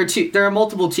down, there are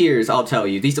multiple tiers, I'll tell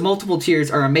you. These multiple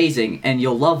tiers are amazing, and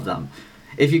you'll love them.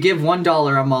 If you give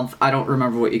 $1 a month, I don't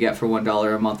remember what you get for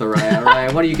 $1 a month,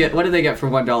 Araya. What do you get? What do they get for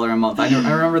 $1 a month? I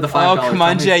remember the $5. Oh, come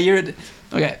on, Jay,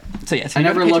 okay. So yes, I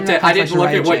didn't look at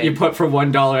what you put for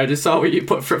 $1. I just saw what you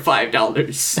put for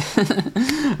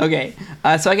 $5. Okay,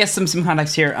 so I guess some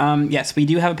context here. Yes, we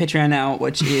do have a Patreon now,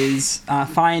 which is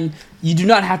fine. You do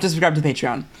not have to subscribe to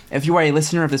Patreon. If you are a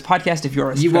listener of this podcast,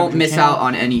 you won't miss out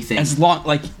on anything. As long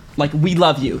like we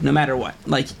love you no matter what.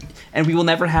 And we will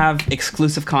never have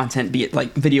exclusive content, be it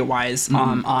like video wise,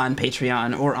 on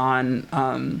Patreon or on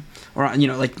you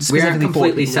know, like, we aren't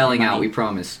completely selling out. We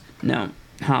promise. No.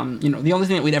 The only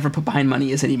thing that we'd ever put behind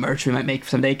money is any merch we might make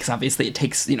someday, because obviously it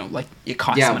takes, like, it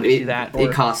costs money to do that.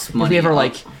 It costs money. If we ever,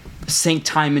 like, sink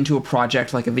time into a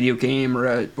project like a video game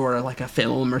or like a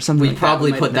film or something, we'd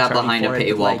probably put that behind a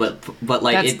paywall, but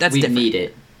we need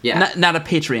it. Yeah, not a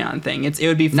Patreon thing. It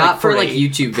would be not for like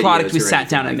YouTube videos product we sat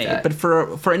down and made, but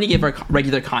for any of our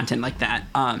regular content like that,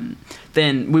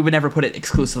 then we would never put it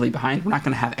exclusively behind. We're not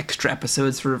going to have extra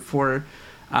episodes for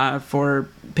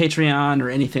Patreon or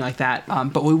anything like that.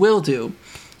 But what we will do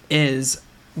is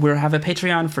we'll have a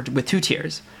Patreon with 2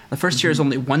 tiers. The first tier is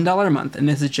only $1 a month, and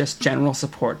this is just general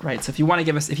support, right? So if you want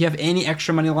to if you have any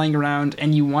extra money lying around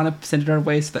and you want to send it our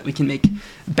way so that we can make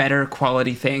better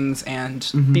quality things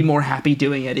and be more happy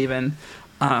doing it, even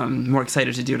more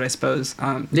excited to do it, I suppose.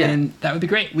 And that would be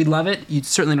great. We'd love it. You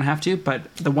certainly don't have to,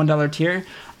 but the $1 tier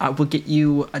will get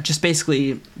you just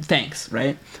basically thanks,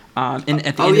 right? And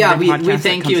at the end of every podcast we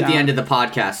thank you at the end of the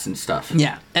podcast and stuff.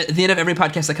 Yeah, at the end of every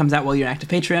podcast that comes out while you're an active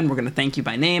Patreon, we're going to thank you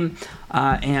by name,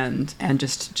 and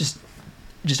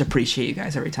just appreciate you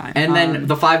guys every time. And then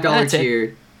the $5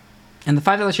 tier. And the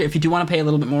 $5 tier, if you do want to pay a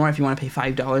little bit more, if you want to pay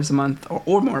 $5 a month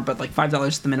or more, but like $5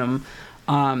 is the minimum,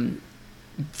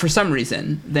 for some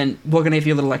reason, then we're going to give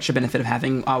you a little extra benefit of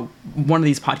having one of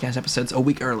these podcast episodes a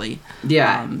week early.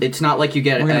 Yeah, it's not like you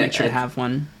get... We're going to make sure to have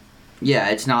one. Yeah,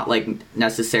 it's not like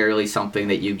necessarily something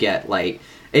that you get like...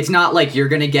 It's not like you're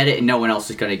going to get it and no one else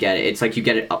is going to get it. It's like you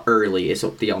get it early is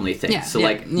the only thing. Yeah, so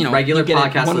regular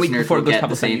podcast listeners will get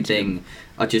the same thing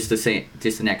just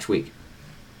the next week.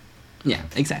 Yeah,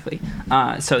 exactly.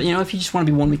 So, if you just want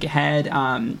to be 1 week ahead,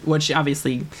 which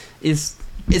obviously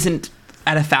isn't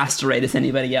at a faster rate as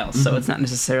anybody else, so it's not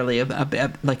necessarily an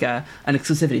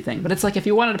exclusivity thing. But it's like if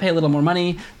you wanted to pay a little more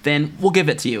money, then we'll give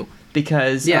it to you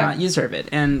because you deserve it,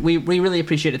 and we really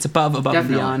appreciate it. It's above and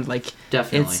beyond. Like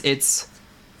definitely,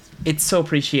 it's so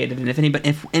appreciated. And if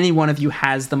any one of you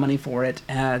has the money for it,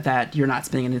 that you're not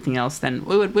spending anything else, then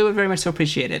we would very much so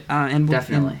appreciate it.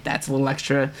 Definitely, and that's a little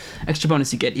extra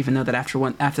bonus you get, even though that after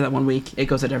that 1 week it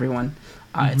goes out to everyone.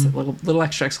 It's a little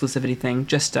extra exclusivity thing,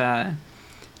 just a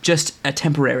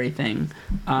temporary thing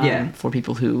for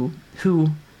people who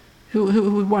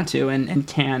want to and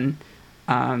can,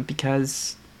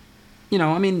 because we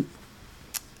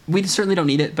certainly don't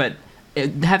need it, but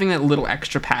having that little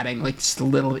extra padding, like just a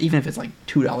little, even if it's like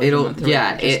 $2 a month,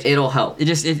 it'll help.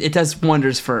 It does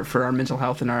wonders for our mental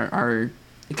health and our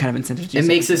kind of incentive. It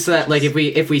makes it so that like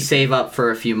if we save up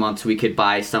for a few months, we could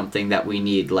buy something that we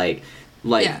need, like.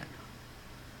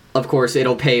 Of course,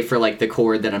 it'll pay for like the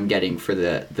cord that I'm getting for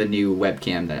the new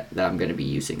webcam that I'm going to be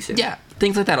using soon. Yeah,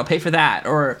 things like that. I'll pay for that,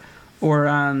 or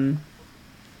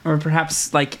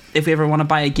perhaps like if we ever want to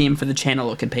buy a game for the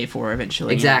channel, it could pay for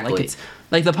eventually. Exactly. Like it's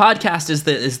like the podcast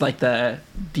is like the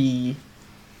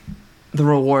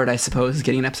reward, I suppose,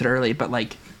 getting an episode early, but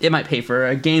like it might pay for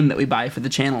a game that we buy for the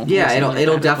channel. Yeah,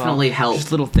 it'll definitely help.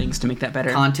 Just little things to make that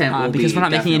better. Content will because we're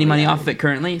not making any money off of it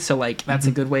currently, so like that's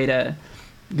a good way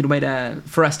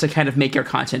for us to kind of make our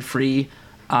content free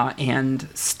and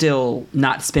still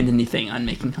not spend anything on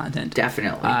making content.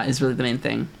 Definitely. Is really the main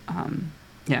thing.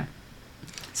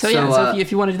 So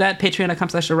if you want to do that,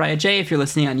 patreon.com/ArayaJ. If you're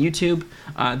listening on YouTube,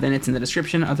 then it's in the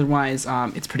description. Otherwise,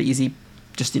 it's pretty easy.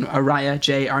 Just, Araya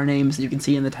J, our names that you can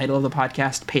see in the title of the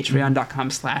podcast,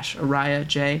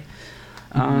 patreon.com/ArayaJ.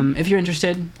 If you're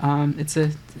interested, it's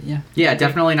Yeah,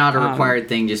 definitely not a required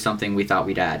thing, just something we thought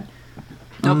we'd add.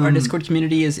 Nope, our Discord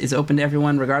community is open to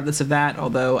everyone regardless of that,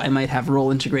 although I might have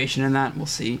role integration in that. We'll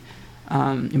see.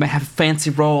 You might have fancy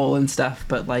role and stuff,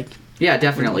 but like... Yeah,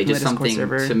 definitely. Just something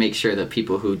to make sure that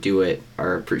people who do it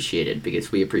are appreciated,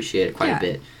 because we appreciate it quite a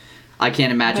bit. I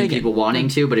can't imagine people wanting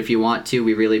to, but if you want to,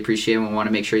 we really appreciate it and we want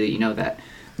to make sure that you know that.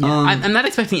 Yeah, I'm not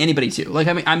expecting anybody to. Like,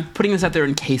 I mean, I'm putting this out there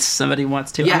in case somebody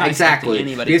wants to. Yeah, I'm not exactly.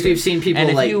 Anybody because to. we've seen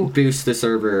people boost the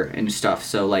server and stuff.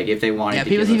 So like, if they wanted,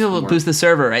 people boost the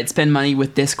server, right? Spend money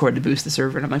with Discord to boost the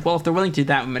server, and I'm like, well, if they're willing to do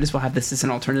that, we might as well have this as an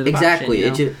alternative. Exactly.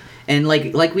 Option, and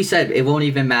like we said, it won't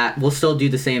even matter. We'll still do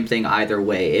the same thing either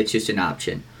way. It's just an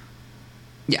option.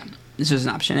 Yeah. This is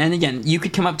an option. And again, you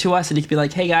could come up to us and you could be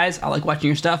like, hey guys, I like watching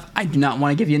your stuff. I do not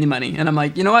want to give you any money. And I'm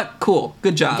like, you know what? Cool.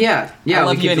 Good job. Yeah. I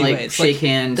love we you could anyways. like shake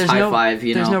hands, high five,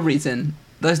 There's no reason.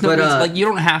 There's no reason. Like, you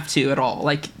don't have to at all.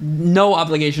 Like, no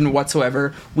obligation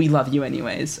whatsoever. We love you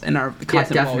anyways. And our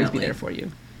content will always be there for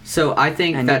you. So I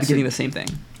think and that's getting the same thing.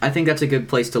 I think that's a good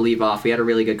place to leave off. We had a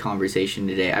really good conversation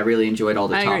today. I really enjoyed all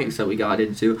the topics that we got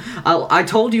into. I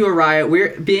told you,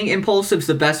 Araya, being impulsive is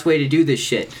the best way to do this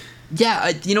shit. Yeah,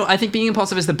 I think being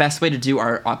impulsive is the best way to do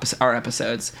our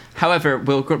episodes. However,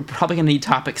 we're probably going to need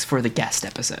topics for the guest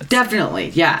episodes.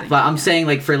 Definitely, yeah. But I'm saying,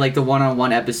 like, for, like, the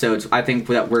one-on-one episodes, I think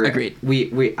that we're... Agreed.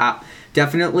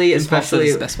 Definitely, especially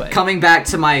is the best way. coming back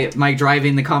to my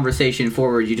driving the conversation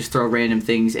forward, you just throw random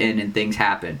things in and things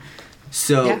happen.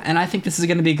 So yeah, and I think this is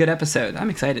going to be a good episode. I'm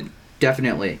excited.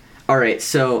 Definitely. All right,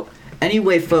 so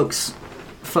anyway, folks,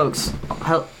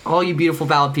 all you beautiful,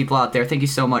 valid people out there, thank you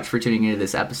so much for tuning into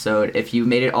this episode. If you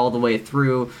made it all the way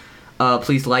through,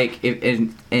 please like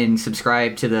and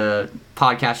subscribe to the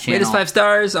podcast channel. Rate us 5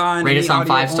 stars on Rate us on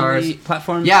 5 stars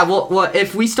platforms. Yeah, well,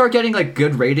 if we start getting like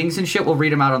good ratings and shit, we'll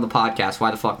read them out on the podcast.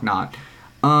 Why the fuck not?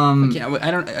 Yeah,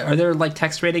 I don't. Are there like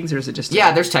text ratings or is it just?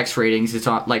 Yeah, there's text ratings. It's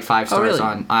on like 5 stars really?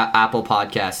 on Apple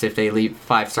Podcasts. If they leave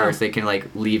 5 stars, they can like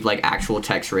leave like actual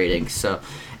text ratings. So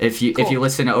if you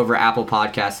listen over Apple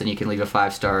Podcasts, then you can leave a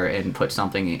 5-star and put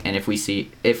something. And if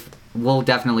we'll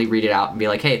definitely read it out and be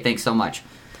like, hey, thanks so much.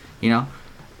 You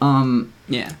know.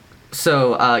 Yeah.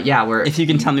 So yeah, if you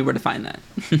can tell me where to find that.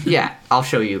 Yeah, I'll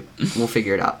show you. We'll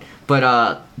figure it out.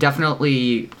 But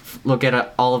definitely look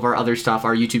at all of our other stuff,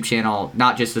 our YouTube channel,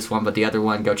 not just this one, but the other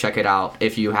one. Go check it out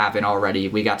if you haven't already.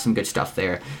 We got some good stuff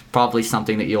there. Probably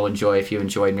something that you'll enjoy if you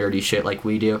enjoy nerdy shit like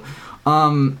we do.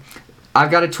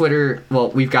 I've got a Twitter.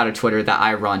 Well, we've got a Twitter that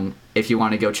I run if you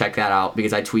want to go check that out,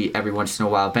 because I tweet every once in a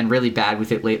while. I've been really bad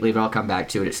with it lately, but I'll come back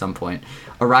to it at some point.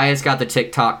 Araya's got the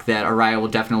TikTok that Araya will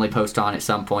definitely post on at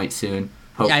some point soon.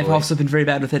 Hopefully. Yeah, I've also been very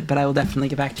bad with it, but I will definitely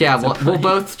get back to it. Yeah, we'll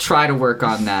both try to work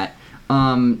on that.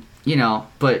 You know,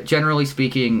 but generally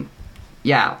speaking,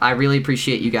 yeah, I really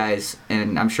appreciate you guys,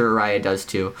 and I'm sure Araya does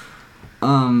too.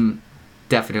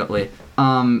 Definitely.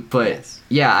 But yes.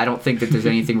 Yeah, I don't think that there's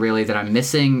anything really that I'm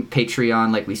missing.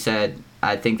 Patreon, like we said,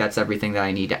 I think that's everything that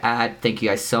I need to add. Thank you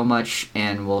guys so much,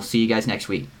 and we'll see you guys next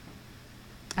week.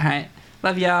 All right.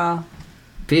 Love y'all.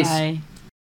 Peace. Bye.